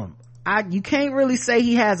it to him. You can't really say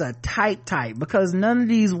he has a type because none of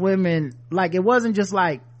these women, like, it wasn't just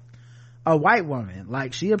like a white woman.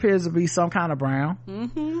 Like, she appears to be some kind of brown.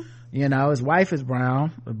 You know, his wife is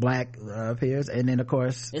brown, black appears, and then of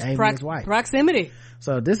course it's Amy is white. Proximity.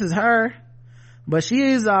 So this is her, but she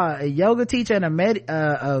is a yoga teacher and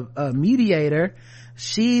a mediator.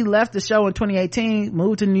 She left the show in 2018,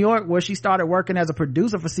 moved to New York, where she started working as a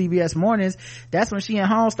producer for CBS Mornings. That's when she and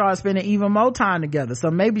Holmes started spending even more time together. So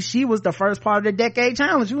maybe she was the first part of the decade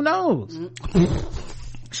challenge. Who knows?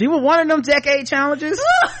 She was one of them decade challenges.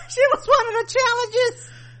 She was one of the challenges.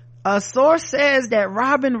 A source says that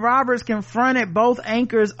Robin Roberts confronted both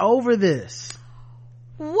anchors over this.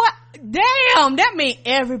 What? Damn, that means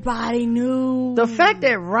everybody knew. The fact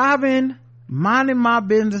that Robin Minding my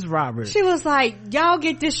business, Robert. She was like, y'all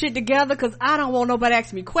get this shit together because I don't want nobody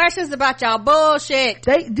asking me questions about y'all bullshit.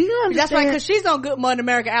 Do you understand? That's right, because she's on Good Morning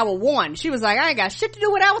America hour 1. She was like, I ain't got shit to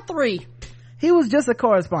do with hour 3. He was just a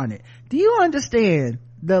correspondent. Do you understand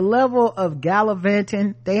the level of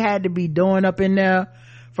gallivanting they had to be doing up in there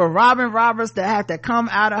for Robin Roberts to have to come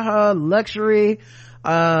out of her luxury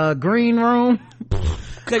green room?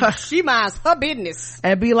 Cause she minds her business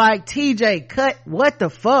and be like, TJ, cut, what the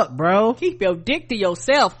fuck, bro? Keep your dick to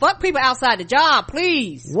yourself. Fuck people outside the job,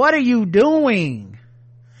 please. What are you doing?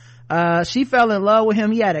 She fell in love with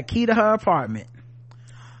him. He had a key to her apartment.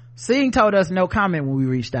 Singh told us no comment when we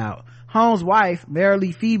reached out. Holmes' wife,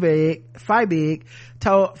 Marilee Fiebig,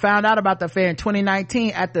 found out about the affair in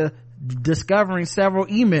 2019 after discovering several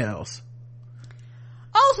emails.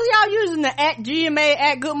 Oh, so y'all using the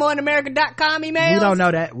 @gma@goodmorningamerica.com emails?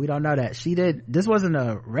 We don't know that. She did. This wasn't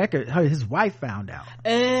a record. His wife found out.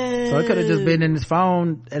 So it could have just been in his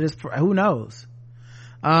phone at his, who knows?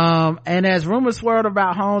 And as rumors swirled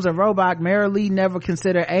about Holmes and Robach, Marilee never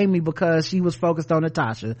considered Amy because she was focused on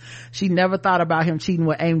Natasha. She never thought about him cheating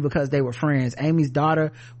with Amy because they were friends. Amy's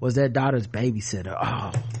daughter was their daughter's babysitter.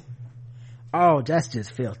 Oh, that's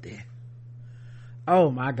just filthy.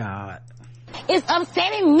 Oh my God. It's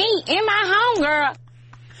upsetting me and my home, girl.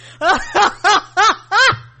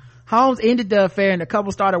 Holmes ended the affair and the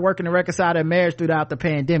couple started working to reconcile their marriage throughout the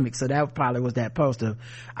pandemic. So that probably was that post of,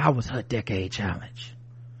 I was her decade challenge.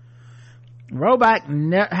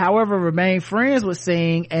 Robach, however, remained friends with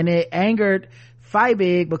Singh, and it angered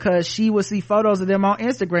Fiebig because she would see photos of them on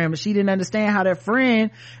Instagram and she didn't understand how their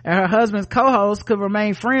friend and her husband's co-host could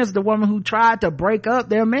remain friends with the woman who tried to break up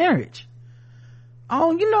their marriage.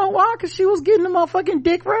 Oh, you know why? Because she was getting the motherfucking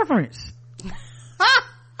dick reference.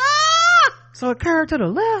 So a curve to the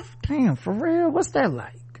left? Damn, for real? What's that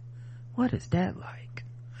like? What is that like?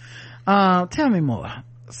 Tell me more.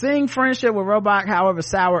 Singh friendship with Robach, however,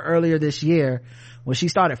 soured earlier this year when she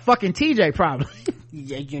started fucking TJ probably.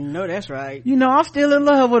 Yeah, you know that's right. You know, I'm still in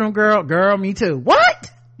love with him, girl. Girl, me too.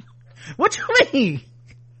 What? What you mean?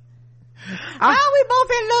 How are we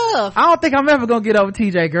both in love? I don't think I'm ever gonna get over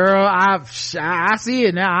TJ, girl. I see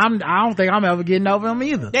it now. I don't think I'm ever getting over him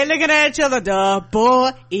either. They're looking at each other. The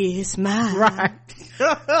boy is mine. Right.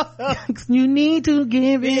 You need to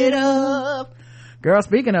give it up. Girl,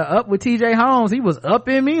 speaking of up with TJ Holmes, he was up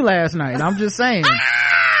in me last night. I'm just saying.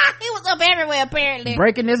 He was up everywhere apparently.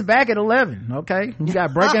 Breaking this back at 11. Okay. You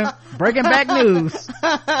got breaking back news.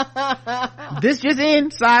 This just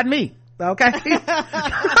inside me. Okay.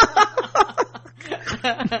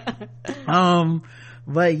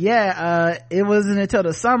 But yeah, it wasn't until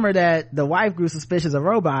the summer that the wife grew suspicious of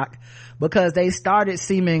Robach because they started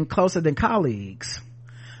seeming closer than colleagues.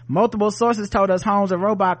 Multiple sources told us Holmes and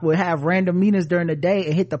Robach would have random meetings during the day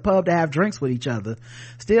and hit the pub to have drinks with each other.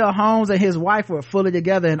 Still, Holmes and his wife were fully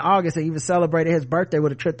together in August and even celebrated his birthday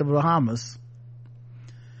with a trip to the Bahamas.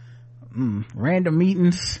 Random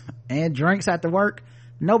meetings and drinks after work.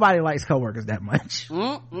 Nobody likes coworkers that much.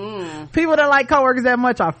 People that like coworkers that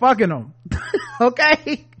much are fucking them.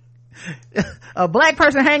 Okay? A black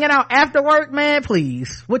person hanging out after work, man,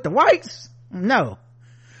 please. With the whites? No.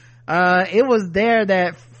 It was there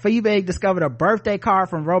that Fiebig discovered a birthday card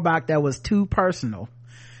from Robach that was too personal.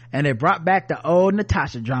 And it brought back the old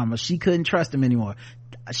Natasha drama. She couldn't trust him anymore.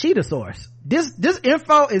 She the source. This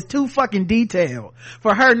info is too fucking detailed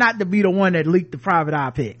for her not to be the one that leaked the private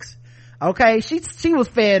eye pics. Okay, she was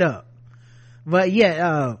fed up. But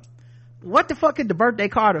yeah, what the fuck could the birthday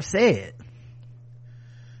card have said?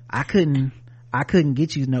 I couldn't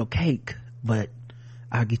get you no cake, but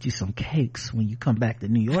I'll get you some cakes when you come back to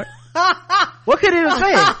New York. What could it have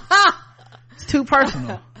said? It's too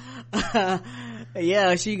personal.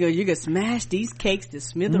 Yeah, you could smash these cakes to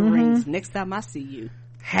smithereens next time I see you.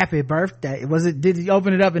 Happy birthday. Did he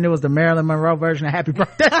open it up and it was the Marilyn Monroe version of happy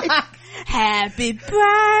birthday? Happy birthday,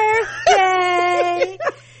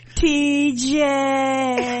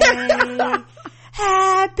 TJ.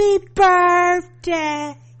 Happy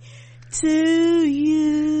birthday to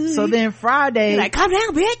you. So then Friday, like, calm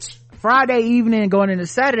down, bitch. Friday evening going into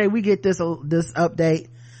Saturday, we get this update.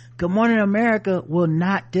 Good Morning America will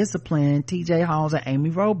not discipline TJ Holmes and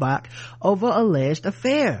Amy Robach over alleged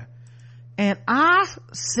affair. And I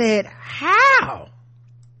said, how?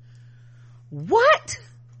 What?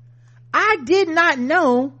 I did not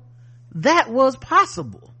know that was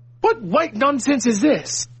possible. What white nonsense is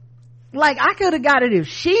this? Like, I could have got it if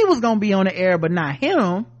she was gonna be on the air, but not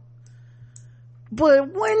him.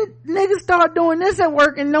 But when niggas start doing this at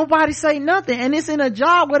work and nobody say nothing, and it's in a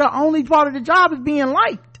job where the only part of the job is being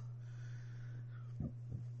liked.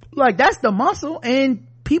 Like, that's the muscle, and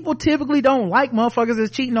people typically don't like motherfuckers that's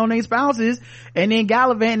cheating on their spouses and then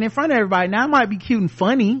gallivanting in front of everybody. Now it might be cute and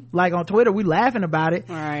funny, like on Twitter we laughing about it,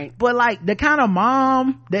 right? But like the kind of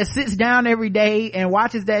mom that sits down every day and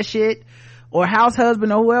watches that shit, or house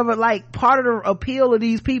husband or whoever, like part of the appeal of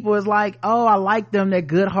these people is like, oh, I like them, they're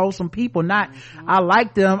good wholesome people, not I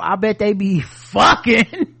like them, I bet they be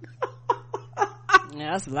fucking.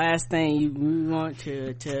 Yeah, that's the last thing you want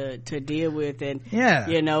to deal with. And yeah,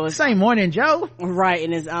 you know, it's same Morning Joe, right?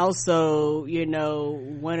 And it's also, you know,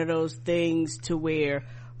 one of those things to where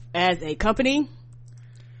as a company,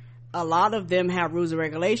 a lot of them have rules and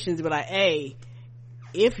regulations, but like, hey,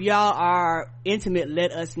 if y'all are intimate,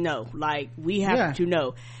 let us know. Like, we have to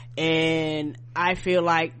know. And I feel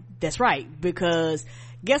like that's right, because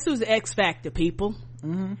guess who's the X factor, people?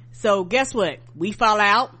 So guess what, we fall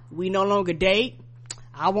out, we no longer date,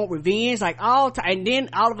 I want revenge, like all time, and then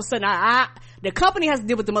all of a sudden the company has to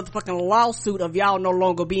deal with the motherfucking lawsuit of y'all no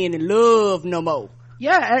longer being in love no more.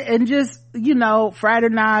 Yeah, and just, you know,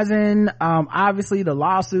 fraternizing, obviously the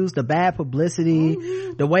lawsuits, the bad publicity,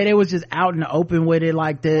 the way they was just out in the open with it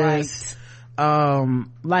like this. Right.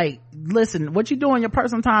 Like, listen, what you do in your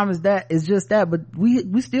personal time is just that, but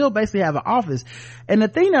we still basically have an office. And the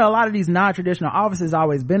thing that a lot of these non-traditional offices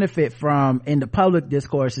always benefit from in the public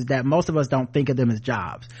discourse is that most of us don't think of them as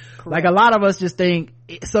jobs. Correct. Like a lot of us just think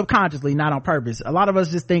subconsciously, not on purpose, a lot of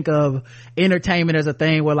us just think of entertainment as a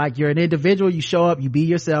thing where like you're an individual, you show up, you be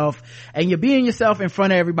yourself, and you're being yourself in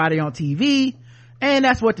front of everybody on TV, and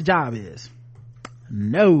that's what the job is.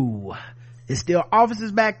 No, it's still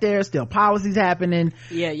offices back there, still policies happening.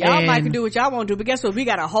 Yeah, y'all might can do what y'all want to do, but guess what, we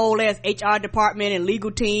got a whole ass HR department and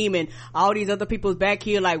legal team and all these other people's back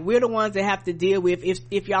here. Like, we're the ones that have to deal with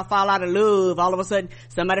if y'all fall out of love, all of a sudden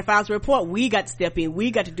somebody files a report, we got to step in,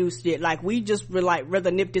 we got to do shit. Like, we just like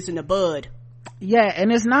rather nip this in the bud. Yeah,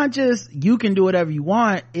 and it's not just you can do whatever you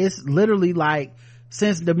want, it's literally like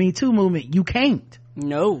since the Me Too movement, you can't.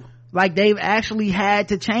 No, like they've actually had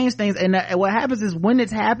to change things. And what happens is when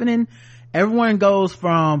it's happening, everyone goes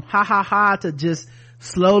from ha ha ha to just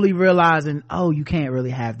slowly realizing, oh, you can't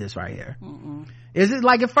really have this right here. Is it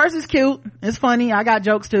like, at first it's cute, it's funny, I got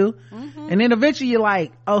jokes too, and then eventually you're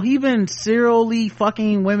like, oh, he been serially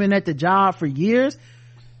fucking women at the job for years.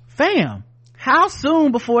 Fam, how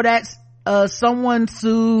soon before that's someone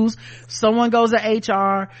sues, someone goes to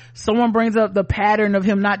HR, someone brings up the pattern of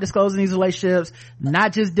him not disclosing these relationships,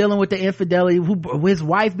 not just dealing with the infidelity, his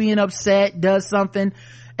wife being upset, does something.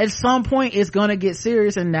 At some point it's gonna get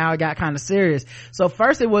serious, and now it got kind of serious. So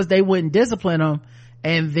first it was they wouldn't discipline them,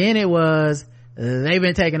 and then it was they've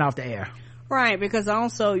been taken off the air. Right, because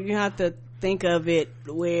also you have to think of it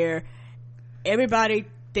where everybody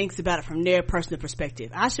thinks about it from their personal perspective.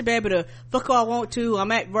 I should be able to fuck who I want to, I'm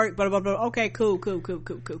at work, blah blah blah, okay, cool.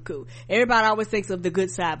 Everybody always thinks of the good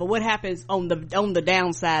side, but what happens on the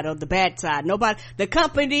downside or the bad side? The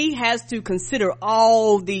company has to consider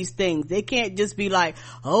all these things. They can't just be like,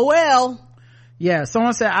 oh well. Yeah,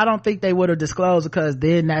 someone said, I don't think they would have disclosed because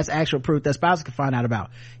then that's actual proof that spouse can find out about.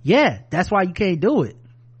 Yeah, that's why you can't do it.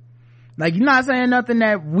 Like, you're not saying nothing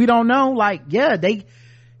that we don't know. Like, yeah,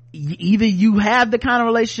 either you have the kind of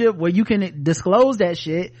relationship where you can disclose that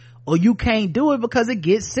shit, or you can't do it because it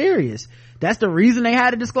gets serious. That's the reason they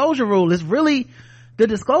had a disclosure rule. It's really, the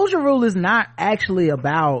disclosure rule is not actually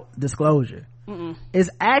about disclosure. It's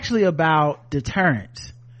actually about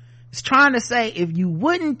deterrence. It's trying to say, if you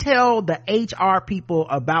wouldn't tell the HR people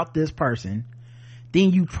about this person,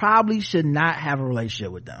 then you probably should not have a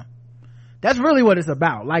relationship with them. That's really what it's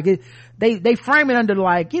about. Like, they frame it under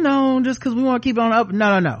like, you know, just because we want to keep it on up.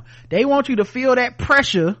 No. They want you to feel that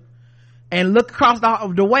pressure and look across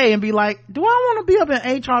the way and be like, do I want to be up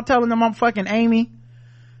in HR telling them I'm fucking Amy?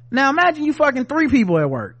 Now imagine you fucking 3 people at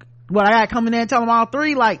work. Well, I gotta come in there and tell them all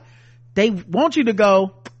 3. Like, they want you to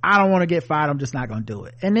go, I don't want to get fired, I'm just not gonna do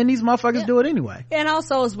it. And then these motherfuckers do it anyway. And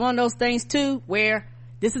also it's one of those things too where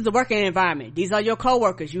this is the working environment. These are your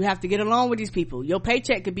coworkers. You have to get along with these people. Your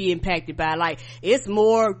paycheck could be impacted by, like, it's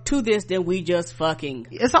more to this than we just fucking.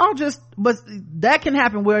 It's all just, but that can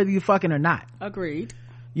happen whether you fucking or not. Agreed.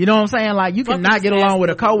 You know what I'm saying? Like, you can not get along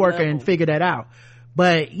with a coworker and figure that out.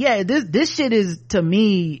 But yeah, this shit is, to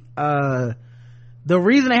me, the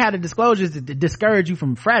reason they had the disclosure is to discourage you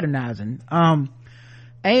from fraternizing.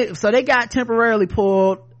 So they got temporarily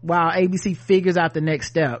pulled while ABC figures out the next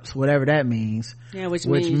steps, whatever that means. Yeah, which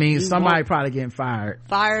means somebody probably getting fired,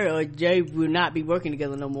 or Jay will not be working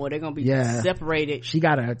together no more. They're gonna be separated. She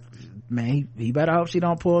gotta, man, he better hope she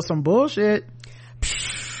don't pull some bullshit,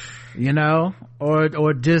 you know,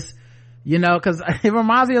 or just, you know, because it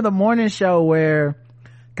reminds me of the morning show where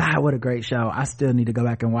God, what a great show. I still need to go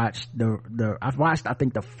back and watch I've watched, I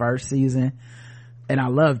think, the first season, and I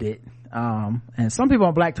loved it. And some people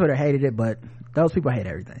on Black Twitter hated it, but those people hate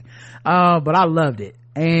everything. But I loved it.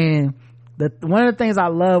 And one of the things I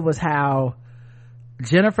loved was how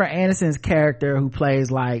Jennifer Aniston's character, who plays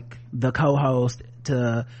like the co-host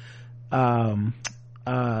to, what's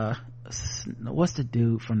the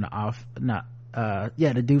dude from the Office?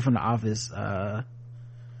 The dude from the Office,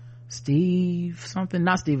 Steve something,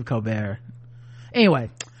 not Steve Colbert. Anyway.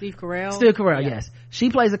 Steve Carell. Yeah. Yes. She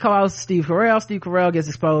plays the co-host Steve Carell. Steve Carell gets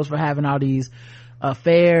exposed for having all these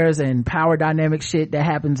affairs and power dynamic shit that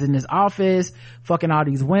happens in his office, fucking all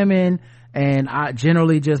these women, and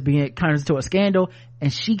generally just turns into a scandal,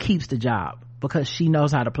 and she keeps the job because she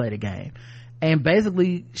knows how to play the game. And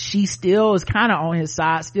basically she still is kind of on his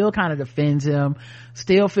side, still kind of defends him,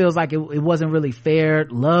 still feels like it wasn't really fair,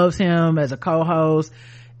 loves him as a co-host,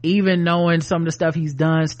 even knowing some of the stuff he's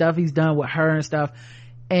done with her and stuff.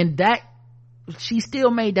 And that she still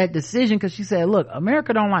made that decision because she said, look,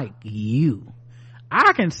 America don't like you.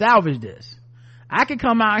 I can salvage this. I can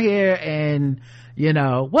come out here and,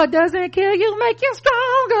 what doesn't kill you make you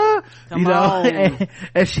stronger. Come on.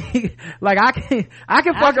 And she, like, I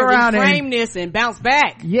can fuck around and frame this and bounce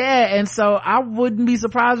back. Yeah. And so I wouldn't be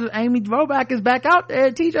surprised if Amy Voback is back out there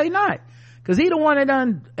at TJ Knight. Cause he the one that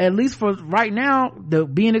done, at least for right now,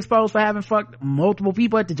 being exposed for having fucked multiple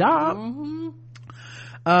people at the job. Mm-hmm.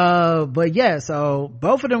 But yeah, so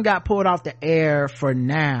both of them got pulled off the air for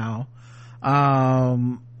now.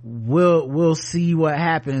 We'll see what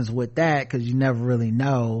happens with that, cause you never really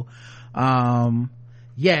know. And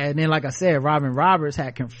then like I said, Robin Roberts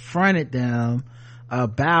had confronted them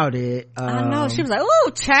about it. I know, she was like,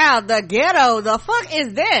 ooh, child, the ghetto, the fuck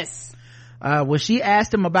is this? When she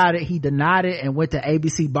asked him about it, he denied it and went to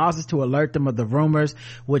ABC bosses to alert them of the rumors,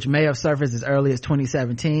 which may have surfaced as early as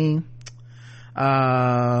 2017.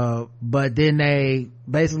 But then they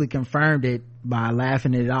basically confirmed it by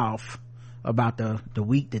laughing it off about the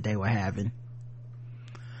week that they were having.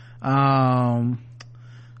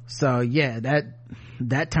 So yeah,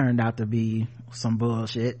 that turned out to be some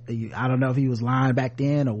bullshit. I don't know if he was lying back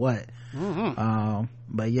then or what. Mm-hmm.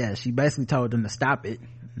 But yeah, she basically told them to stop it.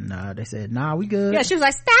 No, they said, nah, we good. Yeah, she was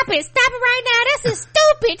like, stop it right now, this is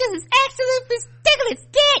stupid, this is absolutely ridiculous,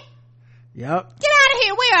 Get out of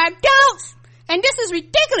here, we are adults, and this is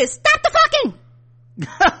ridiculous, stop the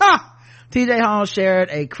fucking. TJ Holmes shared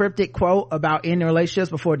a cryptic quote about ending relationships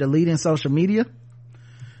before deleting social media.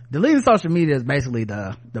 Deleting social media is basically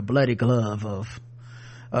the bloody glove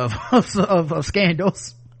of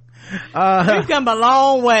scandals. We've come a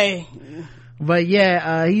long way. But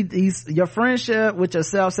yeah, he's your friendship with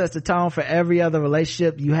yourself sets the tone for every other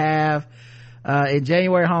relationship you have. In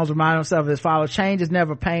January, Holmes reminded himself as follows: change is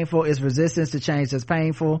never painful, it's resistance to change that's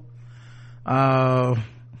painful. So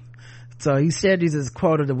he shared these as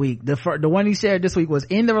quote of the week. The one he shared this week was,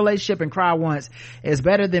 end the relationship and cry once is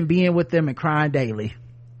better than being with them and crying daily.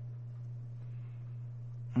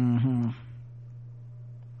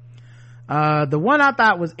 The one I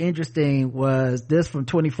thought was interesting was this from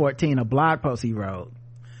 2014, a blog post he wrote.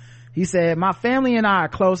 He said, my family and I are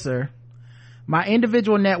closer. My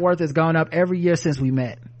individual net worth has gone up every year since we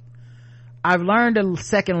met. I've learned a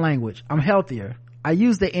second language. I'm healthier. I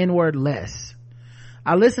use the N-word less.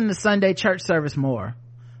 I listen to Sunday church service more.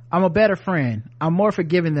 I'm a better friend. I'm more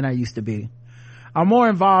forgiving than I used to be. I'm more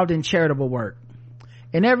involved in charitable work.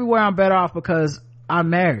 And everywhere I'm better off because I'm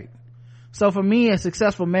married. So for me, a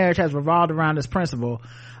successful marriage has revolved around this principle.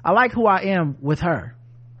 I like who I am with her.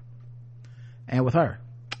 And with her.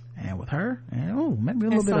 And with her. And maybe a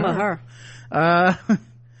little bit of her.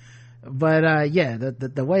 But yeah,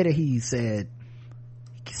 the way that he said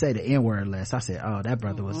the N-word less, I said, oh, that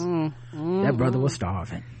brother was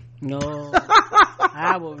starving. No.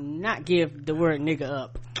 I will not give the word nigga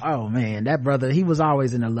up. Oh man, that brother, he was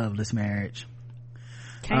always in a loveless marriage.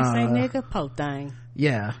 Can't say nigga, po thing.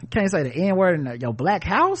 Yeah, can't say the N-word in your black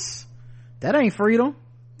house. That ain't freedom.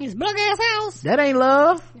 His black ass house. That ain't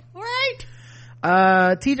love. Right.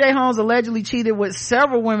 TJ Holmes allegedly cheated with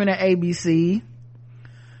several women at ABC.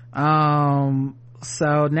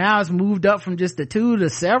 So now it's moved up from just the two to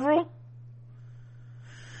several.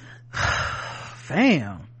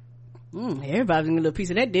 Fam. Everybody's getting a little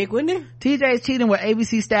piece of that dick, wouldn't it? TJ's cheating with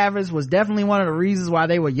ABC staffers was definitely one of the reasons why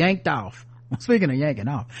they were yanked off. Speaking of yanking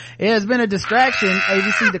off, it has been a distraction.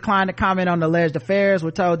 ABC declined to comment on the alleged affairs.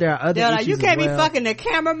 We're told there are other issues. You can't as be fucking the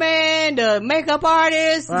cameraman, the makeup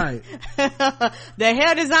artist, right? The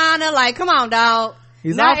hair designer. Like, come on, dog.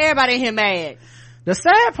 Not everybody in here mad. The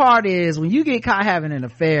sad part is when you get caught having an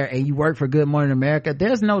affair and you work for Good Morning America,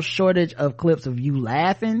 there's no shortage of clips of you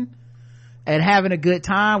laughing and having a good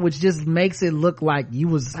time, which just makes it look like you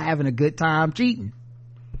was having a good time cheating.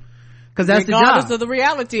 Cause that's the job. Regardless of the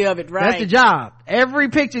reality of it, right? That's the job. Every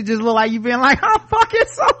picture just look like you being like, I'm fucking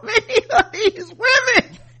so many of these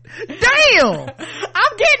women. Damn.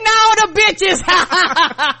 I'm getting all the bitches.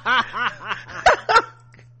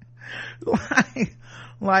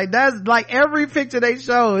 like that's like every picture they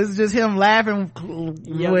show is just him laughing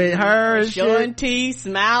with her and showing shit. teeth,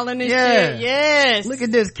 smiling and shit. Yes. Look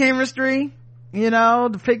at this chemistry.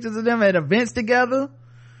 The pictures of them at events together.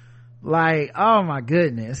 Like, oh my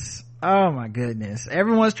goodness.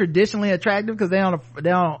 Everyone's traditionally attractive because they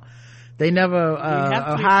never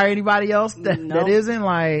hire anybody else that isn't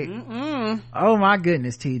like. Mm-mm. Oh my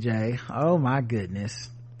goodness, TJ. Oh my goodness.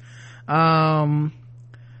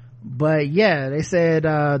 But yeah, they said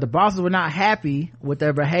the bosses were not happy with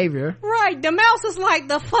their behavior. Right. The mouse is like,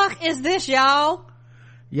 the fuck is this, y'all?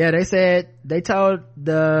 Yeah, they told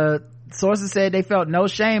the sources said they felt no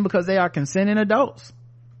shame because they are consenting adults.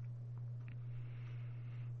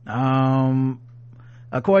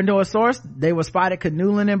 According to a source, they were spotted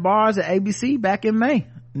canoodling in bars at ABC back in May.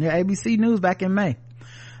 Near ABC News back in May.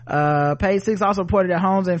 Page 6 also reported that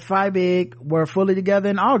Holmes and Feibig were fully together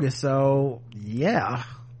in August. So, yeah.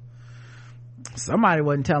 Somebody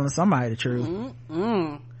wasn't telling somebody the truth.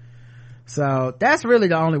 Mm-mm. So, that's really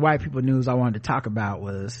the only white people news I wanted to talk about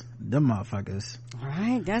was them motherfuckers. All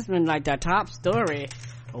right. That's been like the top story.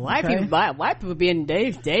 White people being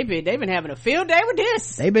they've been having a field day with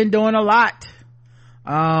this. They've been doing a lot.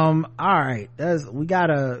 All right, we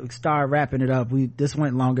gotta start wrapping it up. This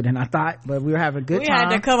went longer than I thought, but we were having a good time.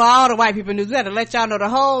 We had to cover all the white people news. We had to let y'all know the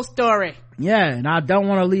whole story. Yeah, and I don't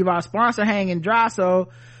want to leave our sponsor hanging dry, so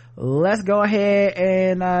let's go ahead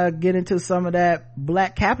and get into some of that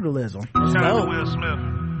black capitalism. Shout out to Will Smith.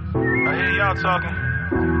 I hear y'all talking,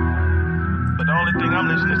 but the only thing I'm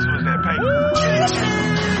listening to is that paper.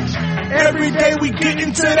 Every day we get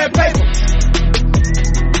into that paper.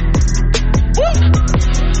 Woo!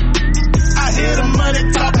 I hear the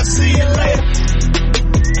money talk, I see you later.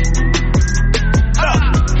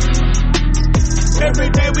 Every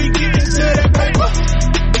day we get into that paper.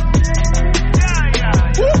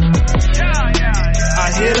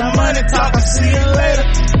 I hear the money talk, I see you later.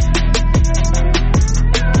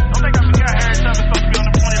 Don't think I forgot Harry Tubman's supposed to be on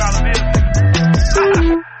the $20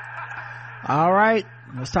 bill. All right,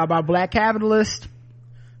 let's talk about black capitalists.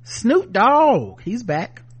 Snoop Dogg, he's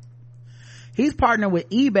back. He's partnered with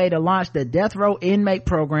eBay to launch the Death Row Inmate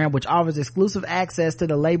Program, which offers exclusive access to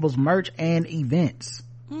the label's merch and events.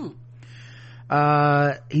 He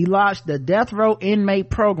launched the Death Row Inmate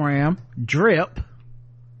Program, DRIP,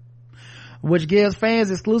 which gives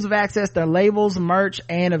fans exclusive access to labels, merch,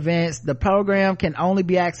 and events. The program can only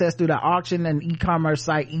be accessed through the auction and e-commerce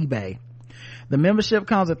site eBay. The membership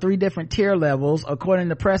comes at 3 different tier levels. According to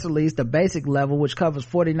the press release, the basic level, which costs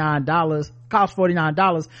 $49,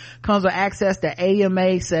 comes with access to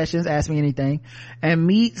AMA sessions, Ask Me Anything, and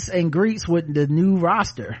meets and greets with the new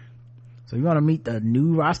roster. So you want to meet the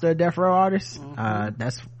new roster of Death Row artists?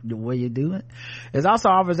 That's the way you do it. It also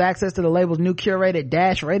offers access to the label's new curated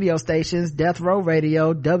Dash radio stations, Death Row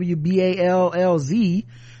Radio, WBALLZ,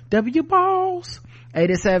 W Balls,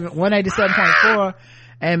 187.4,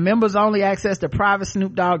 and members only access to private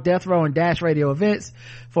Snoop Dogg, Death Row, and Dash Radio events.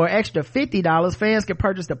 For an extra $50, fans can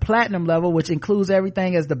purchase the platinum level, which includes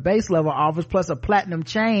everything as the base level offers, plus a platinum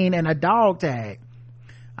chain and a dog tag.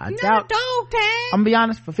 I doubt. Dog tag. I'm gonna be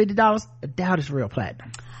honest, for $50, I doubt it's real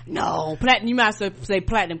platinum. No, platinum. You might say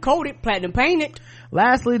platinum coated, platinum painted.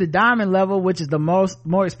 Lastly, the diamond level, which is the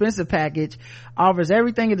more expensive package, offers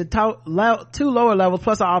everything at the 2 lower levels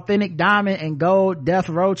plus an authentic diamond and gold Death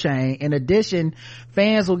Row chain. In addition,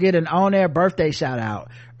 fans will get an on-air birthday shout out,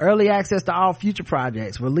 early access to all future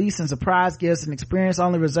projects, release and surprise gifts, and experience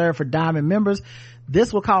only reserved for diamond members.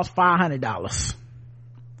 This will cost $500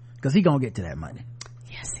 because he gonna get to that money.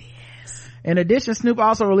 In addition, Snoop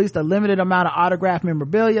also released a limited amount of autographed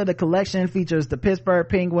memorabilia. The collection features the Pittsburgh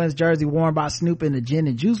Penguins jersey worn by Snoop in the Gin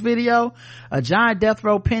and Juice video, a giant Death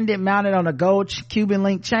Row pendant mounted on a gold Cuban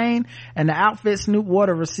link chain, and the outfit Snoop wore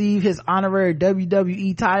to receive his honorary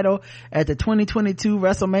WWE title at the 2022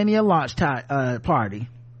 WrestleMania launch party.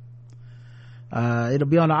 It'll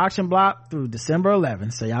be on the auction block through December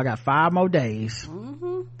 11th, so y'all got 5 more days.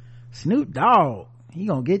 Snoop Dogg, he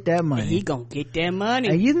gonna get that money. He gonna get that money.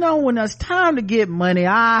 And you know, when it's time to get money,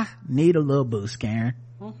 I need a little boost, Karen.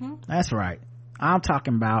 That's right. I'm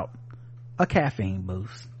talking about a caffeine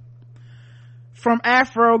boost. from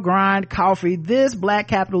Afro Grind Coffee. This Black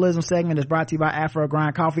Capitalism segment is brought to you by Afro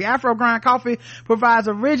Grind Coffee. Afro Grind Coffee provides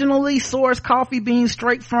originally sourced coffee beans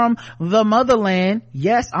straight from the motherland.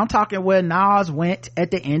 Yes, I'm talking where Nas went at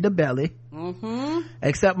the end of Belly.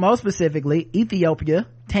 Except most specifically Ethiopia,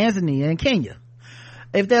 Tanzania, and Kenya.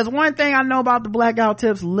 If there's one thing I know about the Blackout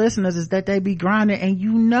Tips listeners is that they be grinding, and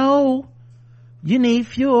you know you need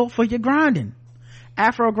fuel for your grinding.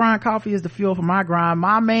 Afro Grind Coffee is the fuel for my grind.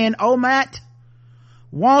 My man Omat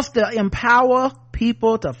wants to empower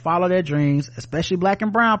people to follow their dreams, especially black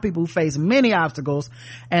and brown people who face many obstacles,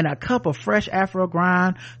 and a cup of fresh Afro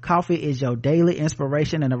Grind coffee is your daily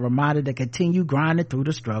inspiration and a reminder to continue grinding through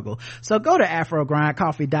the struggle. So go to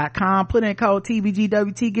afrogrindcoffee.com, put in code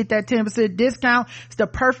TBGWT, get that 10% discount. It's the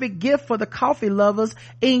perfect gift for the coffee lovers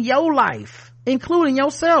in your life, including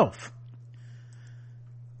yourself.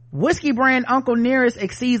 Whiskey brand Uncle Nearest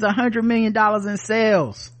exceeds $100 million in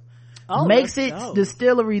sales. Makes its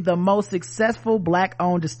distillery the most successful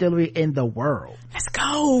black-owned distillery in the world. Let's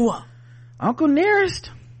go. Uncle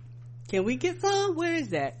Nearest. Can we get some? Where is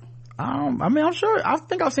that? I mean, I'm sure. I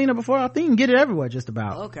think I've seen it before. I think you can get it everywhere just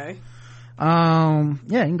about. Okay. Yeah, you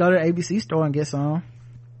can go to the ABC store and get some.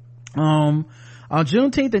 On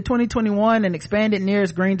Juneteenth in 2021, an expanded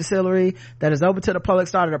Nearest Green Distillery that is open to the public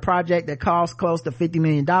started a project that cost close to $50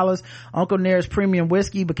 million. Uncle Nearest Premium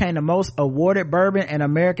Whiskey became the most awarded bourbon and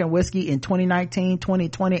American whiskey in 2019,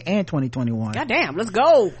 2020, and 2021. Goddamn, let's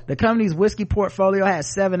go. The company's whiskey portfolio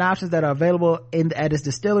has 7 options that are available at its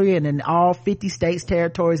distillery and in all 50 states,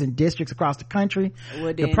 territories, and districts across the country.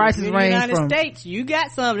 Well, the prices range United from States, you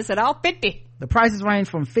got some. They said all 50. The prices range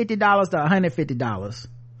from $50 to $150.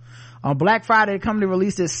 On Black Friday, the company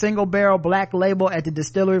released its single barrel black label at the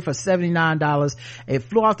distillery for $79. It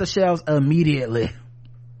flew off the shelves immediately.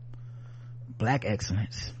 Black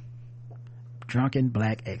excellence. Drunken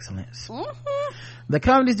black excellence. The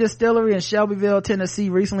company's distillery in Shelbyville, Tennessee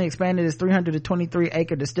recently expanded its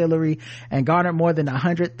 323-acre distillery and garnered more than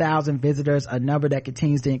 100,000 visitors, a number that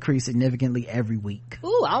continues to increase significantly every week.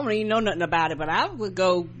 Ooh, I don't even know nothing about it, but I would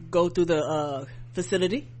go through the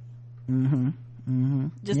facility.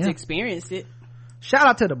 Just to experience it. Shout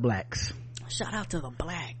out to the blacks. Shout out to the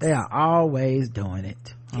blacks. They are always doing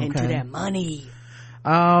it. Into that money.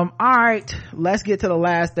 All right, let's get to the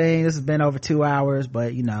last thing. This has been over 2 hours,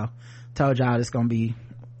 but told y'all it's gonna be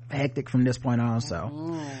hectic from this point on.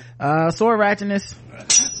 So sword ratchetness.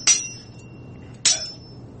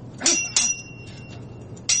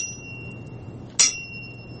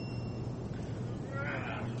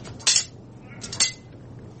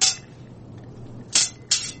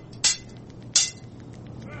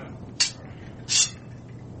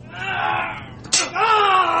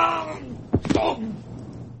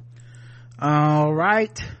 All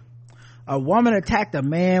right, a woman attacked a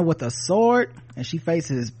man with a sword and she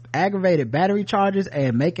faces aggravated battery charges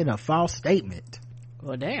and making a false statement.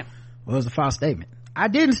 Well, damn. What was the false statement? I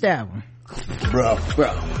didn't stab him. Bro.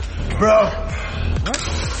 What?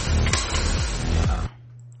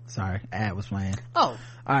 Sorry, ad was playing. All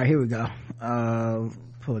right, here we go.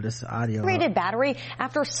 Pull this audio Aggravated battery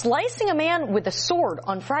after slicing a man with a sword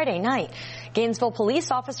on Friday night. Gainesville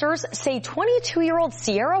police officers say 22-year-old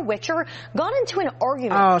Sierra Witcher got into an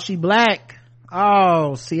argument. Oh, she black.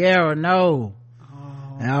 Oh, Sierra, no.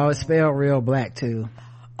 Oh, it's spelled real black too.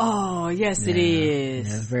 Oh, yes, it is.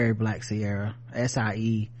 Yeah, it's very black Sierra.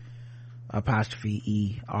 SIE''ERRAH.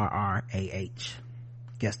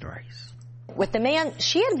 Guess the race. With the man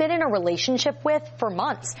she had been in a relationship with for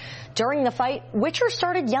months. During the fight, Witcher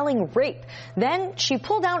started yelling rape. Then she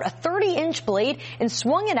pulled out a 30-inch blade and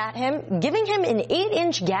swung it at him, giving him an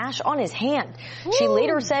 8-inch gash on his hand. Ooh. She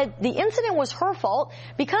later said the incident was her fault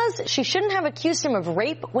because she shouldn't have accused him of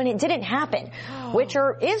rape when it didn't happen. Oh.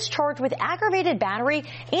 Witcher is charged with aggravated battery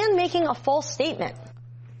and making a false statement.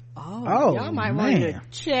 Oh, y'all might want to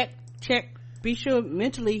check, be sure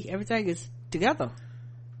mentally everything is together.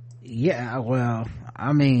 Yeah, well,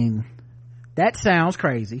 I mean, that sounds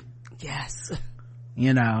crazy. Yes.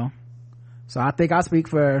 So I think I speak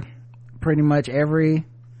for pretty much every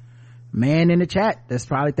man in the chat that's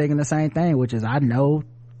probably thinking the same thing, which is I know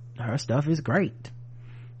her stuff is great.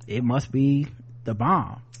 It must be the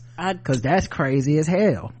bomb. Because that's crazy as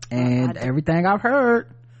hell. And everything I've heard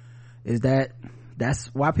is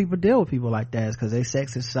that's why people deal with people like that, is because their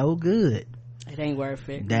sex is so good. It ain't worth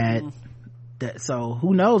it. So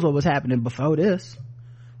who knows what was happening before this,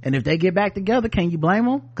 and if they get back together, can you blame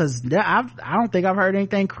them? Because I don't think I've heard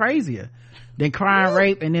anything crazier than crying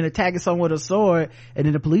rape and then attacking someone with a sword, and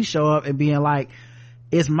then the police show up and being like,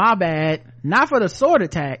 it's my bad, not for the sword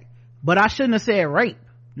attack, but I shouldn't have said rape,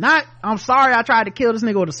 not I'm sorry I tried to kill this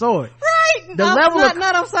nigga with a sword. Right,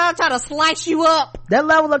 Not outside trying to slice you up. That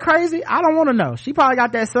level of crazy, I don't want to know. She probably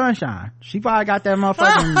got that sunshine. She probably got that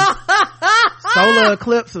motherfucking solar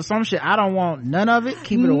eclipse or some shit. I don't want none of it.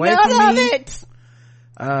 Keep it away from me. None of it.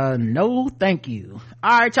 No thank you.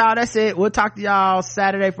 All right, y'all, that's it. We'll talk to y'all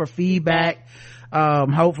Saturday for feedback.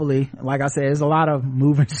 Hopefully, like I said, there's a lot of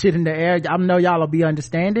moving shit in the air. I know y'all will be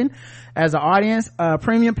understanding as an audience.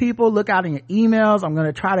 Premium people, look out in your emails. I'm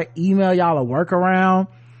gonna try to email y'all a workaround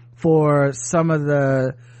for some of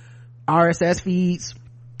the RSS feeds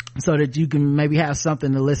so that you can maybe have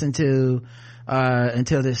something to listen to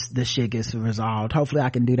until this shit gets resolved. Hopefully I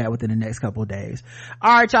can do that within the next couple of days.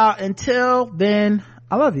 All right, y'all, until then,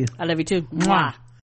 I love you. I love you too. Mwah.